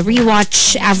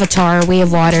rewatch Avatar Way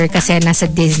of Water kasi nasa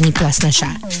Disney Plus na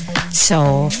siya.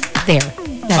 So, there.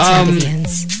 That's Yon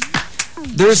Tefian's.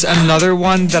 There's another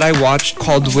one that I watched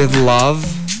called With Love,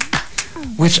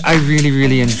 which I really,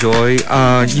 really enjoy.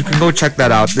 You can go check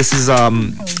that out. This is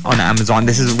on Amazon.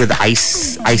 This is with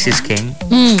Isis King.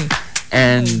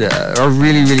 And a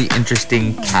really, really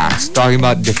interesting cast talking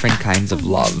about different kinds of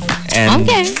love. And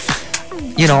Okay.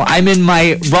 you know, I'm in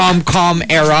my rom-com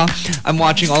era. I'm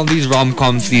watching all these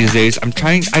rom-coms these days.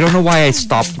 I don't know why I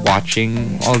stopped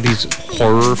watching all these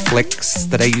horror flicks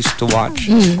that I used to watch.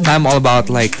 I'm all about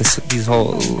like these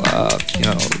whole,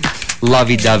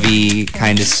 lovey-dovey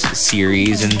kind of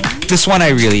series. And this one I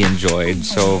really enjoyed.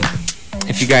 So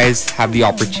if you guys have the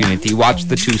opportunity, watch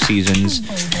the 2 seasons.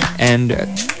 And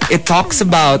it talks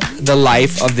about the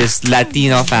life of this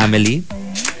Latino family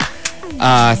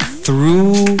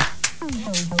through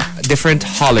different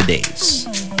holidays.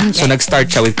 So nag-start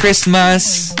siya with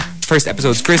Christmas. First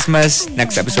episode's Christmas.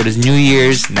 Next episode is New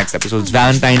Year's. Next episode's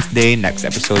Valentine's Day. Next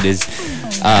episode is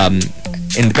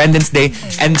Independence Day.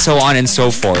 And so on and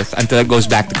so forth until it goes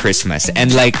back to Christmas.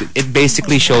 And like it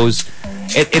basically shows,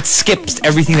 it skips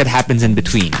everything that happens in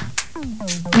between.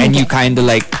 And you kind of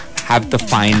like have to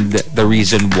find the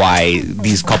reason why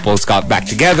these couples got back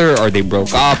together or they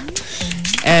broke up.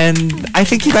 And I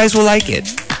think you guys will like it.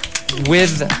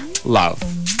 With Love.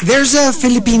 There's a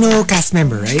Filipino cast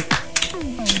member, right?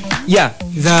 Yeah.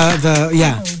 The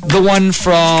The one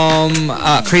from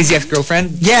Crazy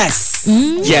Ex-Girlfriend? yes.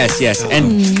 Yes.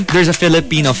 And there's a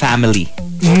Filipino family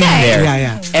there.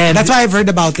 Yeah. And That's why I've heard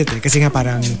about it kasi nga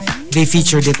parang they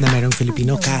featured it na merong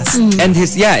Filipino cast. and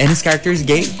his character is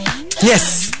gay.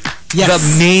 Yes. The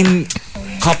main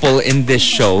couple in this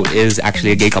show is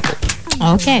actually a gay couple.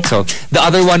 Okay. So the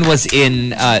other one was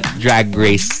in Drag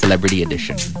Race Celebrity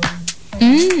Edition.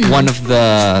 One of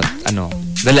the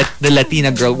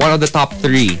Latina girl, one of the top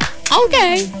 3.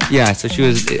 Okay. Yeah, so she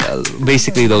was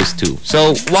basically those 2.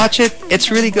 So watch it.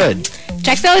 It's really good.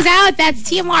 Check those out. That's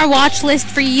TMR watch list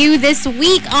for you this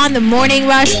week on The Morning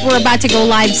Rush. We're about to go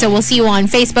live, so we'll see you on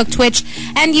Facebook, Twitch,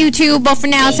 and YouTube. But for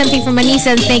now, something from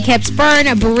Anissa and Snake Hips, Burn,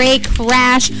 Break,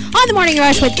 Crash on The Morning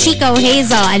Rush with Chico,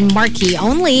 Hazel, and Markki,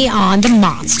 only on The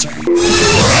Monster.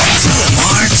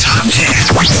 TMR Top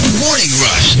 10. Morning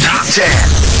Rush Top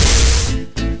 10.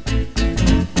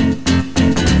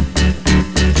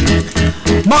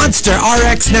 Monster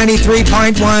RX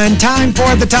 93.1. Time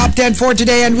for the top 10 for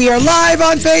today, and we are live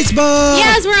on Facebook.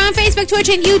 Yes, we're on Facebook, Twitch,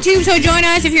 and YouTube, so join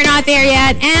us if you're not there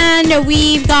yet. And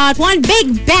we've got one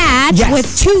big batch with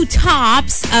 2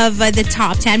 tops of the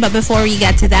top 10. But before we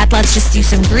get to that, let's just do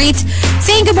some greets.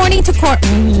 Saying good morning to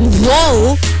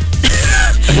Whoa!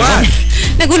 What?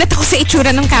 Nagulat ako sa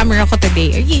itsura ng camera ko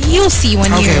today. You'll see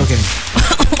when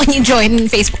when you join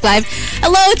Facebook Live.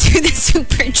 Hello to the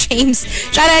Super James.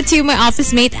 Shout out to my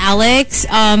office mate Alex.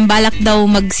 Balak daw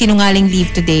magsinungaling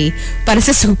leave today para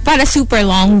super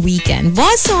long weekend.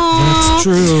 Boso! That's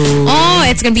true. Oh,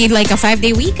 it's gonna be like a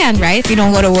 5-day weekend, right? If you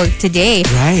don't go to work today.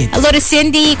 Right. Hello to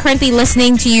Cindy, currently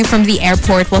listening to you from the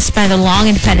airport. We'll spend a long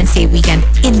Independence Day weekend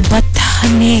in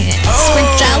Batanes.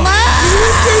 We're jealous!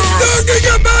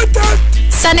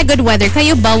 Sana good weather.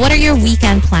 Kayo ba? What are your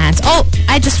weekend plans? Oh,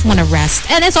 I just want to rest.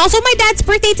 And it's also my dad's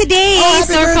birthday today. Oh,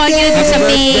 so we're calling you to do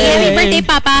something. Happy birthday,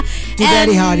 Papa. To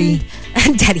Daddy Hottie.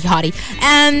 Daddy Hottie.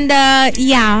 And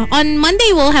on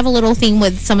Monday we'll have a little thing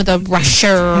with some of the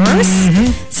rushers.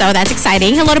 So that's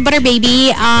exciting. Hello to Butter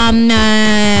Baby.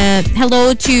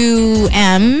 Hello to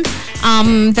M.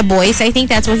 The Boys, I think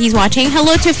that's what he's watching.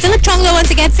 Hello to Philip Chonglo once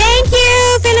again. Thank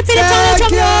you, Philip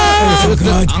Chonglo. Oh,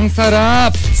 God. Ang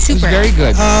sarap. Super. It's very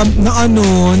good. Na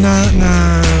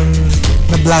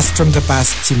blast from the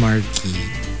past si Markki.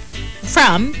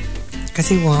 From?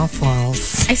 Kasi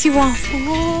waffles. Ay, si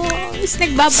Waffles.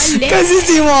 Nagbabalik. Kasi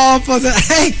si waffles.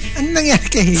 Ay, ano nangyari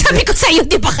kay Hazel? Sabi ko sa'yo,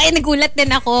 di ba kaya nagulat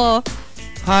din ako?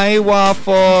 Hi,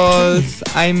 Waffles.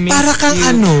 I miss Para kang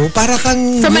you. para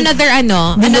kang... From another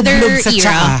binublog another sa era.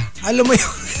 tsaka. Alam mo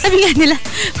yun? Sabi nga nila,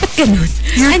 ba't ganun?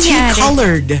 You're Anyari?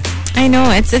 tea-colored. I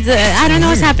know, it's I don't know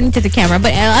what's happening to the camera,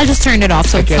 but I'll just turn it off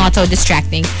so it's not so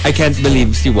distracting. I can't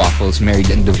believe si Waffles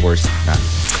married and divorced na.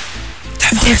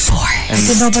 Divorce. I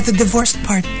don't know about the divorced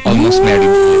part. Almost married.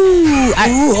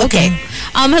 Ooh, okay.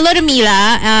 Hello to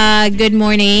Mila. Good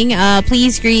morning.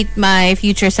 Please greet my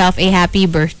future self a happy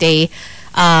birthday.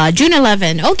 June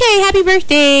 11. Okay, happy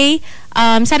birthday.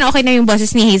 Sana okay na yung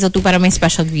boses ni Hazel too para may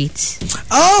special greets.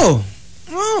 Oh!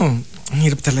 Ang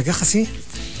hirap talaga kasi.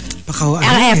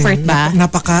 Effort ba?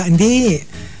 Napaka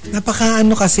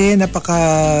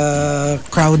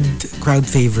crowd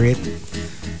favorite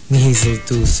ni Hazel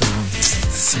too. So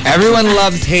Everyone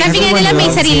loves Hazel. Sabi nga nila may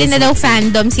sarili na daw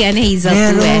fandom si Hazel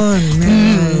too eh. meron.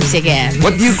 Sige.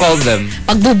 What do you call them?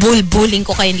 Pagbubulbuling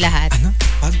ko kayong lahat. Ano?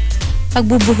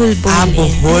 Pagbubuhul-buling.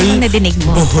 Buhol. Ano nadinig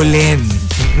mo? Buhulin.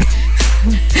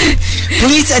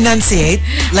 Please enunciate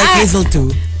like Hazel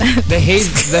too. The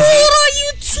Hazel. What are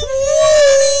you talking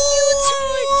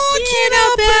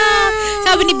about?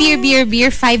 Sabi ni Beer,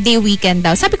 5-day weekend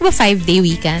daw. Sabi ko ba 5-day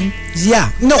weekend?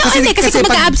 Yeah. No, kasi kung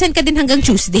mag-absent ka din hanggang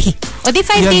Tuesday. O di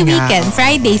 5-day weekend.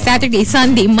 Friday, Saturday,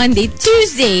 Sunday, Monday,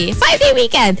 Tuesday. 5-day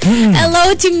weekend.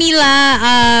 Hello to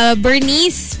Mila,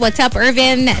 Bernice, what's up,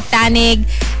 Irvin, Tanig.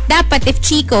 Dapat if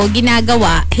Chico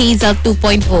ginagawa Hazel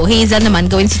 2.0, Hazel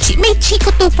naman gawin si Chico. May Chico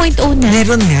 2.0 na.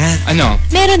 Meron nga. Ano?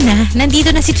 Meron na.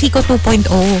 Nandito na si Chico 2.0.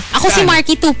 Ako si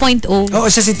Markki 2.0. Oo,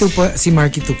 siya si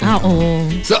Markki 2.0. Oo.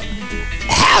 So,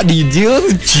 how do you deal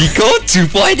with Chico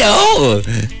 2.0?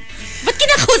 Ba't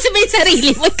kinakusap mo yung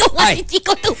sarili mo? Ikaw nga si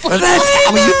Chico 2.0. That's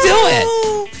how you do it.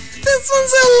 This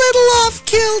one's a little off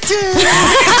kilter.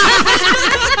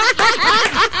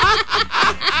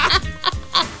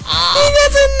 He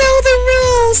doesn't know the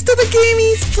rules to the game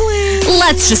he's playing.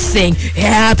 Let's just sing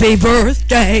Happy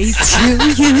Birthday to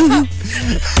you.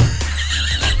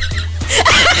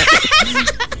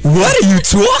 What are you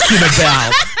talking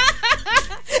about?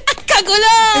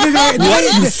 Kagulo! What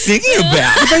are you singing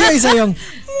about? Ito yung isa yung,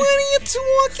 what are you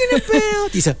talking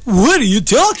about? Isa, what are you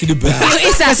talking about?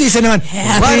 Kasi isa naman,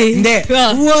 what? Hindi.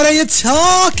 What are you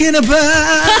talking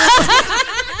about?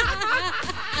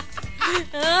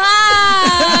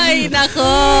 Ay, nako.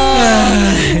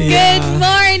 Good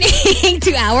morning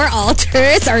to our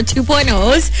alters, our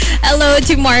 2.0s. Hello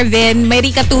to Marvin. May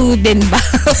Rika 2 din ba?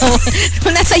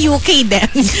 Nasa UK din.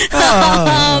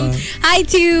 Hi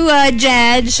to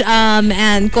Jedge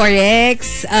and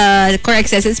Corex. Corex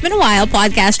says, it's been a while.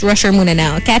 Podcast rusher muna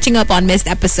now. Catching up on missed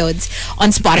episodes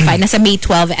on Spotify. Nasa May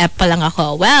 12 ep pa lang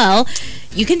ako. Well,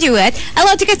 you can do it.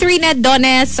 Hello to Katharina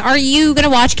Dones. Are you gonna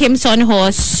watch Kim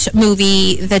Son-ho's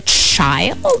movie The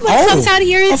Child? When it comes out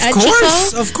here,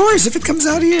 Chico? Of course, if it comes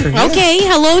out here. Okay,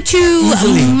 yeah. hello to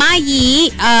Easily.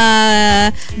 Mayi.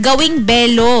 Gawing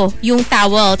belo yung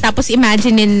towel. Tapos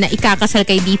imagine ikakasal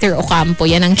kay Dieter Ocampo.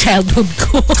 Yan ang childhood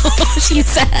ko. She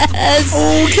says.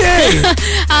 Okay.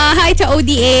 Hi to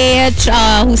ODH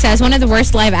who says one of the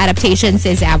worst live adaptations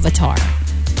is Avatar.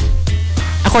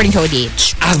 According to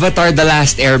ODH. Avatar The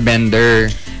Last Airbender.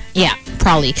 Yeah,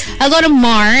 probably. Hello to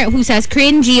Mar, who says,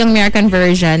 cringy yung American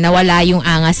version, nawala yung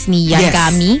angas ni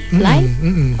Yagami. Yes. Live?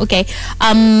 Okay.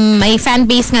 May fan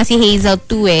base nga si Hazel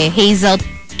 2 eh. Hazel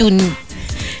 2...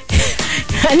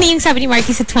 ano yung sabi ni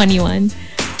Markki sa 21?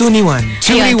 21.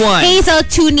 Hazel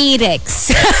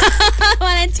Tunitix.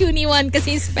 Wala 21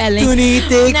 kasi spelling.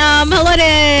 Tunitix. Hello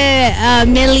to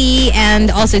Millie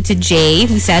and also to Jay,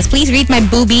 who says, please read my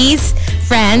boobies,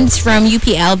 friends from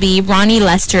UPLB, Ronnie,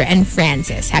 Lester, and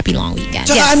Francis. Happy long weekend.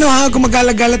 Tsaka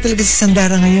gumagala-gala talaga si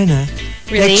Sandara ngayon ha.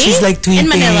 Really? Like she's like tweeting in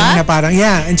Manila? na parang,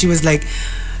 yeah, and she was like,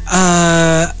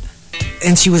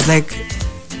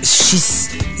 she's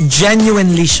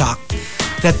genuinely shocked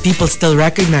that people still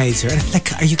recognize her. And I'm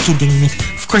like, are you kidding me?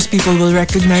 Of course people will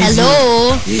recognize her.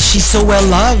 Hello? She's so well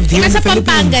loved here in the Nasa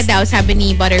Pampanga Philippines. daw, sabi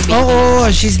ni Butterbaby. Oo,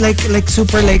 she's like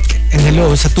super like, and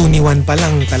hello, sa Tuniwan pa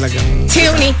lang talagang...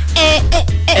 Tuni.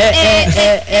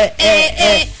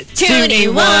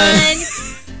 Tuni1.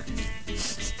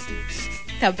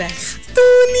 The best.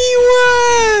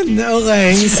 Tuniwan!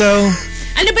 Okay, so...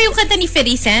 Ano ba yung kanta ni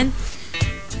Ferisen?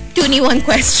 Tuni1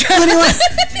 question. Tuniwan.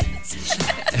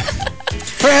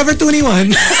 Forever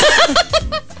 21.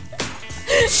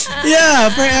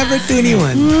 Yeah, forever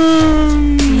 21.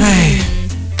 Ay.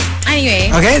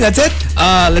 Anyway. Okay, that's it.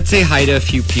 Let's say hi to a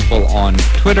few people on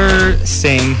Twitter,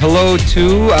 saying hello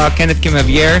to Kenneth Kim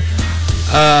Javier.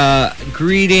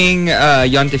 Greeting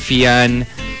Yontefian,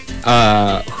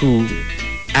 who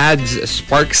adds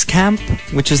Sparks Camp,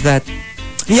 which is that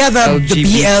Yeah, the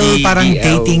BL parang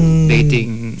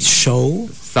dating show.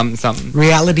 Some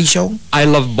Reality show. I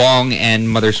Love Bong and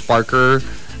Mother Sparker.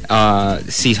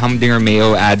 Si Humdinger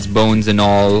Mayo adds Bones and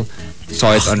All.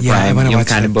 Saw it on yeah, Prime. Yung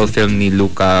cannibal film ni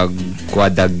Luca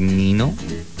Guadagnino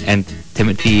and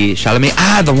Timothy Chalamet.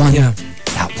 The one. Yeah.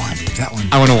 That one. That one.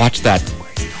 I want to watch that.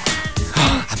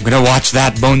 I'm gonna watch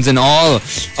that, Bones and All.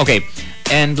 Okay.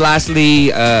 And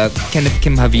lastly, Kenneth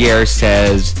Kim Javier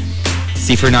says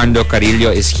si Fernando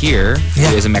Carrillo is here.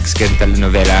 Yeah. He is a Mexican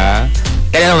telenovela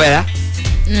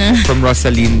from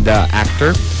Rosalinda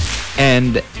actor.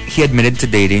 And he admitted to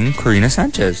dating Corina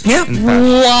Sanchez. Yeah.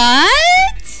 What?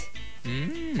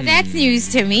 That's news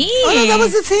to me. Oh, no, that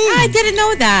was the thing. I didn't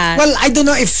know that. Well, I don't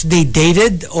know if they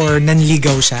dated or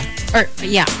nanligaw siya. Or,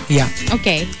 yeah. Yeah.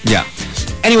 Okay. Yeah.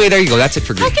 Anyway, there you go. That's it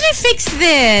for How Greece. can I fix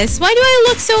this? Why do I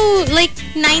look so like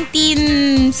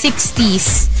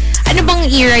 1960s? Ano bang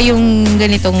era yung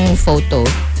ganitong photo?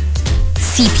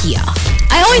 Sepia.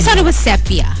 I always thought it was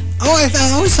sepia. Oh, I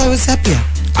always thought it was sepia.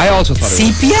 I also thought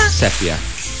Sepia? it was sepia.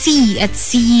 Sepia?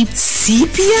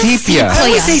 Sepia. I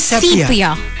always say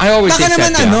sepia. I always Baka say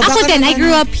naman sepia. ano, Ako din, I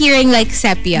grew up hearing like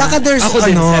sepia. Baka there's Ako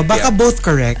din, sepia. baka both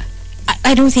correct.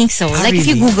 I don't think so. Like if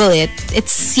you really? Google it,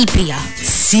 it's sepia.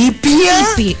 Sepia?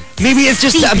 Sepia. Maybe it's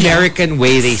just the Sepia. American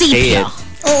way they say Sepia. it.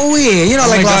 Oh, yeah. You know, Oh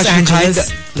like my Los gosh, you tried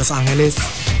Angeles. Los Angeles.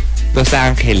 Los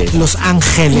Angeles. Los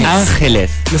Angeles.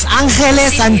 Angeles. Los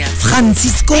Angeles, San Sepia.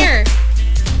 Francisco. There.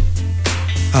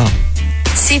 Oh.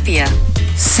 Sepia.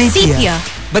 Sepia.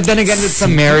 But then again, it's the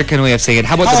American way of saying it.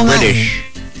 How about Oo the nga British?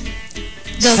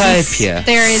 Sepia.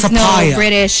 There is Sapaya. no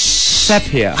British.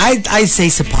 Sepia. I say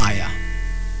sepia.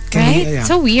 Right? Yeah.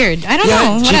 So weird. I don't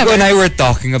know. Chico Whatever. and I were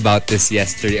talking about this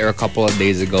yesterday or a couple of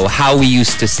days ago. How we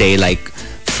used to say like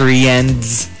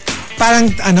friends.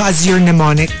 Parang as your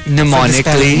mnemonic. for the Mnemonically.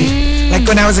 spelling. Like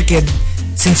when I was a kid,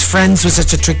 since friends was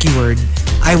such a tricky word,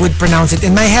 I would pronounce it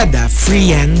in my head,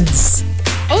 friends.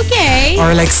 Okay.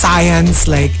 Or like science,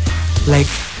 like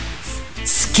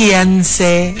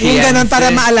skiense. Yung ganun,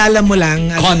 para maalala mo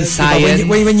lang. Conscience.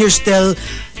 When you're still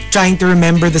trying to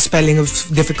remember the spelling of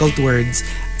difficult words,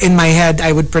 in my head,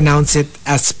 I would pronounce it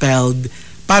as spelled.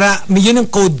 Para, yun ang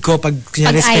code ko pag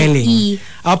kunyari spelling. IE.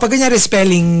 Pag kunyari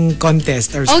spelling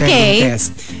contest or spelling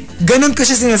test. Ganun ko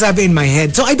siya sinasabi in my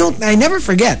head. So I never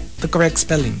forget the correct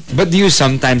spelling. But do you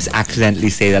sometimes accidentally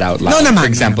say that out loud? No naman, For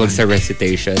example, no it's a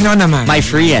recitation. No naman. My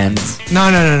friends No.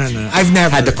 I've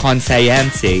never. had the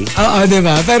conscience. Oo,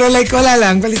 diba? Pero like, wala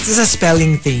lang. But it's just a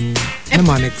spelling thing.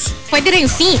 Mnemonics. Pwede rin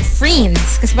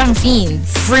fiends. Kasi parang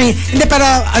fiends. Free. Hindi, pero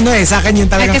sa akin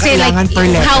yung talagang Kasi like, kailangan per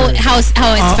letter. how it's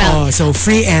spelled. So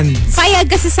free ends.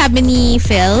 Payag kasi sabi ni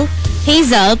Phil,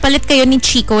 Hazel, palit kayo ni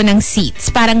Chico ng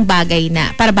seats. Parang bagay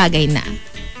na. Para bagay na.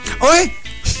 Oy!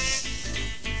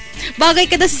 Bagay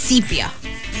ka daw sa sepia.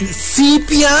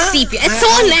 Sepia? Sepia. It's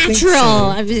so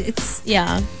natural. I mean, it's,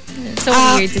 yeah. It's so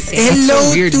weird to say. Hello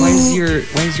So weird. to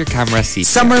Why is your camera seat?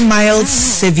 Summer Miles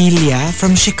Sevilla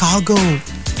from Chicago.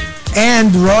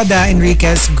 And Rhoda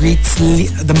Enriquez greets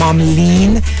the mom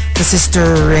Lean, the sister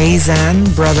Raizan,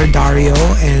 brother Dario,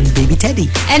 and baby Teddy.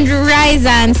 And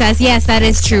Raizan says, yes, that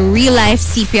is true. Real life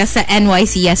sepia sa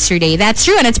NYC yesterday. That's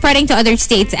true, and it's spreading to other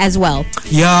states as well.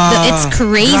 Yeah. It's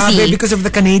crazy. Grabe, because of the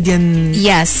Canadian...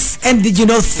 Yes. And did you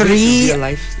know Real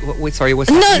life? Wait, sorry,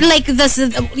 what's No, happening? like this,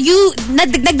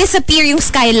 nag-disappear yung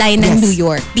skyline ng Yes. New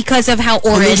York because of how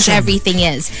orange Pollution. everything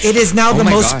is. It is now the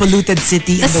my most gosh. polluted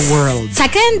city in the world.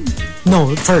 Second,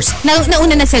 No, first.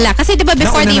 nauna na sila. Kasi diba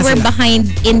before Nauna they na were sila. behind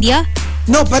India?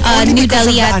 No, but only New because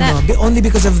Delhi of the, yata. only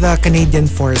because of the Canadian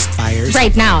forest fires.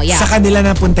 Right now, yeah. Sa kanila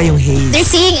napunta yung haze. They're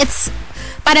saying it's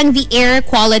parang the air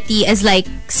quality is like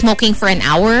smoking for an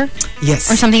hour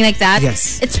Yes. or something like that.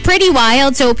 Yes. It's pretty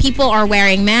wild. So people are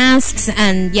wearing masks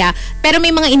and yeah. Pero may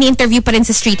mga ini-interview pa rin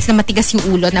sa streets na matigas yung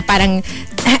ulo na parang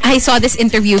I saw this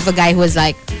interview of a guy who was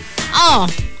like, oh,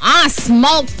 I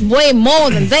smoked way more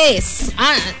than this.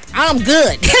 I'm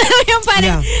good. Yung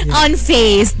parang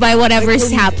unfazed by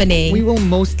whatever's happening. We will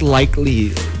most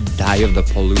likely die of the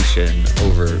pollution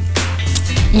over...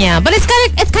 Yeah, but it's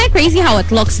kind of crazy how it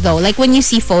looks though. Like when you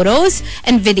see photos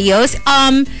and videos,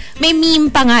 may meme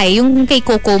pa nga yung kay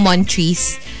Coco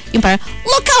Montrese. Yung parang,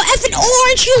 look how effing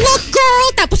orange you look, girl!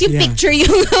 Tapos yung picture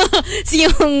yung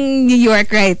New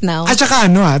York right now. At saka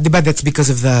diba that's because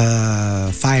of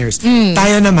the fires.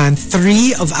 Tayo naman,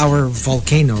 3 of our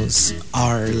volcanoes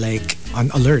are like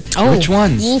on alert. Oh. Which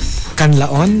ones?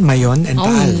 Canlaon, Mayon, and Oh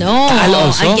Taal. no. Taal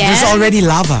also? Again? There's already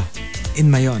lava in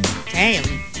Mayon. Damn.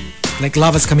 Like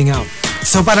lava's coming out.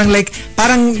 So parang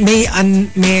may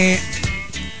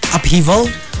upheaval.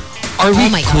 Are we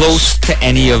my gosh. close to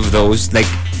any of those? Like,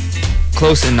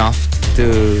 close enough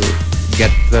to get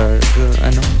the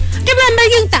ano? Remember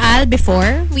yung Taal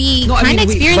before? We kind of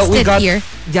experienced it here.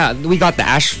 Yeah, we got the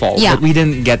asphalt, Yeah. but we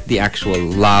didn't get the actual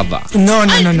lava. No.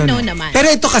 no naman. Pero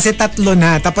ito kasi tatlo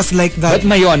na. Tapos like But the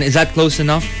Mayon, is that close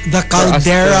enough?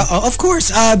 caldera. Of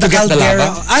course. The get the caldera.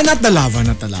 lava?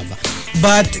 Not the lava.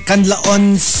 But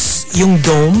Canlaon's yung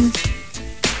dome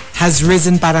has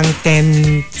risen parang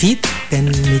 10 feet,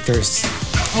 10 meters.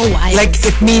 Oh, I Like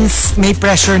it means may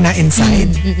pressure na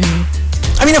inside.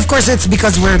 I mean, of course, it's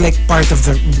because we're like part of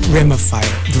the rim of fire,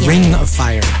 the ring of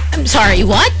fire, I'm sorry,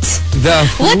 what?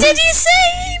 What did you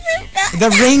say?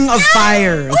 the ring of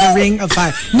fire, the ring of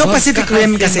fire. No, Pacific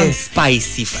Rim kasi.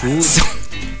 Spicy food.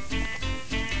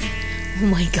 Oh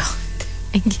my god.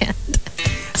 I can't.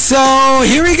 So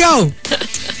here we go.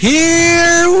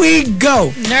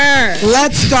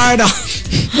 Let's start off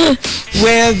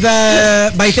with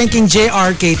by thanking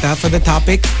J.R. Keita for the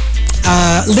topic.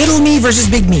 Little me versus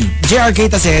big me. J.R.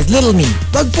 Keita says, little me,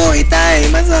 wag po itay,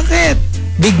 masakit.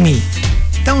 Big me,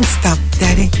 don't stop,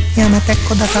 daddy. Yamatek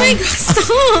ko da Oh my god,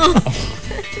 stop.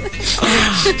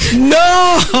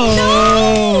 No!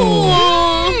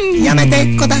 Oh.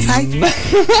 Yamatek ko da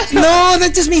No,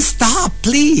 that just means stop,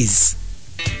 please.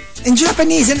 In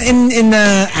Japanese, in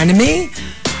anime,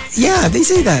 yeah, they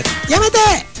say that.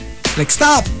 Yamete! Like,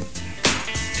 stop.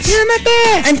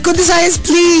 Yamete! And kudasai is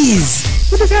please.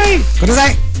 Kudasai.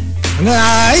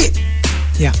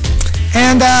 Yeah.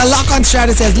 And Lock on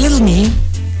Strata says, little me,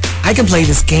 I can play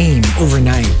this game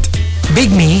overnight. Big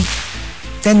me,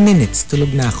 10 minutes, tulog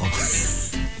na ako.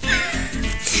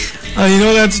 Oh, you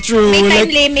know, that's true. May time Like,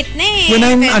 limit na eh. when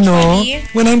eventually.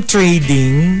 I'm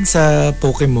trading sa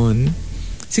Pokemon,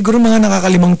 siguro mga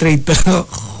nakakalimang trade pero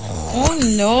Oh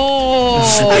no.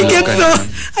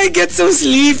 I get so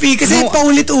sleepy kasi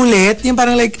paulit-ulit. Yung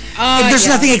parang like, if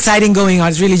there's nothing exciting going on,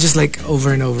 it's really just like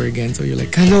over and over again. So you're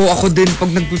like, Hello, ako din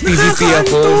pag nagpo-PvP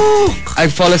ako.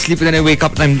 I fall asleep and then I wake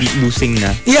up and I'm losing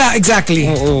na. yeah, exactly.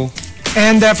 Oo.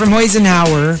 And from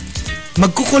Eisenhower,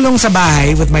 magkukulong sa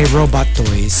bahay with my robot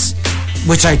toys,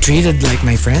 which I treated like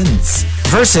my friends,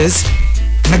 versus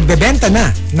nagbebenta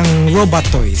na ng robot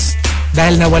toys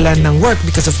dahil nawalan ng work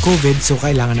because of COVID, so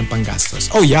kailangan ng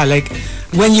panggastos. Oh yeah, like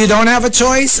when you don't have a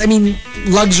choice, I mean,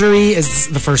 luxury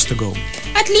is the first to go.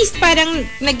 At least parang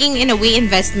naging in a way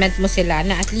investment mo sila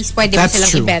na at least pwede mo That's silang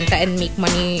true. ibenta and make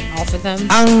money off of them.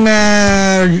 Ang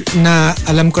na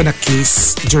alam ko na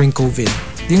case during COVID,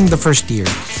 yung the first year,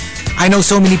 I know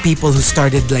so many people who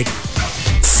started like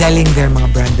selling their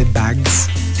mga branded bags.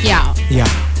 Yeah.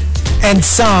 Yeah. And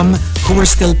some who were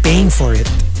still paying for it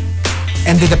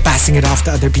ended up passing it off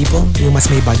to other people yung mas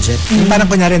may budget. Yung parang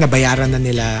kunyari nabayaran na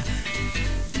nila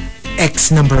X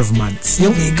number of months.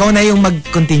 Yung ikaw na yung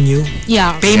mag-continue.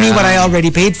 Yeah. Pay me what I already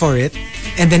paid for it,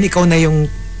 and then ikaw na yung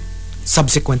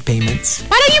subsequent payments.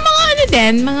 Parang yung mga ano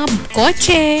din, mga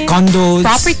kotse. Condos.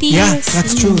 Properties. Yeah,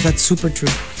 that's true. That's super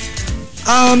true.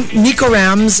 Nico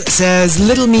Rams says,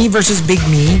 little me versus big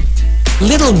me.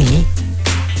 Little me,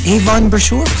 Avon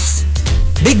brochures.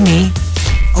 Big me,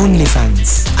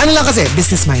 OnlyFans. Ano lang kasi,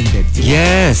 business-minded.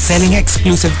 Yes. Selling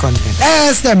exclusive content.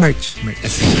 That's the merch.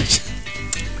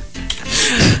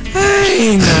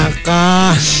 Ay,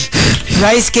 naka.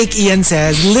 Rice Cake Ian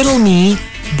says, little me,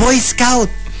 Boy Scout.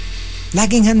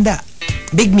 Laging handa.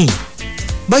 Big me,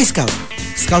 Boy Scout.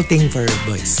 Scouting for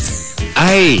boys.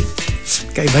 Ay.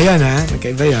 Kaiba yan, ha?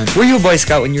 Magkaiba yan. Were you a Boy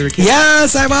Scout when you were a kid?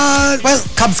 Yes, I was. Well,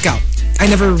 Cub Scout. I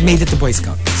never made it to Boy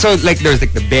Scout. So like there's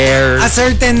like the Bear, A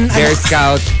certain... Bear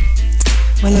Scout.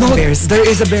 Walang bears. There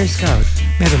is a Bear Scout.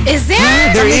 Meron. Is there?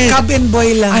 There Kami is. Cub and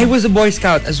Boy lang. I was a Boy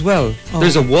Scout as well.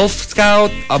 There's a Wolf Scout,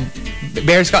 a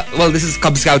Bear Scout. Well, this is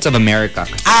Cub Scouts of America.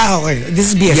 Okay. This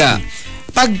is BSP. Yeah.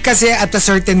 Pag kasi at a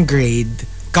certain grade,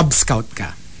 Cub Scout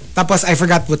ka. Tapos I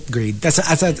forgot what grade.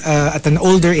 At an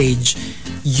older age,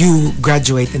 you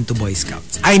graduate into Boy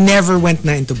Scouts. I never went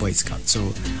na into Boy Scouts.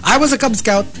 So, I was a Cub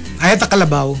Scout. I had a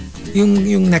kalabaw.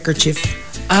 Yung neckerchief.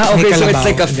 Okay, May so it's kalabaw.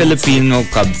 like a Filipino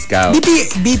Cub Scout.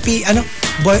 BP,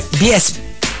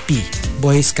 BSP.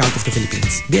 Boy Scout of the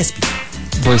Philippines. BSP.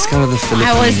 Boy Scout of the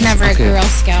Philippines. I was never a Girl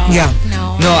Scout. Yeah.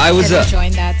 No, I was never a...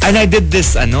 joined that. And I did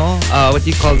this, what do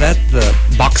you call that? The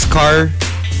boxcar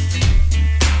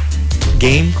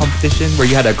game competition where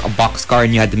you had a boxcar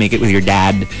and you had to make it with your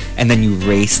dad and then you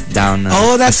raced down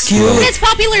Oh, that's a slope. cute. It's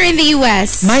popular in the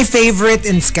US. My favorite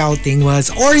in scouting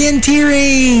was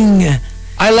orienteering.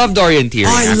 I loved orienteering.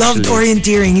 Oh, I loved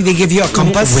orienteering. They give you a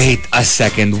compass. Wait a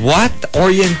second. What?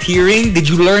 Orienteering? Did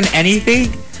you learn anything?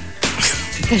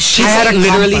 She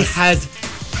literally has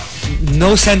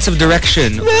no sense of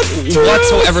direction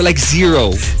whatsoever. Like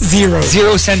zero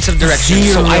sense of direction.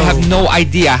 So I have no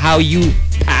idea how you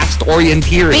passed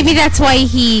orienteering. Maybe that's why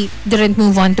he didn't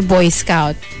move on to Boy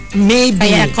Scout. Maybe.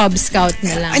 Kaya Cub Scout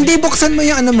na lang. Hindi, buksan mo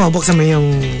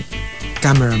yung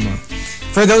camera mo.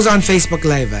 For those on Facebook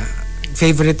Live,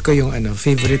 favorite ko yung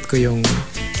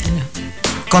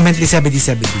comment ni Sebedi.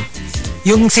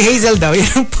 Yung si Hazel daw, yun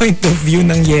ang point of view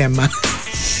ng Yema.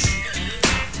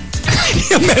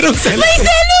 Yung merong cellophane. May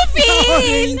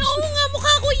cellophane! Oo nga,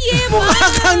 mukha ko Yema. Mukha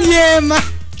kang Yema.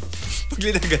 Pag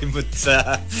linagay mo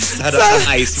sa harap ng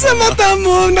eyes mo. Sa mata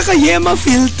mo, naka-Yema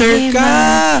filter ka.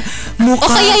 Mukha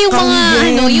o kaya yung mga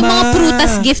yung mga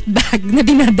prutas gift bag na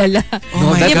dinadala.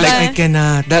 Oh my God, I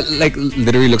cannot. That like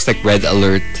literally looks like red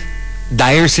alert.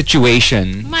 Dire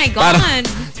situation. My God. Parang,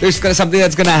 there's something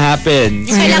that's gonna happen.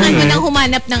 Kailangan mo nang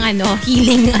humanap ng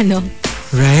healing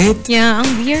Right? Yeah,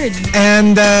 ang weird.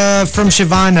 And from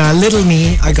Shivana, little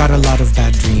me, I got a lot of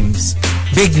bad dreams.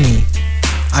 Big me,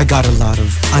 I got a lot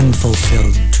of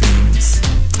unfulfilled dreams.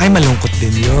 Ay, malungkot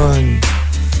din yun.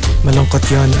 Malungkot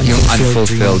yun, yung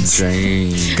unfulfilled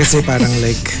dreams. Kasi parang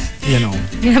like, you know.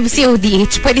 Grabe si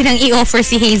ODH, pwede nang i-offer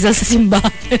si Hazel sa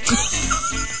simbahan.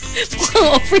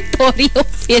 Mukhang offertory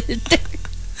yung filter.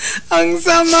 Ang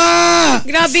sama!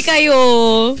 Grabe kayo.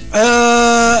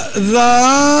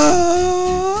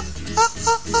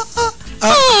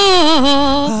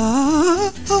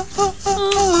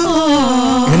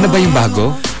 Ganda ba yung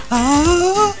bago?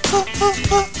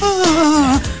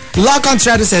 Lock on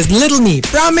Strata says, little me,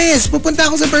 promise, pupunta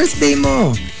ako sa birthday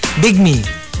mo. Big me,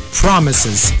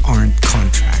 promises aren't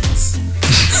contracts.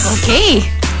 Okay.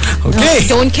 Okay.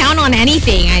 Don't count on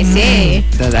anything, I say.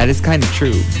 That is kind of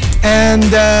true. And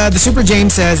the Super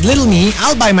James says, little me,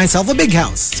 I'll buy myself a big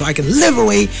house so I can live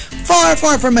away far,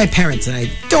 far from my parents and I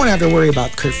don't have to worry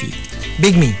about curfew.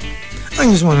 Big me, I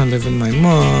just want to live with my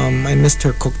mom. I missed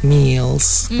her cooked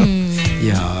meals.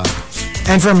 Yeah.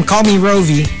 And from Call Me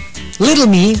Rovi, little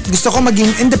me, gusto ko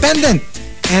maging independent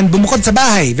and bumukod sa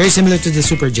bahay. Very similar to the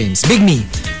Super James. Big me,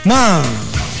 ma,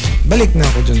 balik na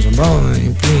ako dyan sa bahay,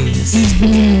 please.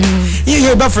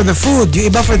 You iba for the food.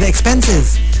 You iba for the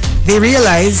expenses. They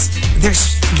realize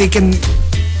they can,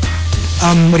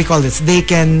 what do you call this? They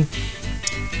can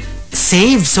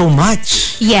save so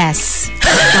much. Yes.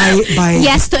 By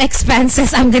yes to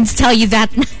expenses. I'm going to tell you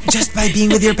that now. Just by being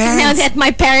with your parents. Now that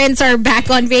my parents are back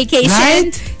on vacation.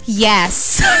 Right?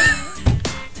 Yes.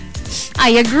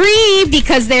 I agree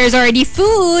because there's already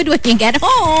food when you get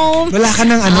home. Wala ka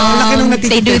nang wala ka nang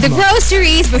natitipid they do the mo.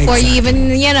 groceries before you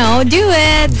even, do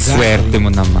it. Swerte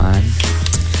mo naman.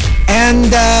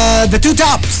 And the two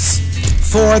tops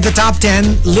for the top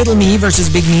 10, Little Me versus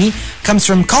Big Me, comes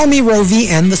from Call Me Rovi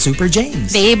and the Super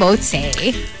James. They both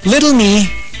say, Little Me,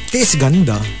 tiis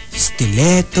ganda.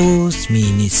 Stilettos,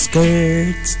 mini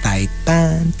skirts, tight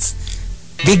pants.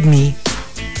 Big Me,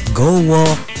 go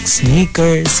walk,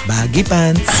 sneakers, baggy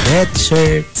pants,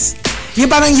 sweatshirts. You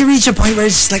parang you reach a point where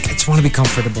it's just like, I just want to be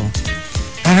comfortable.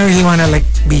 I don't really want to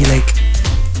be like,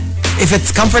 if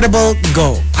it's comfortable,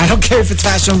 go. I don't care if it's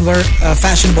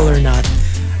fashionable or not.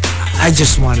 I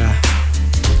just want to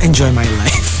enjoy my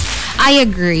life. I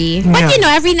agree. But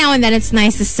every now and then it's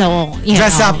nice to still,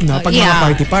 dress up, no? Pag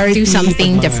mga party. Do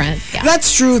something different. Yeah.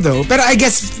 That's true though. But I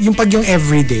guess yung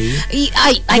everyday.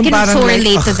 I can so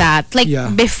relate to that. Like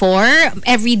before,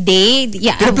 every day,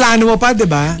 Pinaplano mo pa,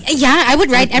 diba? Yeah, I would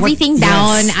write everything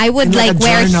down. Yes. I would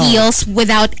wear heels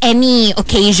without any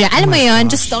occasion. Alam mo yun,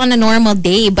 just on a normal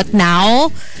day. But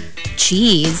now,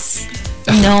 jeez.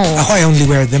 No. Ako, I only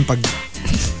wear them pag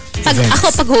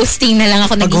hosting na lang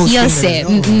ako nag-heels eh.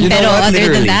 Pero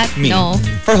other than that, no.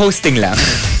 For hosting lang.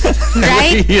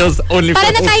 Right? Heels only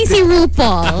para for hosting. Para na kayo si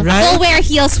RuPaul. Right? We'll wear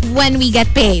heels when we get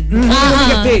paid. When we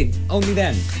get paid. Only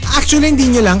then. Actually,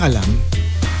 hindi nyo lang alam.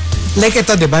 Like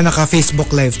ito, diba? Naka-Facebook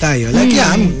Live tayo. Like,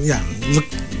 look,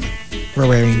 we're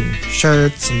wearing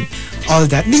shirts and all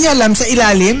that. Hindi nyo alam, sa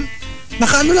ilalim,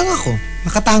 naka-ano lang ako.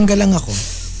 Nakatanggal lang ako.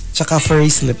 Tsaka furry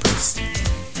slippers.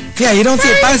 Yeah, you don't see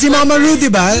it. Parang si Mama Ru,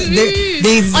 diba?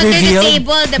 They've under revealed, the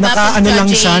table, diba? Naka-ano lang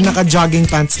siya, naka-jogging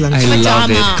pants lang I siya. love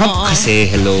it. Kasi,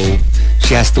 hello,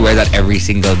 she has to wear that every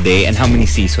single day. And how many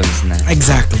seasons na?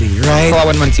 Exactly, right?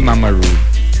 Kawawan man si Mama Ru.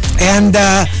 And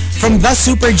from the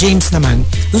Super James naman,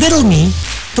 Little Me,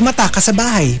 tumataka sa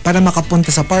bahay para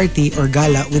makapunta sa party or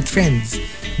gala with friends.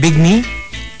 Big Me,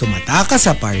 tumata ka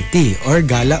sa party or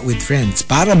gala with friends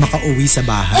para makauwi sa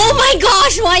bahay. Oh my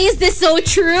gosh, why is this so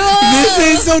true? This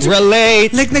is so true. Relate.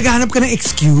 Like, naghahanap ka ng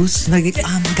excuse. Like,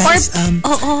 guys,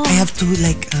 I have to,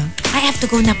 like, I have to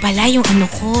go na pala yung ano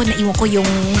ko, naiwan ko yung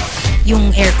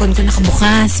aircon ko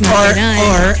nakabukas.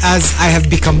 Or as I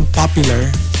have become popular,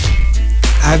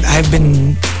 I've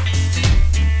been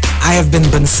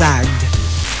bansagged.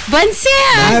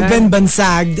 I have been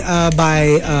bansagged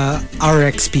by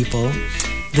RX people.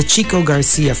 The Chico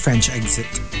Garcia French exit.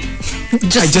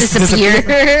 just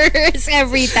disappears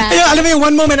every time. Yeah, alam mo,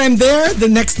 one moment I'm there, the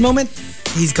next moment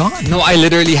he's gone. No, I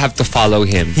literally have to follow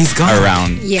him. He's gone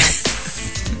around. Yes.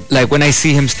 Like when I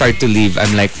see him start to leave,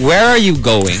 I'm like, where are you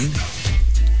going?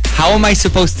 How am I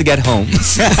supposed to get home?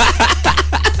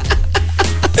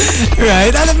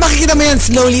 Right? Alam, makikita mo yan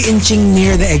slowly inching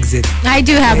near the exit. I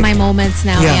do have my moments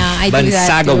now. Yeah, I do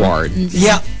that too. Bansagaward.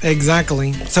 Yeah,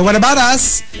 exactly. So what about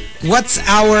us? What's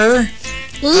our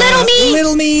Little me?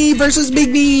 Little me versus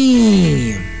Big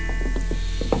me.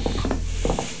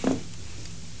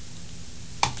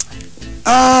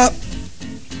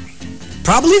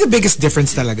 Probably the biggest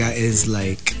difference talaga is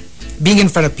like being in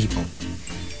front of people.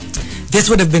 This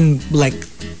would have been like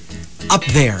up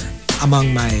there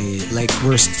among my like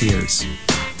worst fears.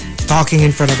 Talking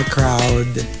in front of a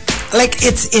crowd. Like,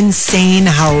 it's insane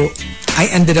how I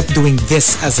ended up doing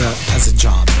this as a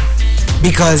job.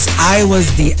 Because I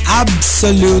was the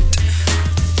absolute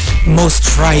most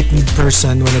frightened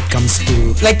person when it comes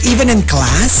to, like, even in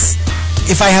class,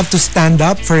 if I have to stand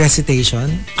up for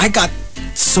recitation, I got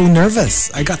so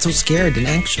nervous. I got so scared and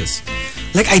anxious.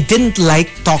 Like, I didn't like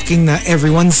talking na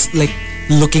everyone's like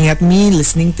looking at me,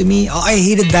 listening to me. Oh, I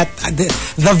hated that.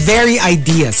 The very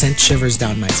idea sent shivers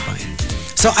down my spine.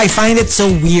 So I find it so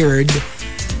weird.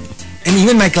 And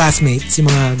even my classmates, yung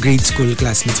mga grade school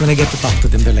classmates, when I get to talk to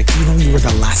them, they're like, you know, you were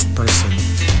the last person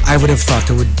I would have thought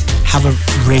I would have a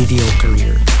radio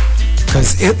career.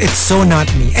 Because it's so not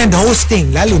me. And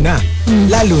hosting, lalo na.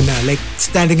 Like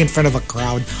standing in front of a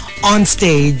crowd, on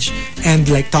stage, and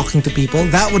like talking to people,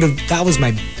 that was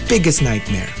my biggest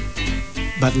nightmare.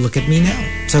 But look at me now.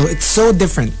 So it's so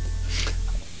different.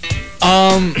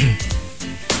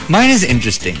 Mine is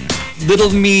interesting. Little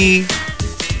me,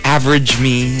 average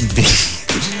me,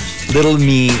 little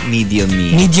me, medium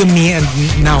me. Medium me and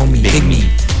now me. Big me.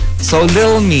 So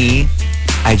little me,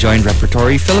 I joined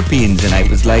Repertory Philippines and I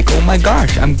was like, oh my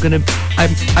gosh, I'm gonna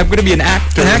be an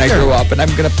actor when I grow up and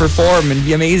I'm gonna perform and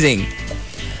be amazing.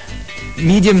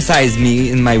 Medium-sized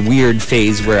me in my weird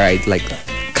phase where I like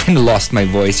kind of lost my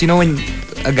voice. You know when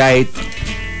a guy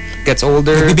gets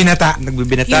older, nagbibinata.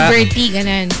 Puberty,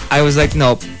 ganun. I was like,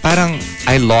 no, parang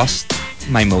I lost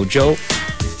my mojo.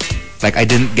 Like I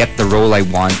didn't get the role I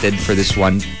wanted for this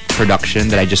one production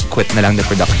that I just quit na lang the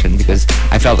production because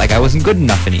I felt like I wasn't good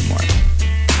enough anymore.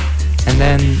 And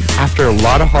then after a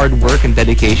lot of hard work and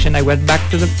dedication, I went back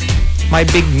to my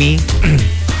big me.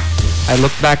 I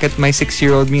looked back at my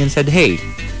 6-year-old me and said, hey,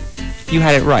 you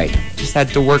had it right. Just had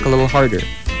to work a little harder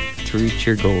to reach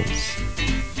your goals.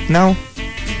 No,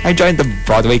 I joined the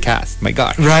Broadway cast. My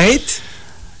God. Right?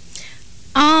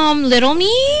 Little me?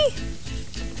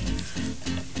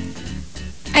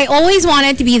 I always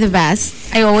wanted to be the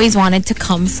best. I always wanted to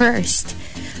come first.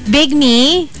 Big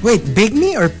me. Wait, big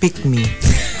me or pick me?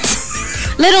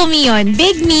 Little me yun.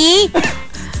 Big me.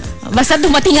 Basta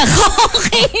dumating ako.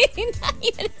 Okay.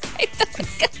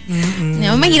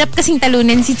 No, mahirap kasing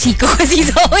talunan si Chico kasi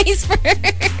he's always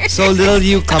first. So little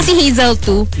you come. Kasi Hazel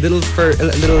too.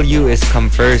 Little you is come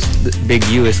first. Big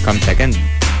you is come second.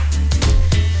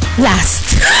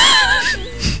 Last.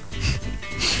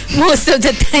 Most of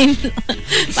the time,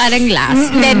 parang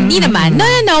last. Then, di naman.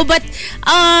 No. But,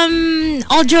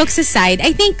 all jokes aside,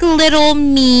 I think little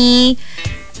me,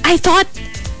 I thought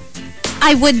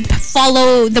I would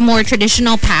follow the more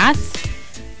traditional path.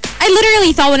 I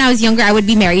literally thought when I was younger I would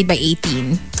be married by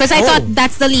 18. Because I thought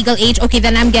that's the legal age. Okay,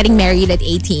 then I'm getting married at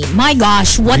 18. My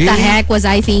gosh, what the heck was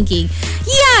I thinking?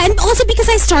 Yeah, and also because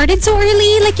I started so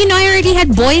early. Like, you know, I already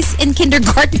had boys in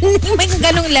kindergarten. May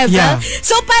ganong level. Yeah.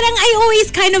 So parang I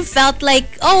always kind of felt like,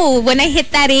 oh, when I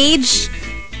hit that age,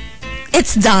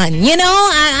 it's done. You know?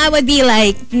 I would be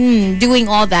like, doing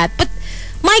all that. But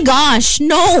my gosh,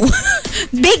 no.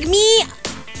 Big me,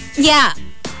 yeah.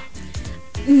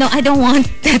 No, I don't want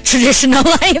that traditional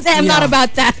life. I'm not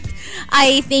about that.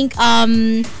 I think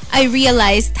I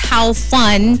realized how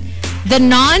fun the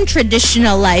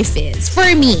non-traditional life is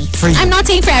for me. For you. I'm not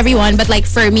saying for everyone, but like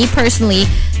for me personally,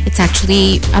 it's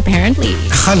actually apparently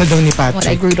Akala daw ni Patrick. what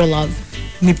I grew to love.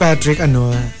 Ni Patrick,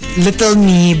 little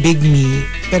me, big me,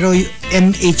 pero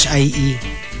MHIE.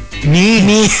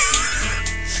 Me.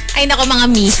 Ay, nako mga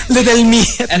me. Little me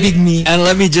at big me. And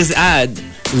let me just add,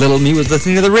 little me was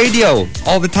listening to the radio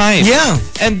all the time. Yeah.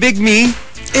 And big me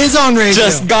Is on radio.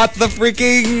 just got the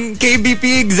freaking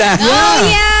KBP exam. Oh,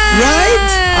 yeah.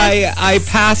 Right? I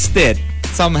passed it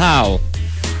somehow.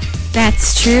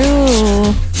 That's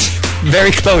true.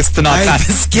 Very close to not I pass.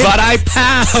 skipped But I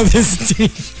passed. on this team.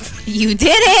 You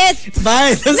did it.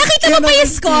 By the Nakita skin mo of ba yung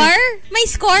his score? May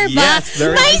score ba? Yes,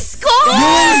 there May is. score!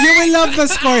 You will love the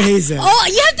score, Hazel. Oh,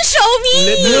 you have to show me.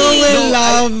 You will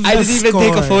love I the didn't even score.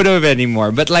 take a photo of it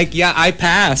anymore. But like, yeah, I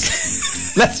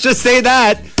passed. Let's just say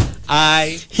that.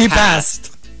 He passed.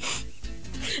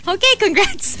 Okay,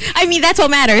 congrats. I mean, that's what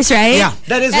matters, right? Yeah,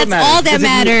 That is That's what matters. all that 'Cause if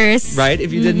you- matters. right?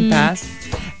 If you didn't pass.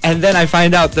 And then I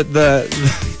find out that the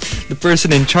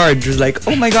person in charge was like,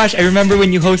 oh my gosh, I remember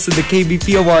when you hosted the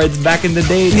KBP Awards back in the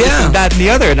day. This Yeah. and that and the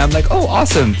other. And I'm like, oh,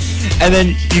 awesome. And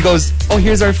then he goes, oh,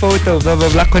 here's our photo. Blah, blah,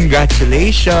 blah.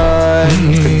 Congratulations.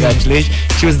 Congratulations.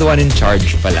 She was the one in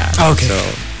charge pala. Okay. So,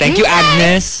 thank you,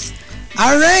 Agnes.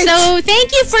 All right. So,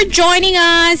 thank you for joining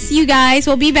us, you guys.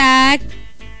 We'll be back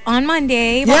on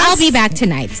Monday. Well, Yes. I'll be back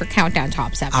tonight for Countdown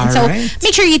Top 7. All so, right.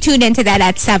 make sure you tune into that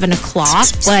at 7 o'clock.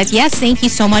 But yes, thank you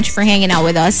so much for hanging out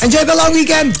with us. Enjoy the long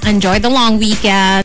weekend. Enjoy the long weekend.